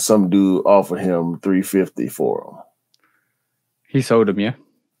 and some dude offered him $350 for them. He sold them, yeah?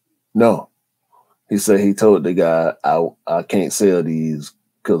 No. He said he told the guy, I can't sell these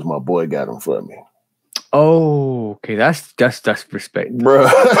because my boy got them for me. Oh, okay. That's respect. Bro.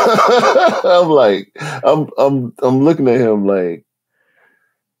 I'm like, I'm looking at him like,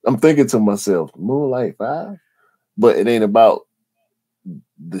 I'm thinking to myself, Moonlight 5? But it ain't about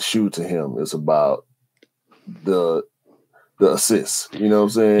the shoe to him. It's about the assist. You know what I'm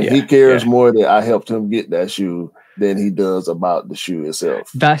saying? Yeah, he cares more that I helped him get that shoe than he does about the shoe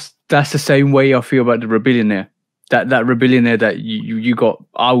itself. That's the same way I feel about the Rebellionaire. That Rebellionaire that you got,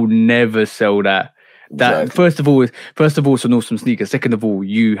 I would never sell that. That Exactly. first of all, it's an awesome sneaker. Second of all,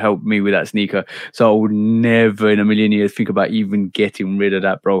 you helped me with that sneaker, so I would never in a million years think about even getting rid of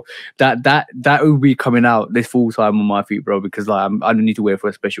that, bro. That will be coming out this full time on my feet, bro, because like I don't need to wear it for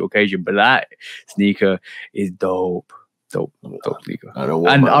a special occasion. But that sneaker is dope sneaker. I don't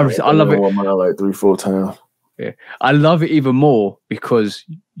want And mine. I love it. I mine like 3-4 times. Yeah, I love it even more because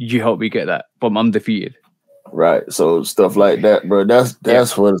you helped me get that from undefeated. Right. So stuff like that, bro. That's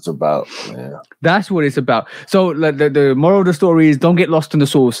what it's about, man. That's what it's about. So like, the moral of the story is don't get lost in the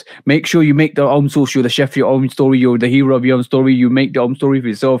sauce. Make sure you make the own sauce. You're the chef of your own story. You're the hero of your own story. You make the own story for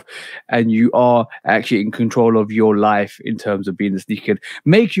yourself. And you are actually in control of your life in terms of being the sneaker.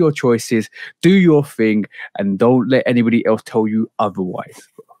 Make your choices. Do your thing. And don't let anybody else tell you otherwise.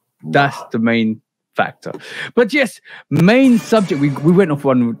 That's the main factor. But yes, main subject. We went off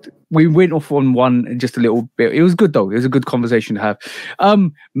one. We went off on one just a little bit. It was good though. It was a good conversation to have.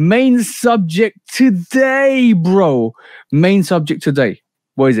 Main subject today, bro. Main subject today.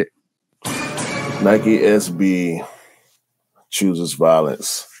 What is it? Nike SB chooses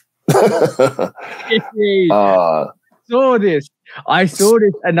violence. I saw this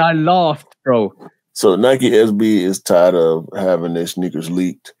and I laughed, bro. So Nike SB is tired of having their sneakers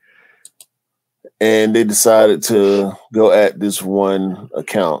leaked. And they decided to go at this one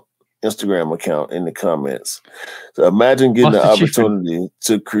account, Instagram account, in the comments. So imagine getting the opportunity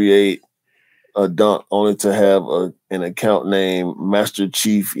to create a dunk only to have an account named Master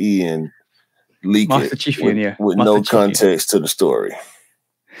Chief Ian leak Master Chief Ian, yeah. with Master no Chief context to the story.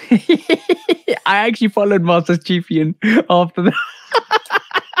 I actually followed Master Chief Ian after that.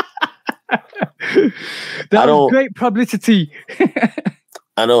 That was great publicity.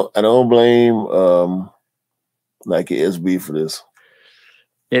 I don't blame Nike SB for this.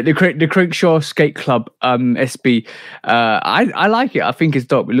 Yeah, the Crankshaw Skate Club SB. I like it. I think it's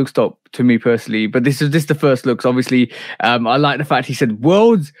dope. It looks dope to me personally. But this is the first looks. Obviously, I like the fact he said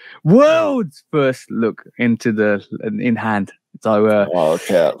world's first look in hand. So all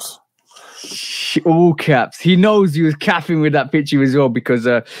caps. All caps. He knows he was capping with that picture as well because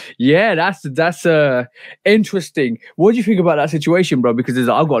that's interesting. What do you think about that situation, bro? Because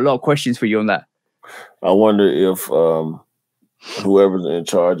I've got a lot of questions for you on that. I wonder if whoever's in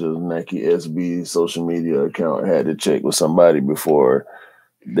charge of Nike SB social media account had to check with somebody before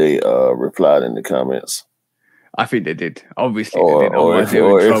they replied in the comments. I think they did. Obviously, or they did.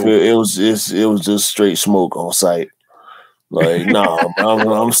 If it was just straight smoke on site. Like, no,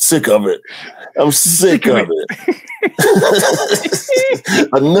 I'm sick of it. I'm sick of it.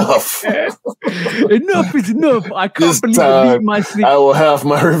 Enough. Enough is enough. I can't This believe time, my sleep. I will have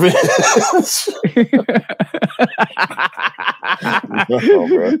my revenge.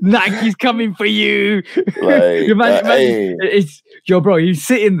 No, Nike's coming for you. Like, imagine, it's bro. He's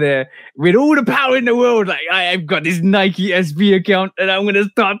sitting there with all the power in the world. Like, I've got this Nike SB account, and I'm gonna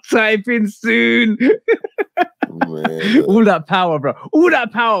start typing soon. Man, all that power, bro. All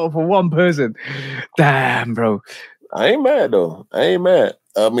that power for one person. Damn, bro. I ain't mad though. I ain't mad.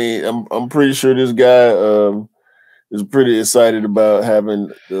 I mean, I'm pretty sure this guy is pretty excited about having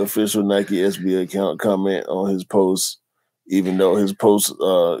the official Nike SB account comment on his post, even though his post it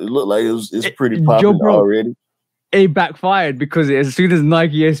looked like it's pretty popular already. It backfired because as soon as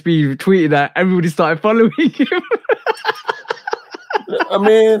Nike SB tweeted that, everybody started following him. I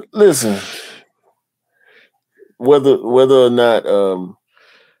mean, listen. Whether or not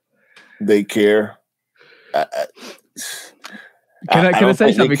they care, can I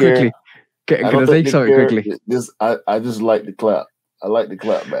say something quickly? Can I say something quickly? I just like the clap. I like the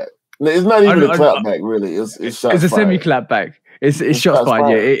clap back. It's not even a clap back, really. It's shots It's a fired. semi-clap back. It's shots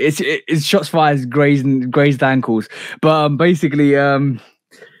fired. Yeah, it's shots fired, grazed ankles. But basically,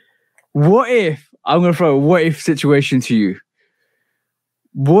 what if I'm gonna throw a what if situation to you?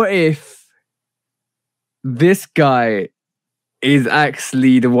 What if this guy is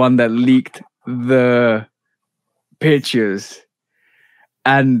actually the one that leaked the pictures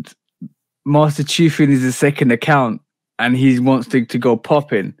and Master Chiefin is the second account and he wants to go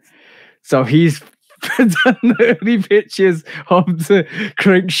popping? So he's done the early pictures of the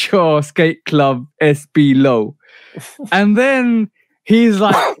Crankshaw Skate Club SB low. And then he's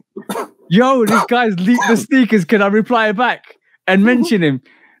like, yo, this guy's leaked the sneakers. Can I reply back and mention him?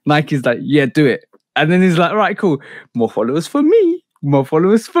 Nike's like, yeah, do it. And then he's like, all right, cool. More followers for me. More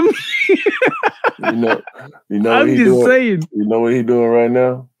followers for me. You know I'm just saying. You know what he's doing right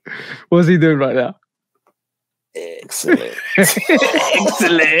now? What's he doing right now? Excellent.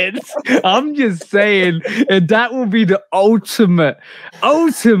 Excellent. I'm just saying that will be the ultimate.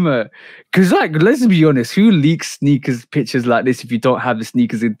 Because, like, let's be honest, who leaks sneakers pictures like this if you don't have the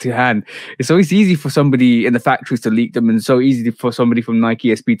sneakers into hand? It's always easy for somebody in the factories to leak them, and so easy for somebody from Nike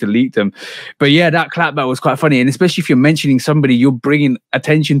SB to leak them. But yeah, that clapback was quite funny, and especially if you're mentioning somebody, you're bringing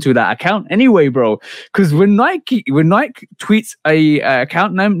attention to that account anyway, bro. Because when Nike tweets a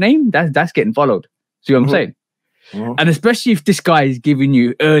account name, that's getting followed. See what I'm saying? Mm-hmm. And especially if this guy is giving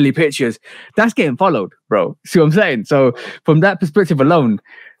you early pictures, that's getting followed, bro. See what I'm saying? So from that perspective alone,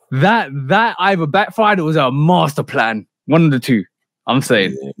 that either backfired or was a master plan. One of the two, I'm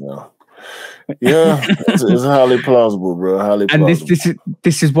saying. Yeah, it's highly plausible, bro. Highly plausible. And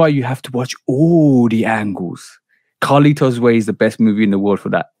this is why you have to watch all the angles. Carlito's Way is the best movie in the world for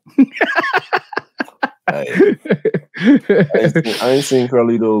that. I ain't seen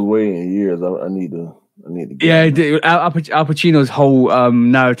Carlito's Way in years. I need to. Yeah, Al Pacino's whole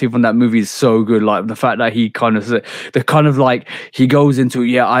narrative on that movie is so good. Like the fact that he kind of like he goes into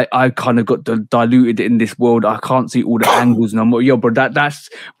I kind of got diluted in this world. I can't see all the angles, and I'm like, bro, that's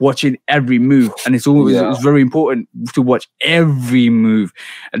watching every move, and it's always it's very important to watch every move,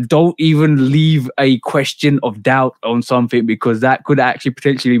 and don't even leave a question of doubt on something because that could actually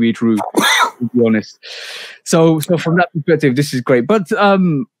potentially be true. To be honest, so from that perspective, this is great, but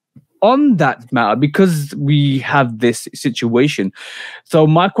on that matter, because we have this situation, so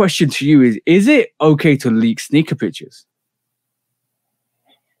my question to you is it okay to leak sneaker pictures?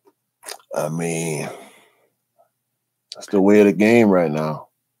 I mean, that's the way of the game right now.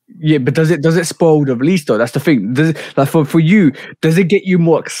 Yeah, but does it spoil the release though? That's the thing. Does it, like for you, does it get you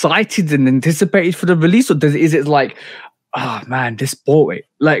more excited and anticipated for the release, or is it like, oh man, this bought it?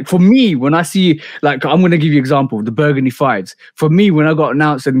 Like for me, when I see, like, I'm going to give you an example, the Burgundy 5s. For me, when I got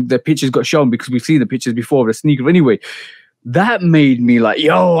announced and the pictures got shown, because we've seen the pictures before of the sneaker anyway, that made me like,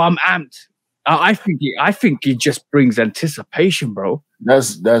 yo, I'm amped. I think it just brings anticipation, bro.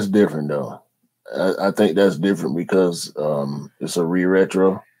 That's different though. I think that's different because it's a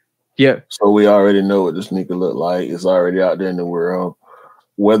re-retro. Yeah. So we already know what the sneaker look like. It's already out there in the world.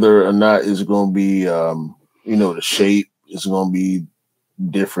 Whether or not it's going to be, the shape is going to be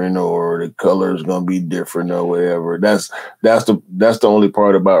different or the color is going to be different or whatever. That's the only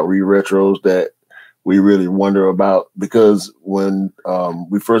part about re-retros that we really wonder about, because when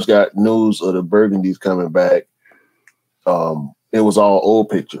we first got news of the Burgundies coming back, it was all old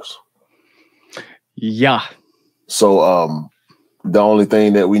pictures. Yeah. So the only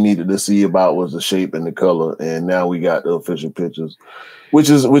thing that we needed to see about was the shape and the color, and now we got the official pictures, which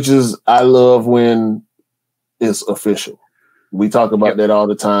is I love when it's official. We talk about that all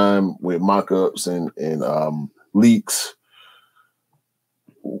the time with mock-ups and leaks.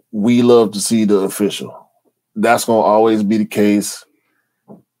 We love to see the official. That's going to always be the case.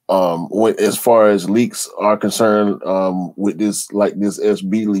 As far as leaks are concerned, with this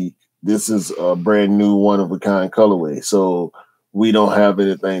SB leak, this is a brand new one-of-a-kind colorway. So we don't have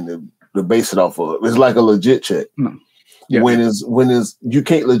anything to base it off of. It's like a legit check. No. Yeah. When is you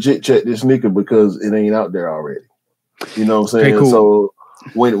can't legit check this sneaker because it ain't out there already. You know what I'm saying? Cool. So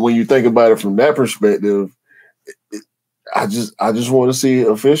when you think about it from that perspective, I just want to see it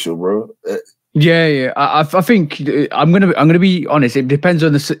official, bro. Yeah. I think I'm gonna be honest. It depends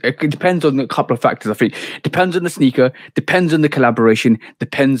on a couple of factors. I think it depends on the sneaker, depends on the collaboration,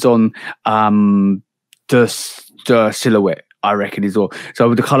 depends on the silhouette. I reckon is all.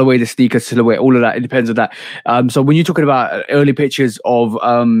 So the colorway, the sneaker silhouette, all of that, it depends on that. So when you're talking about early pictures of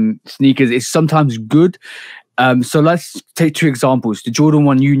sneakers, it's sometimes good. So let's take two examples. The Jordan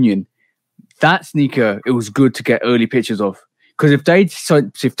 1 Union, that sneaker, it was good to get early pictures of. Because if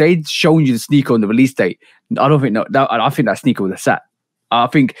they'd shown you the sneaker on the release date, I think that sneaker would have sat. I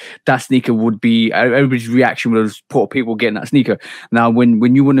think that sneaker would be, everybody's reaction was poor people getting that sneaker. Now,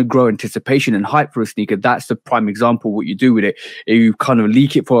 when you want to grow anticipation and hype for a sneaker, that's the prime example. What you do with it, you kind of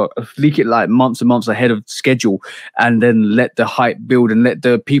leak it like months and months ahead of schedule, and then let the hype build and let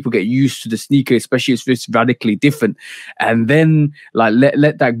the people get used to the sneaker, especially if it's radically different. And then like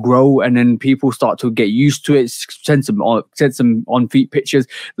let that grow, and then people start to get used to it. Send some on feet pictures,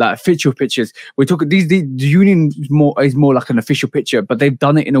 like official pictures. We're talking the Union is more like an official picture, but they've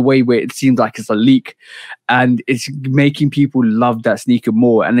done it in a way where it seems like it's a leak, and it's making people love that sneaker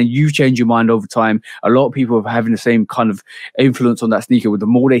more. And then you change your mind over time. A lot of people are having the same kind of influence on that sneaker. With the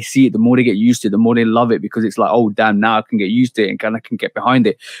more they see it, the more they get used to it, the more they love it, because it's like, oh damn, now I can get used to it and I can get behind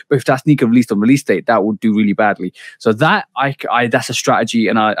it. But if that sneaker released on release date, that would do really badly. So that that's a strategy,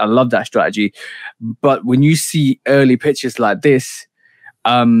 and I love that strategy. But when you see early pictures like this,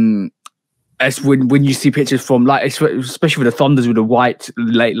 As when you see pictures from like especially with the Thunders with the white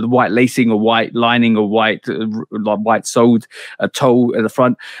lacing or white lining or white like white soled toe at the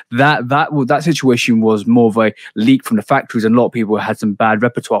front, that situation was more of a leak from the factories, and a lot of people had some bad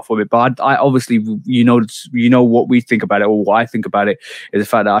repertoire for it. But I obviously you know what we think about it, or what I think about it is the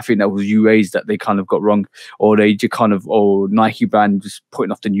fact that I think that was UA's that they kind of got wrong, or they just kind of, or Nike brand just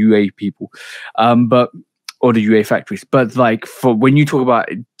putting off the UA people, or the UA factories. But like for when you talk about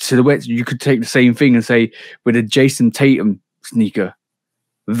silhouettes, you could take the same thing and say with a Jason Tatum sneaker,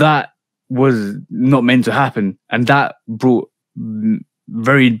 that was not meant to happen, and that brought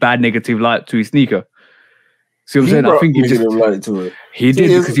very bad negative light to his sneaker. See what I'm saying? I think he just light to it. He did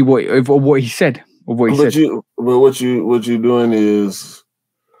because of what he said. Of what he said. But what you're doing is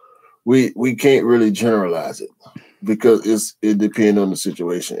we can't really generalize it, because it depends on the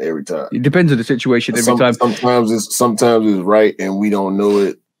situation every time. It depends on the situation every time. Sometimes it's right and we don't know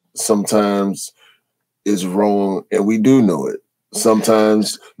it. Sometimes it's wrong and we do know it.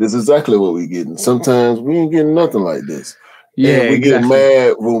 Sometimes this is exactly what we're getting. Sometimes we ain't getting nothing like this. Yeah, and we exactly.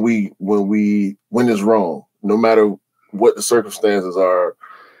 get mad when it's wrong, no matter what the circumstances are,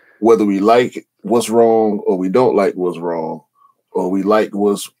 whether we like what's wrong or we don't like what's wrong, or we like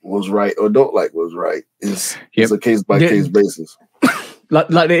what's right or don't like what's right. It's a case by case basis. like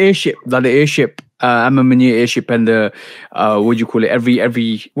the airship, Amamania airship, and the what do you call it?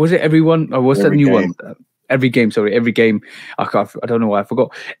 Every was it everyone? Or what's that new one? Every game. I don't know why I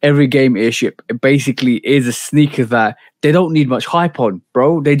forgot. Every game airship basically is a sneaker that they don't need much hype on,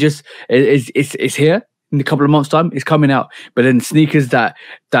 bro. They just it's here. In a couple of months' time, it's coming out. But then sneakers that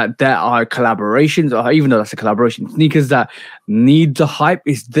are collaborations, or even though that's a collaboration, sneakers that need the hype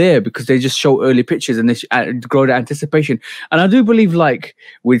is there because they just show early pictures and they grow the anticipation. And I do believe, like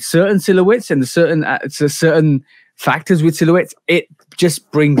with certain silhouettes and certain factors with silhouettes, it just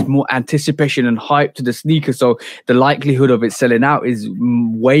brings more anticipation and hype to the sneaker. So the likelihood of it selling out is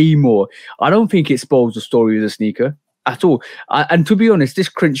way more. I don't think it spoils the story of the sneaker at all. And to be honest, this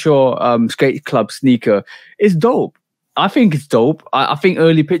Crenshaw Skate Club sneaker is dope. I think it's dope. I think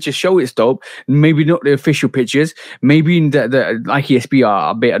early pictures show it's dope. Maybe not the official pictures. Maybe the Nike SB are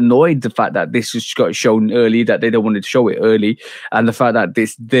a bit annoyed the fact that this just got shown early, that they don't want to show it early, and the fact that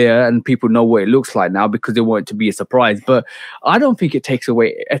it's there and people know what it looks like now because they want it to be a surprise. But I don't think it takes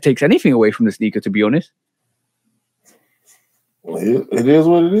anything away from the sneaker, to be honest. It is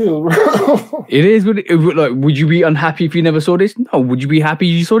what it is, bro. It is what like. Would you be unhappy if you never saw this? No. Would you be happy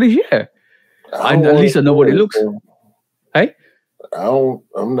you saw this? Yeah. At least I know what it looks. Hey.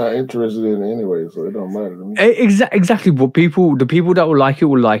 I'm not interested in it anyway, so it don't matter to me. Exactly. But the people that will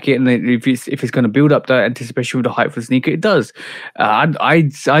like it, and if it's going to build up the anticipation with the hype for the sneaker, it does. The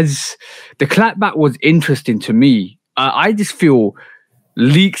clapback was interesting to me. I just feel.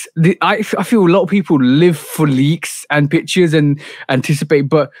 Leaks. I feel a lot of people live for leaks and pictures and anticipate,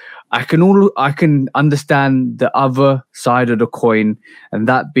 but I can understand the other side of the coin, and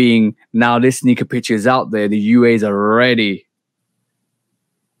that being now this sneaker picture is out there, the UAs are ready,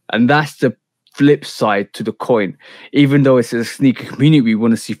 and that's the flip side to the coin. Even though it's a sneaker community, we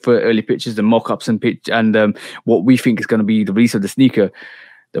want to see early pictures and mock-ups and what we think is going to be the release of the sneaker.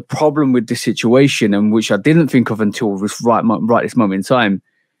 The problem with this situation, and which I didn't think of until right this moment in time,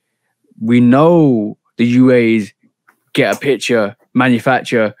 we know the UAs get a picture,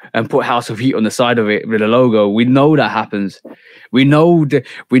 manufacture, and put House of Heat on the side of it with a logo. We know that happens. We know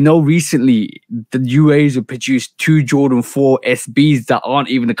recently the UAs have produced 2 Jordan 4 SBs that aren't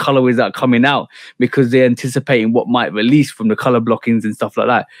even the colorways that are coming out because they're anticipating what might release from the color blockings and stuff like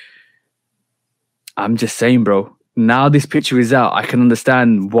that. I'm just saying, bro. Now this picture is out, I can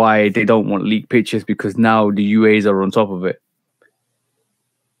understand why they don't want leaked pictures, because now the UAs are on top of it.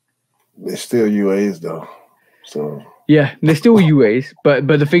 They're still UAs though, so yeah, they're still UAs. But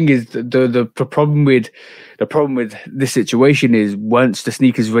the thing is, the problem with this situation is once the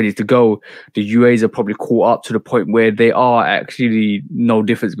sneaker's ready to go, the UAs are probably caught up to the point where they are actually no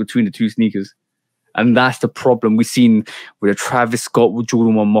difference between the two sneakers. And that's the problem we've seen with the Travis Scott with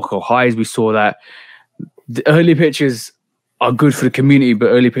Jordan 1 Mocco highs. We saw that. The early pictures are good for the community, but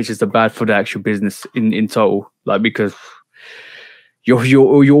early pictures are bad for the actual business in total. Like, because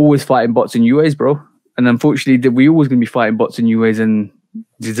you're always fighting bots and UAs, bro. And unfortunately, we're always going to be fighting bots and UAs, and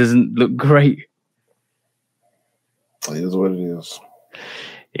it doesn't look great. It is what it is.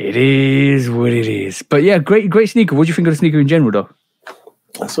 It is what it is. But yeah, great sneaker. What do you think of the sneaker in general, though?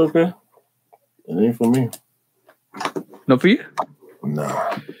 That's okay. It ain't for me. Not for you?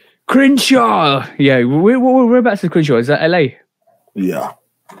 Nah. Crenshaw. Yeah, whereabouts is Crenshaw? Is that LA? Yeah.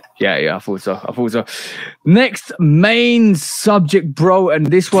 Yeah, I thought so. Next main subject, bro, and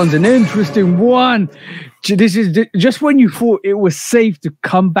this one's an interesting one. This is just when you thought it was safe to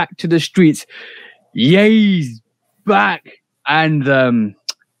come back to the streets. Ye's back, and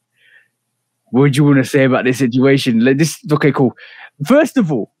what do you want to say about this situation? Okay, cool. First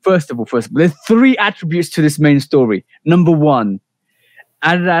of all, there's three attributes to this main story. Number one,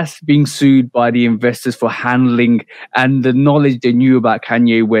 Adidas being sued by the investors for handling and the knowledge they knew about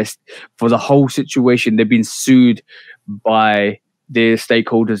Kanye West for the whole situation. They've been sued by their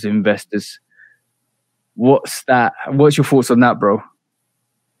stakeholders, investors. What's that? What's your thoughts on that, bro?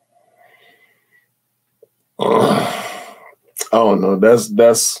 I don't know. That's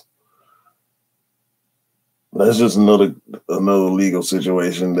just another legal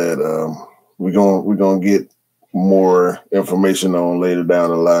situation that we're gonna get more information on later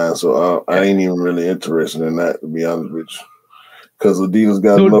down the line. So I ain't even really interested in that, to be honest with you, because Adidas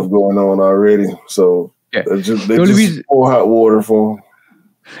got enough going on already. So they just pour hot water for them.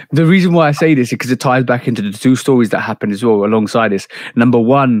 The reason why I say this is because it ties back into the two stories that happened as well alongside this. Number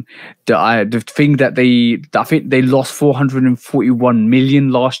one, the thing that I think they lost 441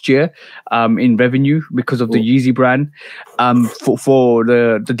 million last year in revenue because of the Yeezy brand. For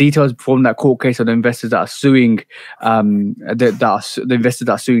the details from that court case of the investors that are suing, the investors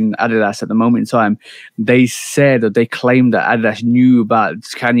that are suing Adidas at the moment in time, they said that they claimed that Adidas knew about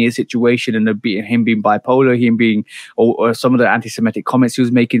Kanye's situation and him being bipolar, him being or some of the anti-Semitic comments he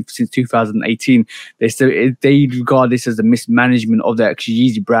was making since 2018. They regard this as a mismanagement of the actual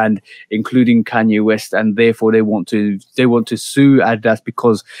Yeezy brand, including Kanye West, and therefore they want to sue Adidas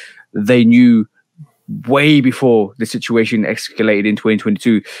because they knew way before the situation escalated in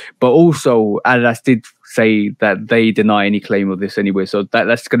 2022. But also Adidas did say that they deny any claim of this anyway. So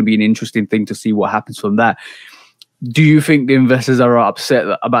that's going to be an interesting thing to see what happens from that. Do you think the investors are upset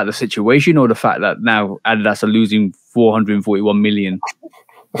about the situation, or the fact that now Adidas are losing 441 million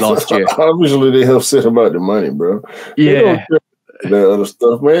last year? Obviously, they upset about the money, bro. Yeah. They don't care about that other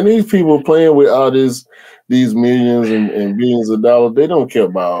stuff, man. These people playing with all these millions and billions of dollars, they don't care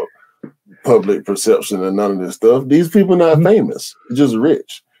about public perception and none of this stuff. These people not famous, they're just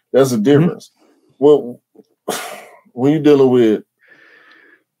rich. That's the difference. Well, when you're dealing with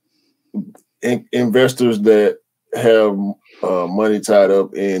investors that have money tied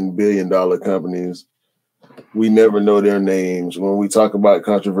up in billion-dollar companies, we never know their names. When we talk about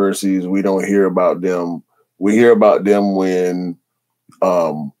controversies, we don't hear about them. We hear about them when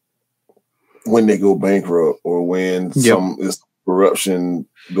they go bankrupt or when some is corruption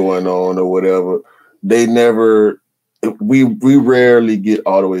going on or whatever. They never. We rarely get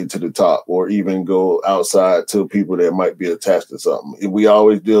all the way to the top or even go outside to people that might be attached to something. We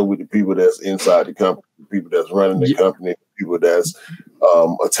always deal with the people that's inside the company, the people that's running the company, people that's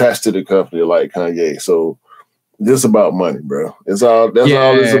attached to the company, like Kanye. So this about money, bro. That's all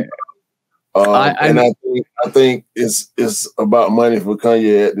it's about. And I think it's about money for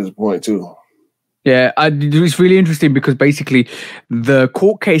Kanye at this point too. Yeah, it's really interesting because basically the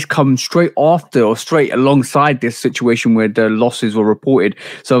court case comes straight after or straight alongside this situation where the losses were reported.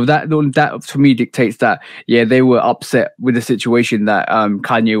 So that for me dictates that, they were upset with the situation that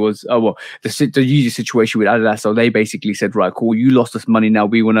Kanye was, the Yeezy situation with Adidas. So they basically said, right, cool, you lost us money. Now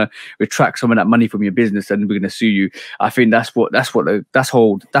we want to retract some of that money from your business and we're going to sue you. I think that's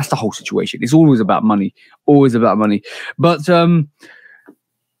the whole situation. It's always about money, But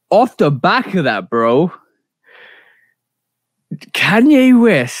off the back of that, bro, Kanye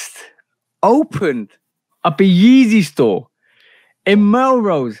West opened up a Yeezy store in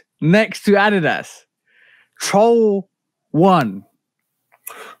Melrose next to Adidas. Troll 1.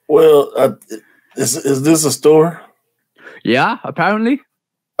 Well, is this a store? Yeah, apparently.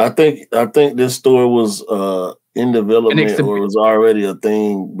 I think this store was in development or was already a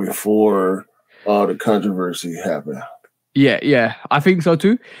thing before all the controversy happened. Yeah, I think so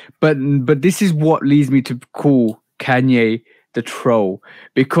too. But this is what leads me to call Kanye the troll,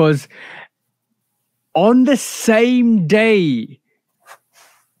 because on the same day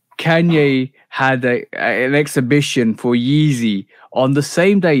Kanye had an exhibition for Yeezy, on the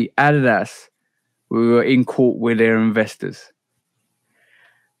same day Adidas were in court with their investors.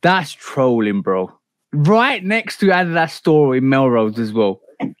 That's trolling, bro. Right next to Adidas store in Melrose as well.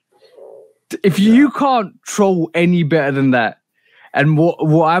 If you can't troll any better than that, and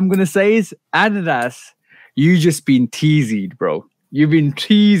what I'm gonna say is, Adidas, you just been teased, bro. You've been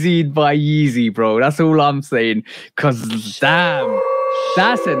teased by Yeezy, bro. That's all I'm saying. Cause damn,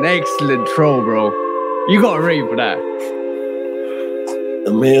 that's an excellent troll, bro. You got a rate for that.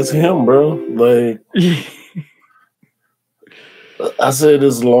 I mean, it's him, bro. Like, I said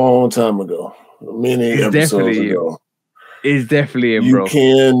this a long time ago, many episodes ago. It's definitely him, you bro.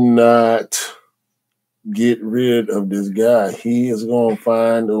 Cannot get rid of this guy. He is going to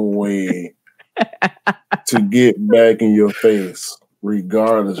find a way to get back in your face,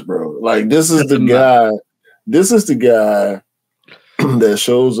 regardless, bro. Like this is the guy. This is the guy that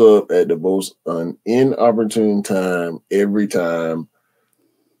shows up at the most inopportune time every time,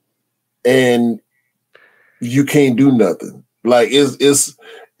 and you can't do nothing. Like it's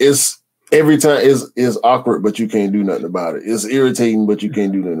every time is awkward, but you can't do nothing about it. It's irritating, but you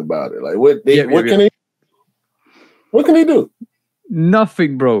can't do nothing about it. Like what can they do?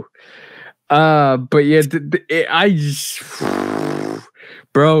 Nothing, bro. But yeah,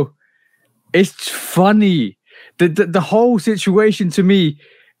 bro, it's funny. The whole situation to me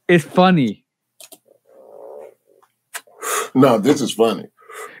is funny. No, this is funny.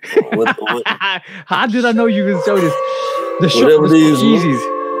 What? How did I know you would show this? The whatever these Yeezys.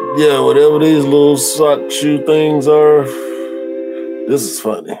 Yeah, whatever these little sock shoe things are, this is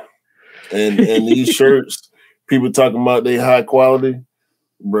funny. And these shirts, people talking about they high quality,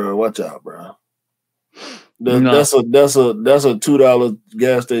 bro. Watch out, bro. That's a $2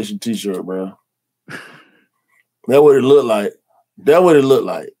 gas station T-shirt, bro. That what it looked like. That what it looked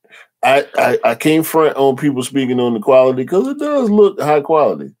like. I can't front on people speaking on the quality because it does look high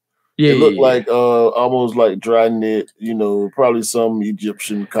quality. Yeah, it looked like almost like dry knit, probably some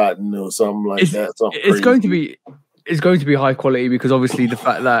Egyptian cotton or something like that. It's going to be high quality because obviously the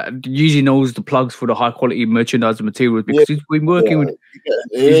fact that Yeezy knows the plugs for the high quality merchandise and materials because he's been working with.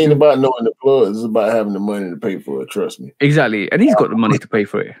 It ain't about knowing the plugs; it's about having the money to pay for it. Trust me. Exactly, and he's got the money to pay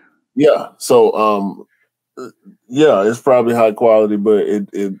for it. Yeah. So, it's probably high quality, but it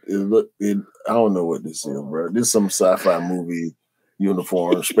I don't know what this is, bro. This is some sci-fi movie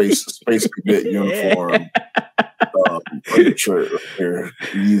uniform, space cadet uniform. Shirt here,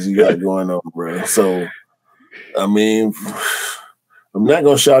 Yeezy got going on, bro. So, I mean, I'm not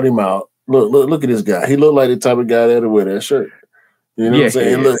gonna shout him out. Look at this guy. He looked like the type of guy that'll wear that shirt. You know what I'm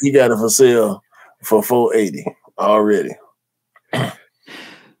saying? Look, he got it for sale for $480 already.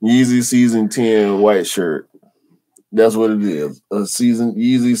 Yeezy season 10 white shirt. That's what it is.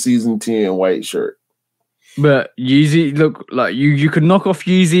 Yeezy season 10 white shirt. But Yeezy, look, like you can knock off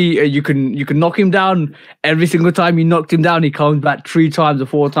Yeezy, you can knock him down every single time you knocked him down. He comes back 3 times or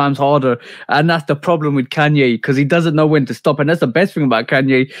 4 times harder, and that's the problem with Kanye because he doesn't know when to stop. And that's the best thing about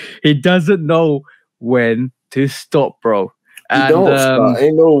Kanye. He doesn't know when to stop, bro. And, he don't stop.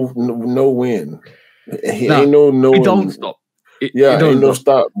 Ain't no win. He ain't no. He don't stop. Ain't no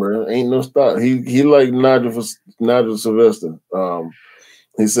stop, bro. Ain't no stop. He like Nigel Sylvester.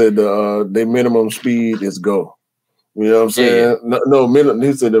 He said their minimum speed is go. You know what I'm saying? Yeah.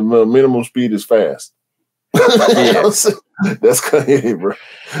 He said the minimum speed is fast. That's Kanye, bro.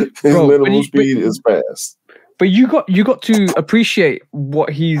 His minimum speed is fast. But you got to appreciate what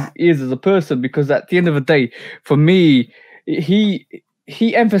he is as a person because at the end of the day, for me, he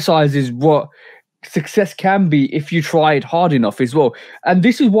emphasizes what success can be if you try it hard enough as well. And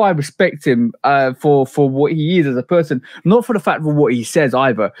this is why I respect him for what he is as a person, not for the fact of what he says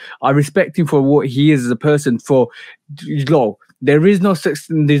either. I respect him for what he is as a person. There is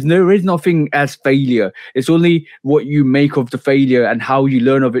nothing as failure. It's only what you make of the failure and how you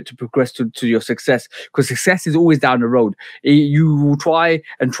learn of it to progress to your success. Because success is always down the road. You will try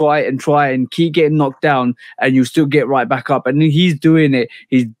and keep getting knocked down, and you still get right back up. And he's doing it.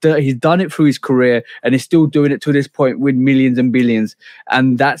 He's done it through his career, and he's still doing it to this point with millions and billions.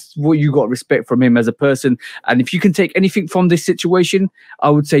 And that's what you got respect from him as a person. And if you can take anything from this situation,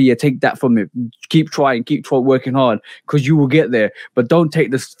 I would say, take that from him. Keep trying, working hard, because you will get there. But don't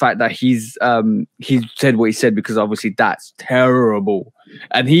take the fact that he's said what he said, because obviously that's terrible.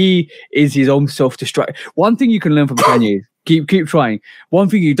 And he is his own self-destruct. One thing you can learn from Kanye is keep trying. One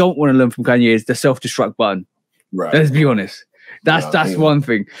thing you don't want to learn from Kanye is the self-destruct button. Right. Let's be honest. That's one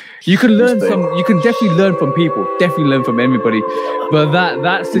thing. You can learn you can definitely learn from people, definitely learn from everybody. But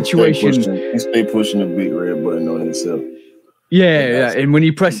that situation, he stay pushing the big red button on himself. Yeah. And when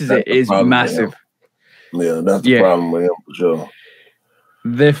he presses it, it's massive. Yeah, that's the problem with him for sure.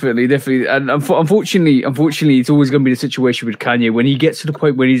 Definitely. And unfortunately, it's always going to be the situation with Kanye. When he gets to the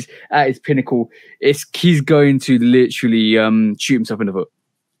point where he's at his pinnacle, he's going to literally shoot himself in the foot.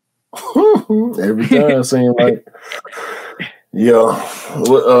 Every time, saying like,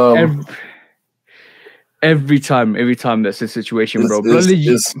 every time that's the situation, bro.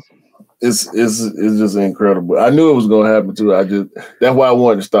 It's just incredible. I knew it was gonna happen too. That's why I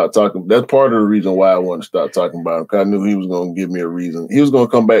wanted to start talking. That's part of the reason why I wanted to start talking about him. Because I knew he was gonna give me a reason. He was gonna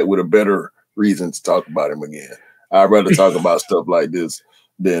come back with a better reason to talk about him again. I'd rather talk about stuff like this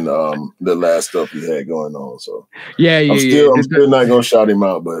than the last stuff he had going on. So I'm still not gonna shout him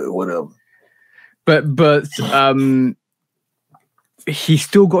out, but whatever. But he's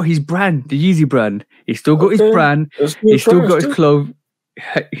still got his brand, the Yeezy brand. He's still got his brand. He's still got his clothes.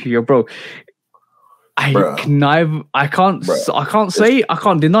 Yo, bro. I can't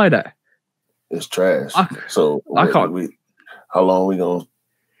deny that. It's trash. I can't. How long we gonna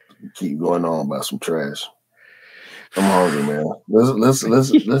keep going on about some trash? I'm hungry, man. Let's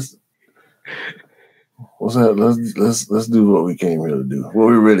what's that? Let's do what we came here to do. What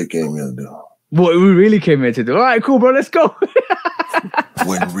we really came here to do. What we really came here to do. All right, cool, bro. Let's go.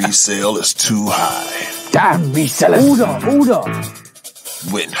 When resale is too high. Damn resellers. Order.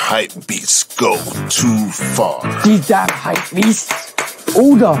 When hype beats go too far. These damn hype beasts.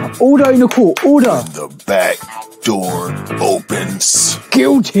 Order in the court. Order. When the back door opens.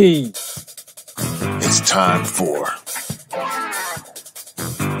 Guilty. It's time for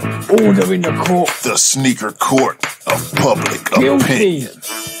order in the court. The sneaker court of public opinion.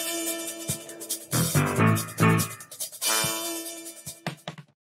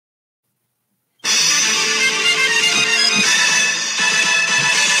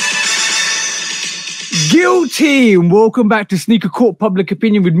 Guilty! Welcome back to Sneaker Court Public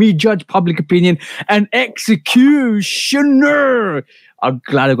Opinion with me, Judge Public Opinion, and Executioner. I'm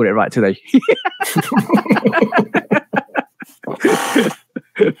glad I got it right today.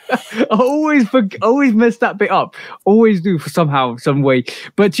 I always mess that bit up. Always do for somehow, some way.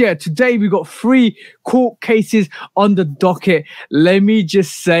 But yeah, today we got 3 court cases on the docket. Let me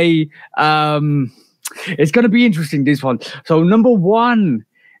just say, it's going to be interesting, this one. So number 1,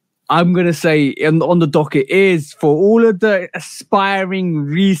 I'm going to say on the docket is for all of the aspiring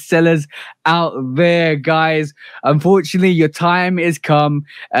resellers out there, guys. Unfortunately, your time has come.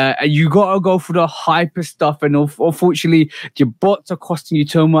 You got to go for the hyper stuff. And unfortunately, your bots are costing you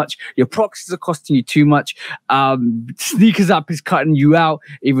too much. Your proxies are costing you too much. Sneakers App is cutting you out,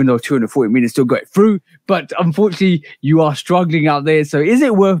 even though 240 minutes still got it through. But unfortunately, you are struggling out there. So is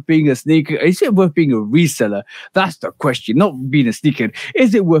it worth being a sneaker? Is it worth being a reseller? That's the question. Not being a sneaker.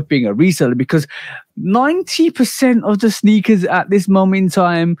 Is it worth being a reseller? Because 90% of the sneakers at this moment in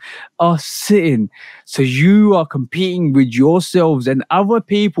time are sitting. So you are competing with yourselves and other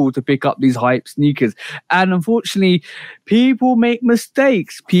people to pick up these hype sneakers. And unfortunately, people make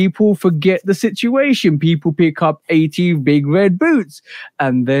mistakes. People forget the situation. People pick up 80 big red boots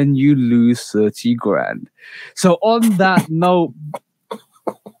and then you lose 30 grand. So on that note,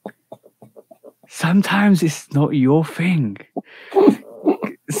 sometimes it's not your thing.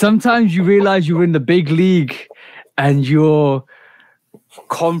 Sometimes you realize you're in the big league and your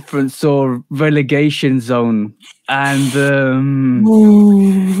conference or relegation zone, and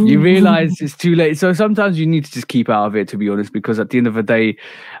you realize it's too late. So sometimes you need to just keep out of it, to be honest, because at the end of the day,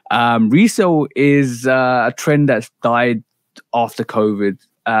 resale is a trend that's died after COVID.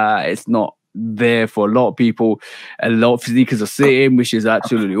 It's not there for a lot of people. A lot of sneakers are sitting, which is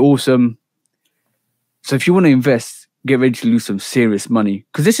absolutely awesome. So if you want to invest, get ready to lose some serious money,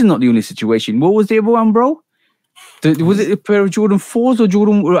 because this is not the only situation. What was the other one, bro? Was it a pair of Jordan 4s or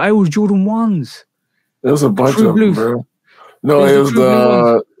Jordan 1s? There was a bunch of them, bro. No, it was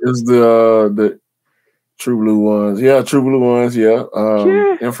the True Blue ones. Yeah, True Blue ones. Yeah,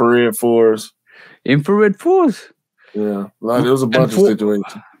 infrared 4s. Infrared 4s. Yeah, like there was a bunch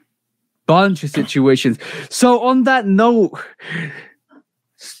of situations. So on that note,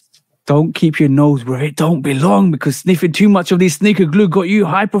 don't keep your nose where it don't belong, because sniffing too much of this sneaker glue got you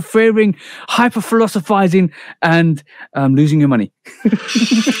hyper-fearing, hyper-philosophizing, and losing your money.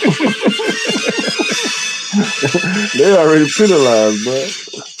 They already penalized, bro.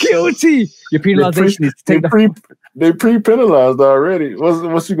 Guilty. Your penalization is to take they pre-penalized already.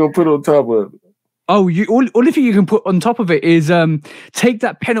 What's you gonna put on top of it? Oh, only thing you can put on top of it is take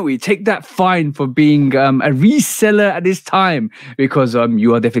that penalty, take that fine for being a reseller at this time, because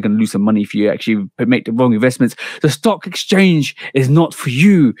you are definitely going to lose some money if you actually make the wrong investments. The stock exchange is not for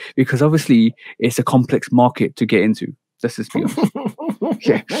you, because obviously it's a complex market to get into. Let's just be honest.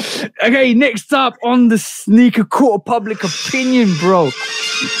 Okay. Okay, next up on the Sneaker Court of Public Opinion, bro.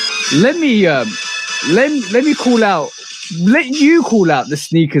 Let me call out. Let you call out the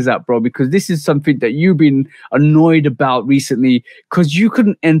Sneakers App, bro, because this is something that you've been annoyed about recently, because you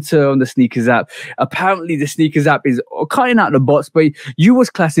couldn't enter on the Sneakers App. Apparently, the Sneakers App is cutting out the bots, but you was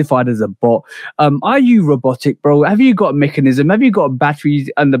classified as a bot. Are you robotic, bro? Have you got a mechanism? Have you got a battery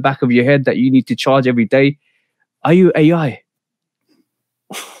on the back of your head that you need to charge every day? Are you AI?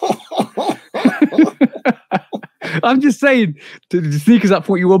 I'm just saying, the Sneakers App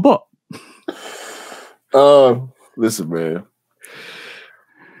thought you were a bot. Listen, man.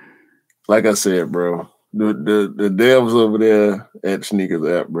 Like I said, bro, the devs over there at Sneakers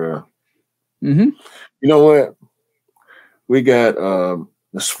app, bro. Mm-hmm. You know what? We got the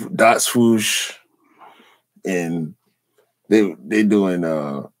Dot Swoosh, and they doing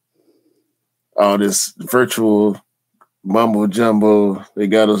all this virtual mumbo jumbo. They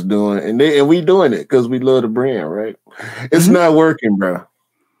got us doing, and we doing it because we love the brand, right? It's not working, bro.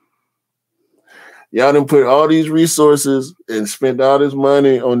 Y'all done put all these resources and spent all this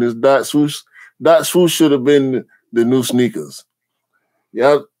money on this Dot Swoosh. Dot Swoosh should have been the new sneakers.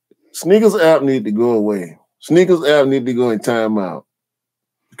 Y'all, Sneakers app need to go away. Sneakers app need to go in timeout.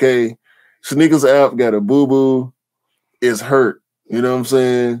 Okay? Sneakers app got a boo-boo. It's hurt. You know what I'm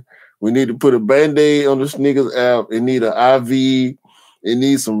saying? We need to put a Band-Aid on the Sneakers app. It need an IV. It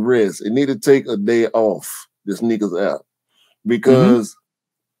needs some rest. It need to take a day off, the Sneakers app. Because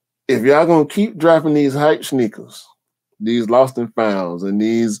if y'all gonna keep dropping these hype sneakers, these lost and founds, and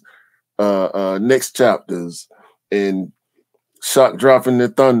these next chapters, and shock dropping the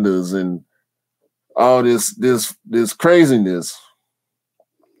thunders, and all this craziness,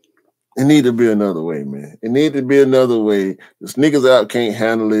 it need to be another way, man. It need to be another way. The Sneakers app can't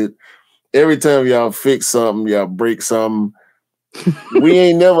handle it. Every time y'all fix something, y'all break something. We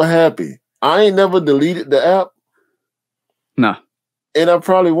ain't never happy. I ain't never deleted the app. Nah. And I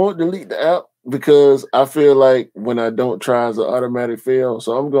probably won't delete the app because I feel like when I don't try, it's an automatic fail.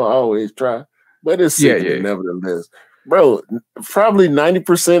 So I'm going to always try. But it's sickening nevertheless. Bro, probably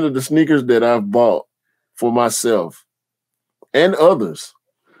 90% of the sneakers that I've bought for myself and others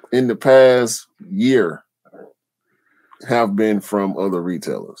in the past year have been from other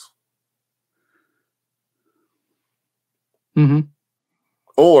retailers.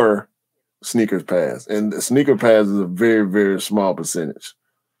 Or Sneakers Pass, and the Sneaker Pass is a very, very small percentage.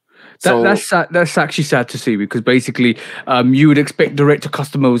 That's sad. That's actually sad to see because basically, you would expect direct to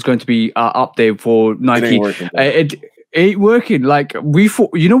customer was going to be up there for Nike. It ain't working. It ain't working. Like we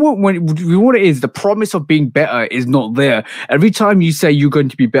thought, you know what it is. The promise of being better is not there. Every time you say you're going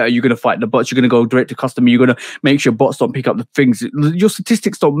to be better, you're going to fight the bots. You're going to go direct to customer. You're going to make sure bots don't pick up the things. Your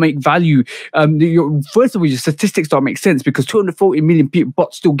statistics don't make value. First of all, your statistics don't make sense because 240 million people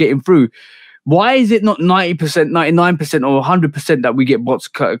bots still getting through. Why is it not 90%, 99%, or 100% that we get bots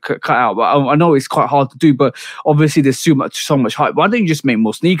cut out? I know it's quite hard to do, but obviously there's so much hype. Why don't you just make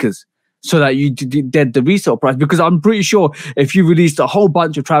more sneakers so that you dead the resale price? Because I'm pretty sure if you released a whole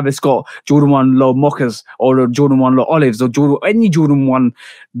bunch of Travis Scott Jordan 1 Low Moccas or Jordan 1 Low Olives or any Jordan 1,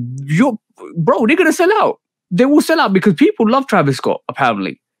 bro, they're gonna sell out. They will sell out because people love Travis Scott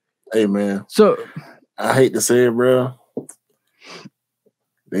apparently. Hey man, so I hate to say it, bro.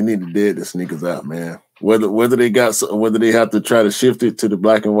 They need to dead the sneakers out, man. Whether they have to try to shift it to the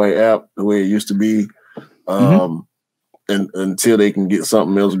black and white app the way it used to be, and until they can get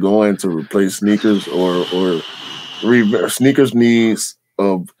something else going to replace sneakers or sneakers needs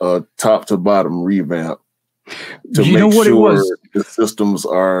a top to bottom revamp to make sure the systems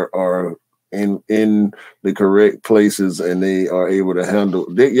are in the correct places and they are able to handle.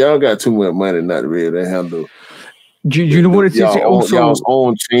 Y'all got too much money not to be able to handle. Do you know what it is? Y'all's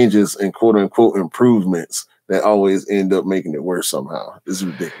own changes and quote unquote improvements that always end up making it worse somehow. It's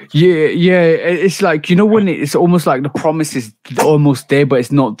ridiculous. Yeah. It's like, you know, when it's almost like the promise is almost there, but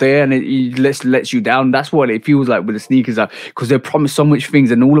it's not there, and it lets you down. That's what it feels like with the sneakers app, because they promise so much things,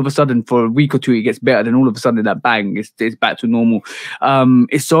 and all of a sudden, for a week or two, it gets better. Then all of a sudden, that bang, it's back to normal.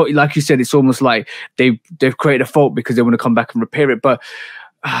 It's so, like you said, it's almost like they've created a fault because they want to come back and repair it. But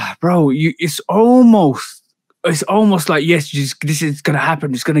bro, it's almost like, yes, this is going to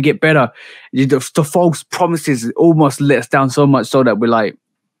happen. It's going to get better. The false promises almost let us down so much so that we're like,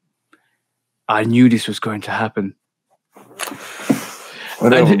 I knew this was going to happen.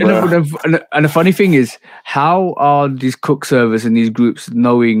 Whatever, and the funny thing is, how are these cook servers and these groups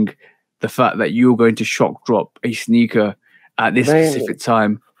knowing the fact that you're going to shock drop a sneaker at this specific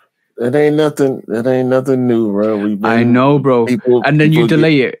time? It ain't nothing new, bro. I know, bro. And then you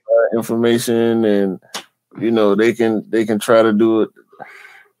delay it. Information, and you know they can try to do it.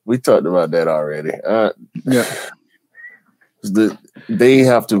 We talked about that already. They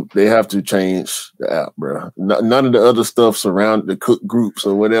have to change the app, bro. None of the other stuff surrounding the cook groups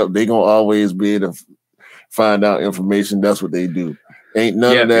or whatever. They gonna always be able to find out information. That's what they do. Ain't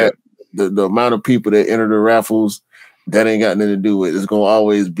none of that. Yeah. The amount of people that enter the raffles, that ain't got nothing to do with it. It's gonna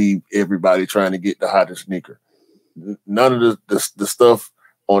always be everybody trying to get the hottest sneaker. None of the stuff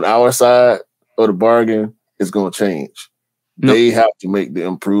on our side of the bargain is going to change. Nope. They have to make the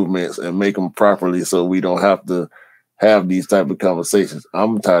improvements and make them properly so we don't have to have these type of conversations.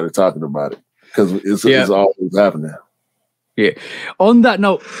 I'm tired of talking about it. because it's always happening. Yeah. On that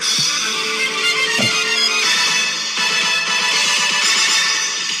note,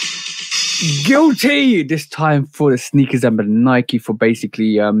 guilty this time for the sneakers and Nike for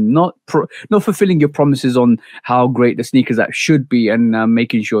basically not fulfilling your promises on how great the sneakers app should be, and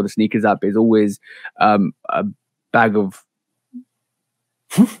making sure the sneakers app is always a bag of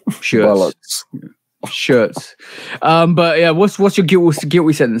shirts. But yeah, what's your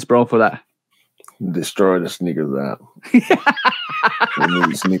guilty sentence, bro, for that? Destroy the sneakers app. We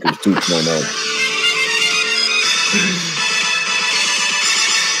need sneakers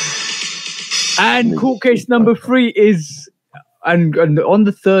 2.0. And court case number 3 is, and on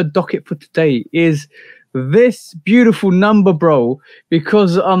the third docket for today is this beautiful number, bro.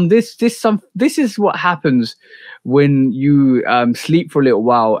 Because this is what happens when you sleep for a little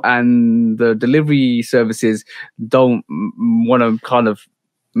while and the delivery services don't want to kind of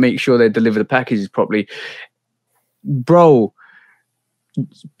make sure they deliver the packages properly, bro.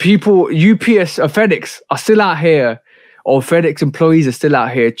 People, UPS or FedEx are still out here, or FedEx employees are still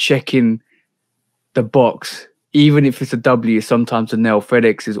out here checking the box, even if it's a W, sometimes an L.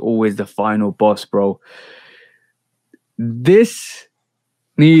 FedEx is always the final boss, bro. This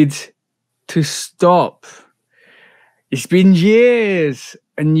needs to stop. It's been years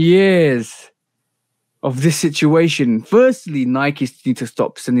and years of this situation. Firstly, Nike need to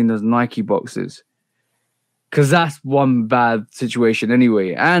stop sending those Nike boxes, because that's one bad situation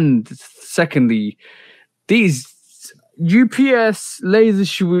anyway. And secondly, these UPS,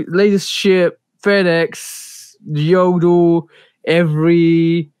 Lasership, FedEx, Yodel,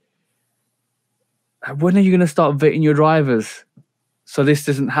 when are you going to start vetting your drivers so this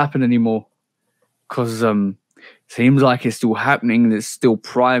doesn't happen anymore? Because seems like it's still happening and it's still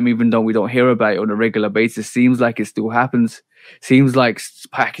prime, even though we don't hear about it on a regular basis. Seems like it still happens. Seems like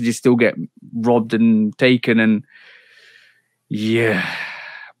packages still get robbed and taken. And yeah,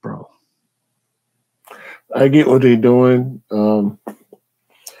 bro. I get what they're doing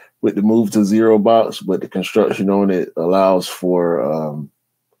with the move to zero box, but the construction on it allows for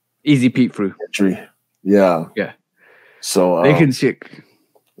easy peek through entry. Yeah. So they can check.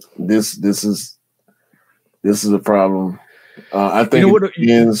 This is a problem. I think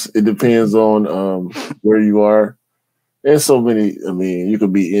it depends on where you are. There's so many. I mean, you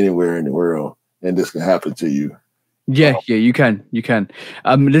could be anywhere in the world, and this can happen to you. Yeah, you can.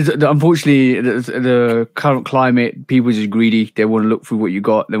 Unfortunately, the current climate, people are just greedy. They want to look through what you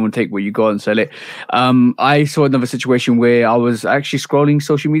got. They want to take what you got and sell it. I saw another situation where I was actually scrolling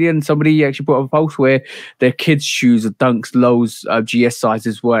social media and somebody actually put up a post where their kids' shoes, Dunks, Lows, GS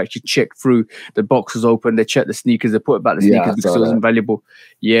sizes were actually checked through. The box was open. They checked the sneakers. They put about the sneakers because it wasn't valuable.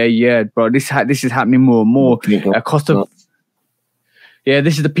 Yeah, bro. This is happening more and more. Yeah,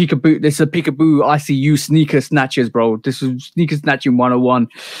 this is the peekaboo. This is a peekaboo ICU sneaker snatchers, bro. This is sneaker snatching 101.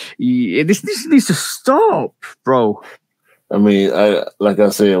 Yeah, this needs to stop, bro. I mean, like I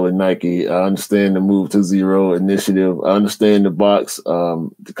said with Nike, I understand the move to zero initiative. I understand the box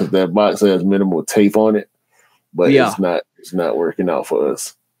because that box has minimal tape on it, but it's not working out for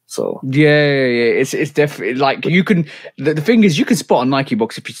us. So yeah, it's definitely like you can. The thing is, you can spot a Nike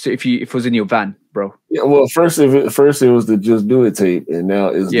box if it was in your van, bro. Yeah, well, first it was the Just Do It tape, and now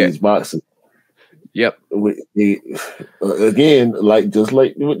it's these boxes. Yep. Again, just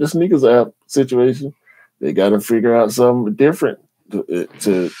like with the sneakers app situation, they got to figure out something different.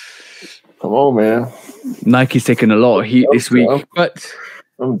 To come on, man. Nike's taking a lot of heat this week, but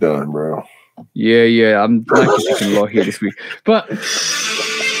I'm done, bro. Yeah. Nike's taking a lot of heat this week, but.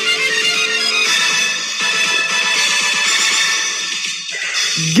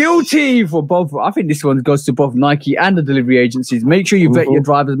 Guilty for both. I think this one goes to both Nike and the delivery agencies. Make sure you vet your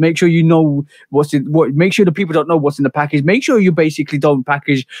drivers. Make sure you know make sure the people don't know what's in the package. Make sure you basically don't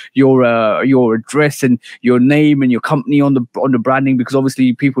package your address and your name and your company on the branding, because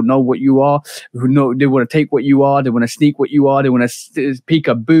obviously people know what you are. Who know they want to take what you are. They want to sneak what you are. They want to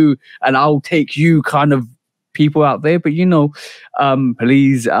peek-a-boo and I'll take you kind of people out there. But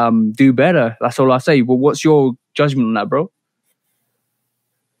please do better. That's all I say. Well, what's your judgment on that, bro?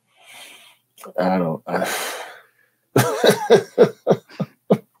 I don't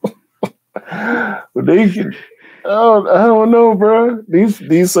know, bro.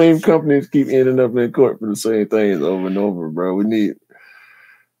 These same companies keep ending up in court for the same things over and over, bro. We need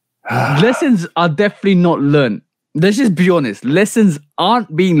lessons are definitely not learned. Let's just be honest. Lessons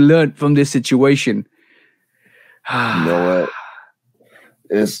aren't being learned from this situation. You know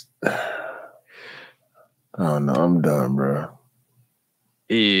what? I don't know. I'm done, bro.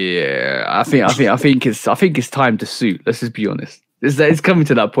 Yeah, I think it's time to sue. Let's just be honest. It's coming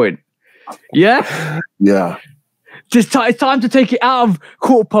to that point. Yeah? Yeah. It's time to take it out of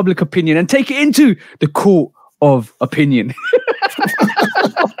court of public opinion and take it into the court of opinion.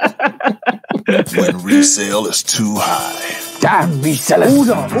 When resale is too high. Damn resellers.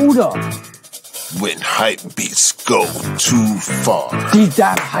 Order. When hype beats go too far. These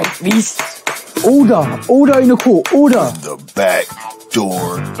damn hype beasts. Order in the court. Order. The back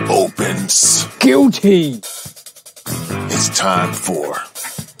door opens. Guilty. It's time for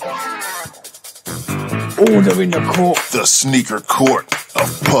Order in the court. the sneaker court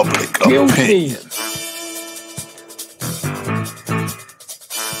of public Guilty. opinion.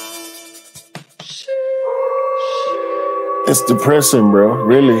 It's depressing, bro.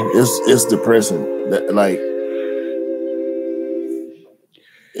 Really, it's depressing. That, like,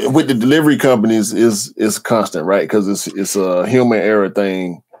 with the delivery companies, is constant, right? Because it's a human error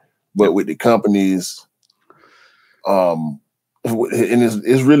thing. But with the companies, and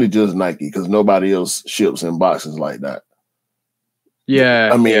it's really just Nike because nobody else ships in boxes like that.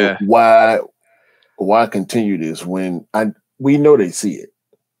 Yeah. I mean, why continue this when we know they see it?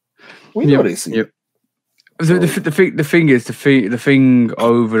 We know they see it. The thing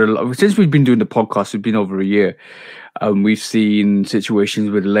over since we've been doing the podcast, it's been over a year. We've seen situations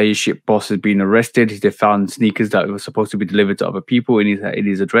where the leadership boss has been arrested. They found sneakers that were supposed to be delivered to other people in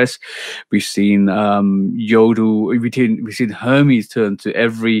his address. We've seen Yodel. We've seen Hermes turn to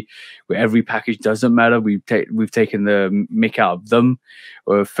every package doesn't matter. We've taken the mick out of them.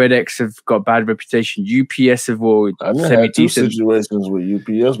 FedEx have got bad reputation. UPS have all semi-decent situations with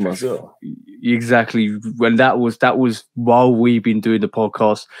UPS myself. Exactly. When that was while we've been doing the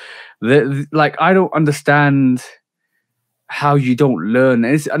podcast. I don't understand how you don't learn,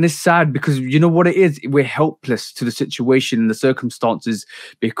 and it's sad because you know what it is. We're helpless to the situation and the circumstances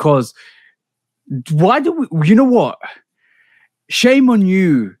because why do we? You know what? Shame on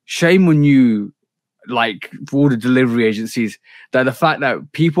you. Like for all the delivery agencies, that the fact that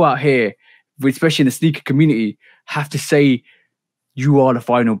people out here, especially in the sneaker community, have to say you are the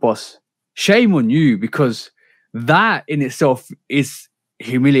final boss. Shame on you, because that in itself is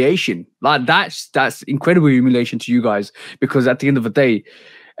humiliation. Like that's incredible humiliation to you guys, because at the end of the day,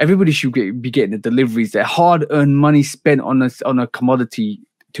 everybody should be getting the deliveries, their hard-earned money spent on a commodity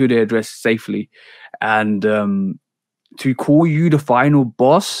to their address safely, and to call you the final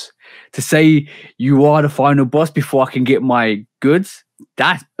boss, to say you are the final boss before I can get my goods,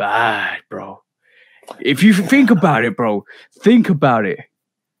 that's bad, bro. If you think about it, bro, think about it.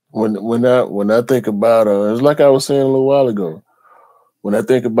 When I think about it's like I was saying a little while ago. When I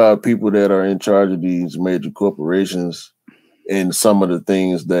think about people that are in charge of these major corporations and some of the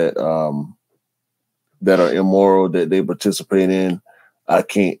things that are immoral that they participate in, I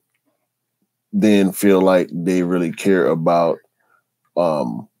can't then feel like they really care about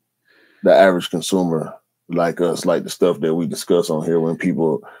the average consumer like us, like the stuff that we discuss on here. When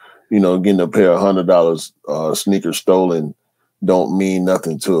people, getting a pair of $100 sneakers stolen don't mean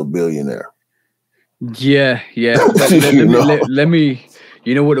nothing to a billionaire. Yeah. Let me.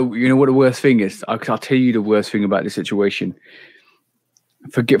 You know what the worst thing is? I'll tell you the worst thing about this situation.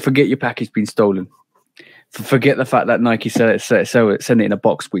 Forget your package being stolen. Forget the fact that Nike send it in a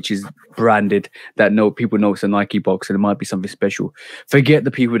box which is branded, that people know it's a Nike box and it might be something special. Forget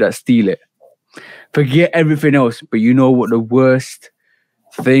the people that steal it. Forget everything else. But you know what the worst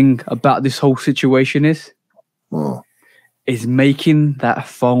thing about this whole situation is? Is making that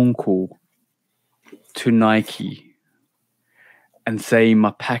phone call to Nike and saying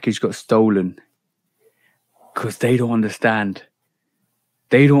my package got stolen, because they don't understand.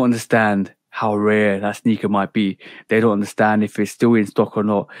 They don't understand how rare that sneaker might be. They don't understand if it's still in stock or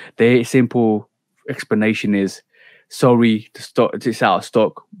not. Their simple explanation is, sorry, it's out of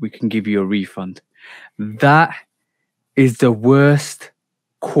stock. We can give you a refund. That is the worst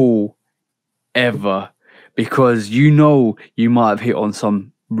call ever, because you might have hit on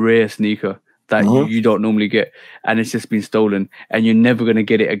some rare sneaker that you don't normally get, and it's just been stolen, and you're never going to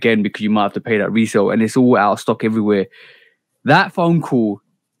get it again because you might have to pay that resale, and it's all out of stock everywhere. That phone call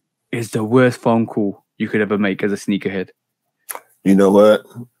is the worst phone call you could ever make as a sneakerhead. You know what?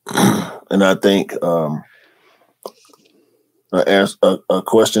 And I think a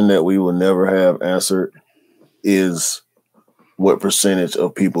question that we will never have answered is what percentage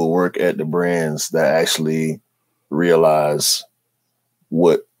of people work at the brands that actually realize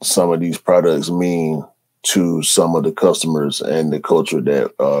what some of these products mean to some of the customers and the culture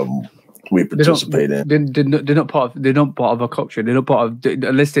that we participate in. They're not part of a culture. They're not part of,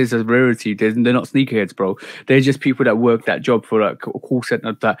 unless there's a rarity. They're not sneakerheads, bro. They're just people that work that job for a call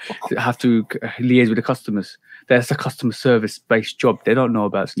center that have to liaise with the customers. that's a customer service based job. They don't know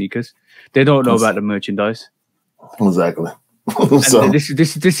about sneakers. They don't know about the merchandise. Exactly. So and this,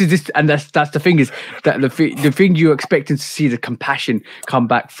 and that's the thing is that the thing you're expecting to see the compassion come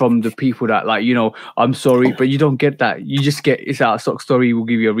back from the people that like, you know, I'm sorry, but you don't get that. You just get it's out of stock story. We'll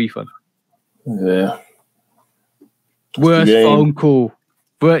give you a refund. Yeah. Worst phone call,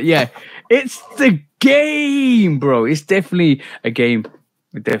 but yeah, it's the game, bro. It's definitely a game.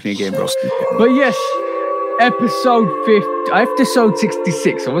 It's definitely a game, bro. But yes. Episode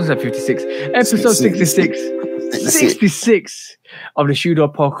 66. I wasn't at 56. Episode 66 of the Shooter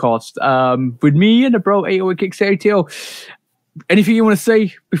Podcast. With me and the bro 808 Kicks ATL. Anything you want to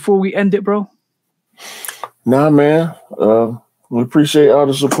say before we end it, bro? Nah, man. We appreciate all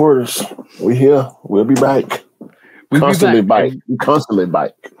the supporters. We here. We'll be back. Constantly back. Constantly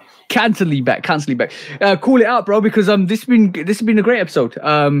back. Call it out, bro, because this has been a great episode.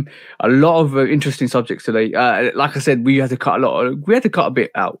 A lot of interesting subjects today. Like I said, we had to cut a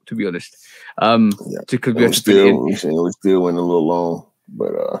bit out, to be honest. Because we still went a little long,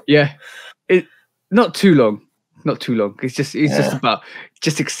 but yeah, it not too long. It's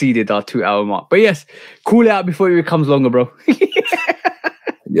just exceeded our 2 hour mark. But yes, call it out before it becomes longer, bro.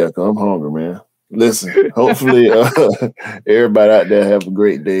 Yeah, cause I'm hungry, man. Listen, hopefully everybody out there have a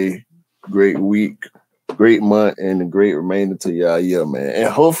great day, great week, great month, and a great remainder to y'all year, man. And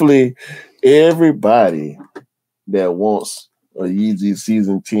hopefully everybody that wants a Yeezy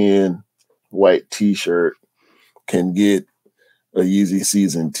Season 10 white t-shirt can get a Yeezy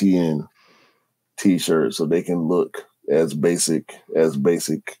Season 10 t-shirt so they can look as basic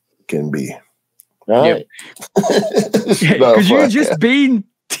can be. All right? Because you're just being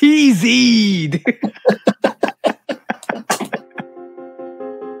teased.